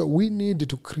same. So we need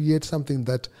to create something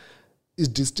that is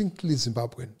distinctly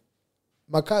Zimbabwean.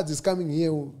 Makadzi is coming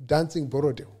here dancing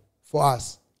Borodeo for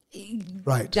us.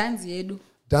 Right. Dance yedu.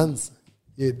 Dance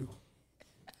yedu.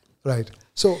 Right.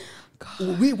 So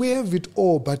we have it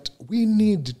all, but we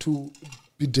need to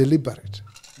be deliberate.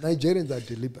 Nigerians are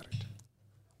deliberate.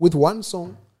 With one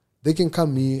song, they can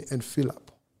come here and fill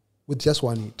up with just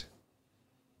one hit.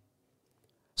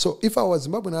 So if our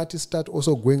Zimbabwean artists start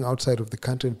also going outside of the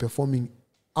country and performing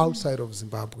outside of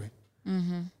Zimbabwe,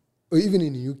 or even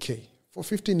in the UK, for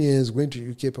 15 years going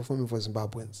to UK performing for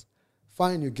Zimbabweans,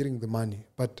 fine, you're getting the money,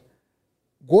 but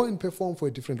go and perform for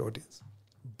a different audience.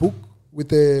 Book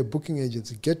with a booking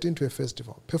agency, get into a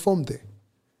festival, perform there.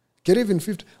 Get even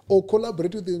 50, or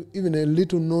collaborate with even a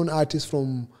little known artist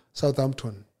from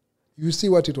Southampton. You see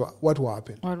what will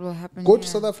happen. What will happen? Go to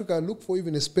South Africa, look for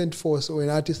even a spent force or an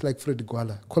artist like Freddie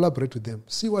Gwala. Collaborate with them.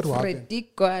 See what will happen. Freddie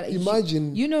Gwala.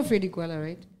 Imagine. You know Freddie Gwala,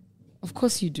 right? Of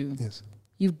course you do. Yes.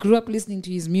 You grew up listening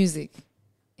to his music.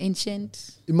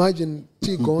 Ancient. Imagine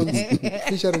T. Gons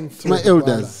featuring Freddie My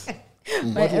elders.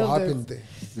 What will happen there,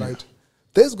 right?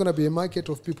 There's going to be a market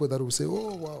of people that will say,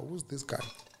 oh, wow, who's this guy,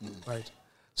 right?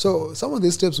 So some of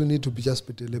these steps we need to be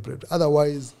deliberate.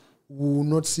 Otherwise, we will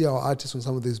not see our artists on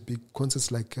some of these big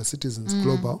concerts like Citizens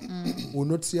Global. We will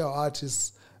not see our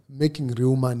artists making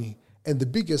real money. And the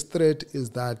biggest threat is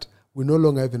that we no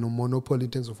longer have a monopoly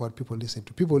in terms of what people listen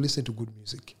to. People listen to good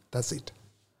music. That's it.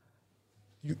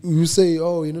 You say,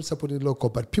 oh, you're not supporting local,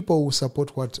 but people will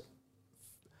support what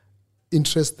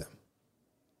interests them.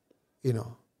 You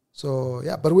know. So,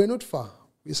 yeah, but we're not far.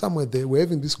 We're somewhere there. We're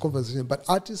having this conversation. But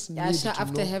artists need to know.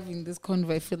 After having this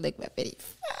convo, I feel like we're very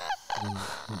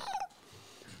far.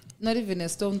 Not even a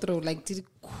stone throw. Like, kure.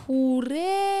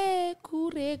 Yeah,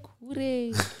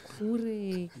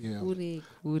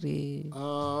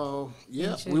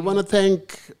 we want to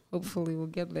thank... Hopefully we'll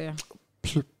get there.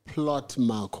 Plot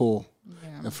Mhako,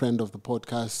 a friend of the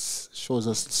podcast, shows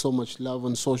us so much love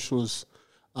on socials.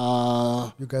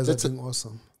 You guys are doing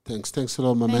awesome. Thanks a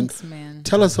lot, my man.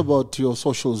 Tell us about your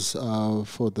socials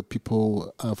for the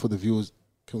people, for the viewers.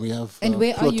 Can we have and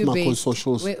where Plot are you Mhako based?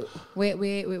 socials? Where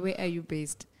are you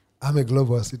based? I'm a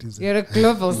global citizen. You're a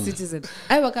global citizen.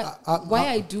 Why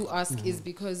I do ask is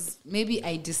because maybe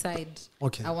I decide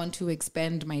I want to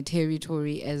expand my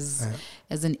territory as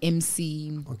an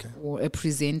MC or a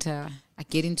presenter. I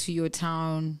get into your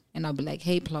town and I'll be like,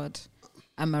 hey, Plot,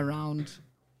 I'm around.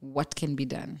 What can be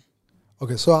done?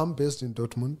 Okay, so I'm based in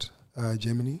Dortmund,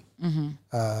 Germany.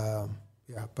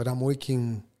 But I'm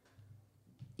working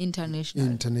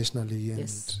internationally.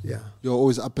 And You're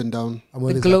always up and down.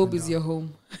 The globe is your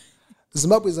home.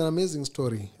 Zimbabwe is an amazing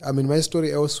story. I mean, my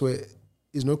story elsewhere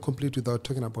is not complete without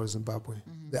talking about Zimbabwe.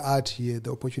 The art here,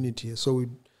 the opportunity here. So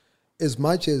as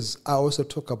much as I also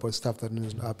talk about stuff that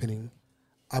is not happening,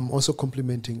 I'm also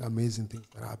complimenting amazing things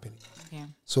that are happening. Okay.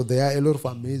 So there are a lot of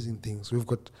amazing things. We've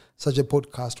got such a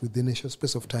podcast within a short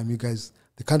space of time. You guys,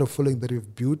 the kind of following that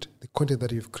you've built, the content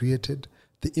that you've created,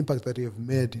 the impact that you've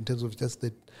made in terms of just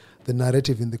the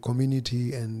narrative in the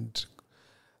community, and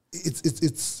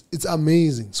it's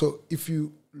amazing. So if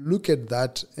you look at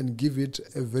that and give it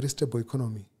a very stable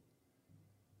economy,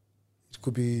 it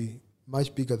could be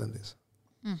much bigger than this.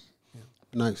 Yeah.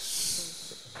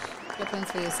 Nice.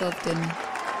 Thanks for yourself, then.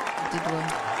 You did well.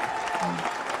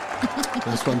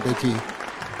 Nice one, Becky.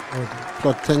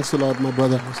 Plot, thanks a lot, my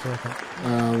brother. So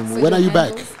when are you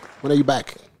handles? back? When are you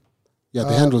back? Yeah,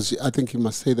 the handles, I think you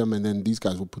must say them, and then these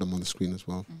guys will put them on the screen as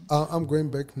well. I'm going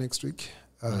back next week.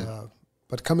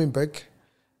 But coming back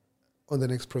on the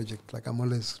next project, like I'm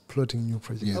always plotting new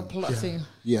projects. Yeah. Plotting.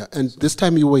 Yeah, and this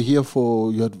time you were here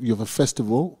for, you have a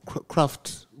festival,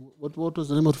 Craft. What was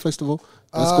the name of the festival?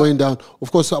 That's going down.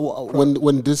 Of course,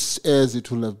 when this airs,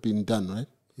 it will have been done, right?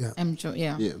 Yeah. I'm sure,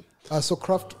 yeah. So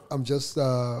Craft, I'm just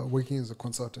working as a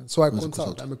consultant. So I'm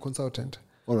a consultant.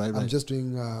 All right, I'm just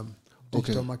doing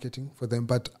digital marketing for them.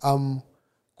 But I'm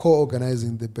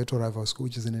co-organizing the Battle Rivals,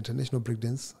 which is an international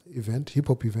breakdance event,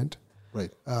 hip-hop event.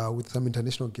 Right. With some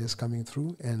international guests coming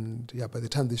through. And by the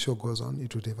time the show goes on,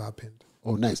 it would have happened.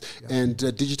 Oh, nice. Yeah. And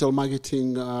digital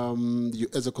marketing, you,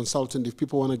 as a consultant, if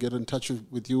people want to get in touch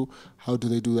with you, how do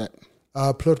they do that?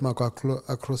 Plot Mhako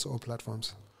across all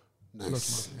platforms.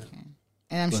 Nice. Okay.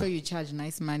 And I'm sure you charge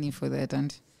nice money for that.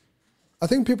 And I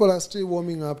think people are still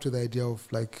warming up to the idea of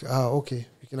like, you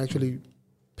can actually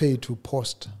pay to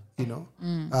post, you know.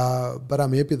 But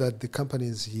I'm happy that the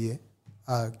companies here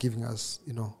are giving us,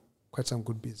 quite some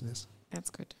good business. That's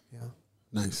good. Yeah.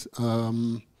 Nice.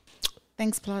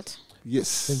 Thanks, Plot.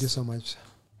 Yes. Thank you so much.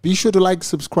 Be sure to like,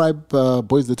 subscribe,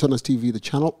 Boys the Turners TV, the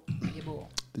channel,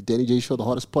 the Danny J Show, the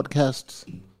hottest podcast,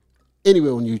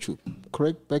 anywhere on YouTube.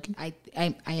 Correct, Becky?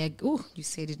 You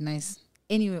said it nice.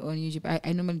 Anywhere on YouTube.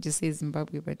 I normally just say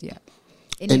Zimbabwe, but yeah.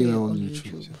 Anywhere on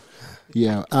YouTube.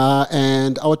 Yeah.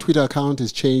 And our Twitter account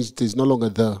has changed. It's no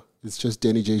longer it's just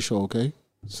Danny J Show, okay?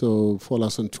 So follow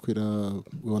us on Twitter.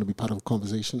 We want to be part of the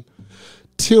conversation.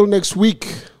 Till next week.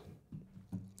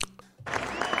 Thank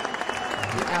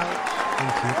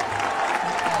you.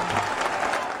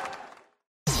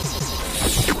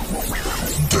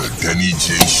 The Danny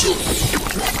J Show.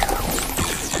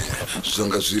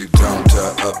 Zvanga zviri down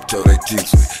ta up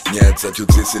tauraitinzwe nyaya dzacho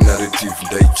dzese narrative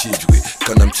ndaichidwe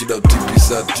kana mchida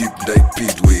kutipisa deep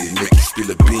ndaipidwe make you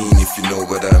spill a bean if you know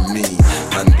what I mean.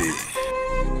 Hande.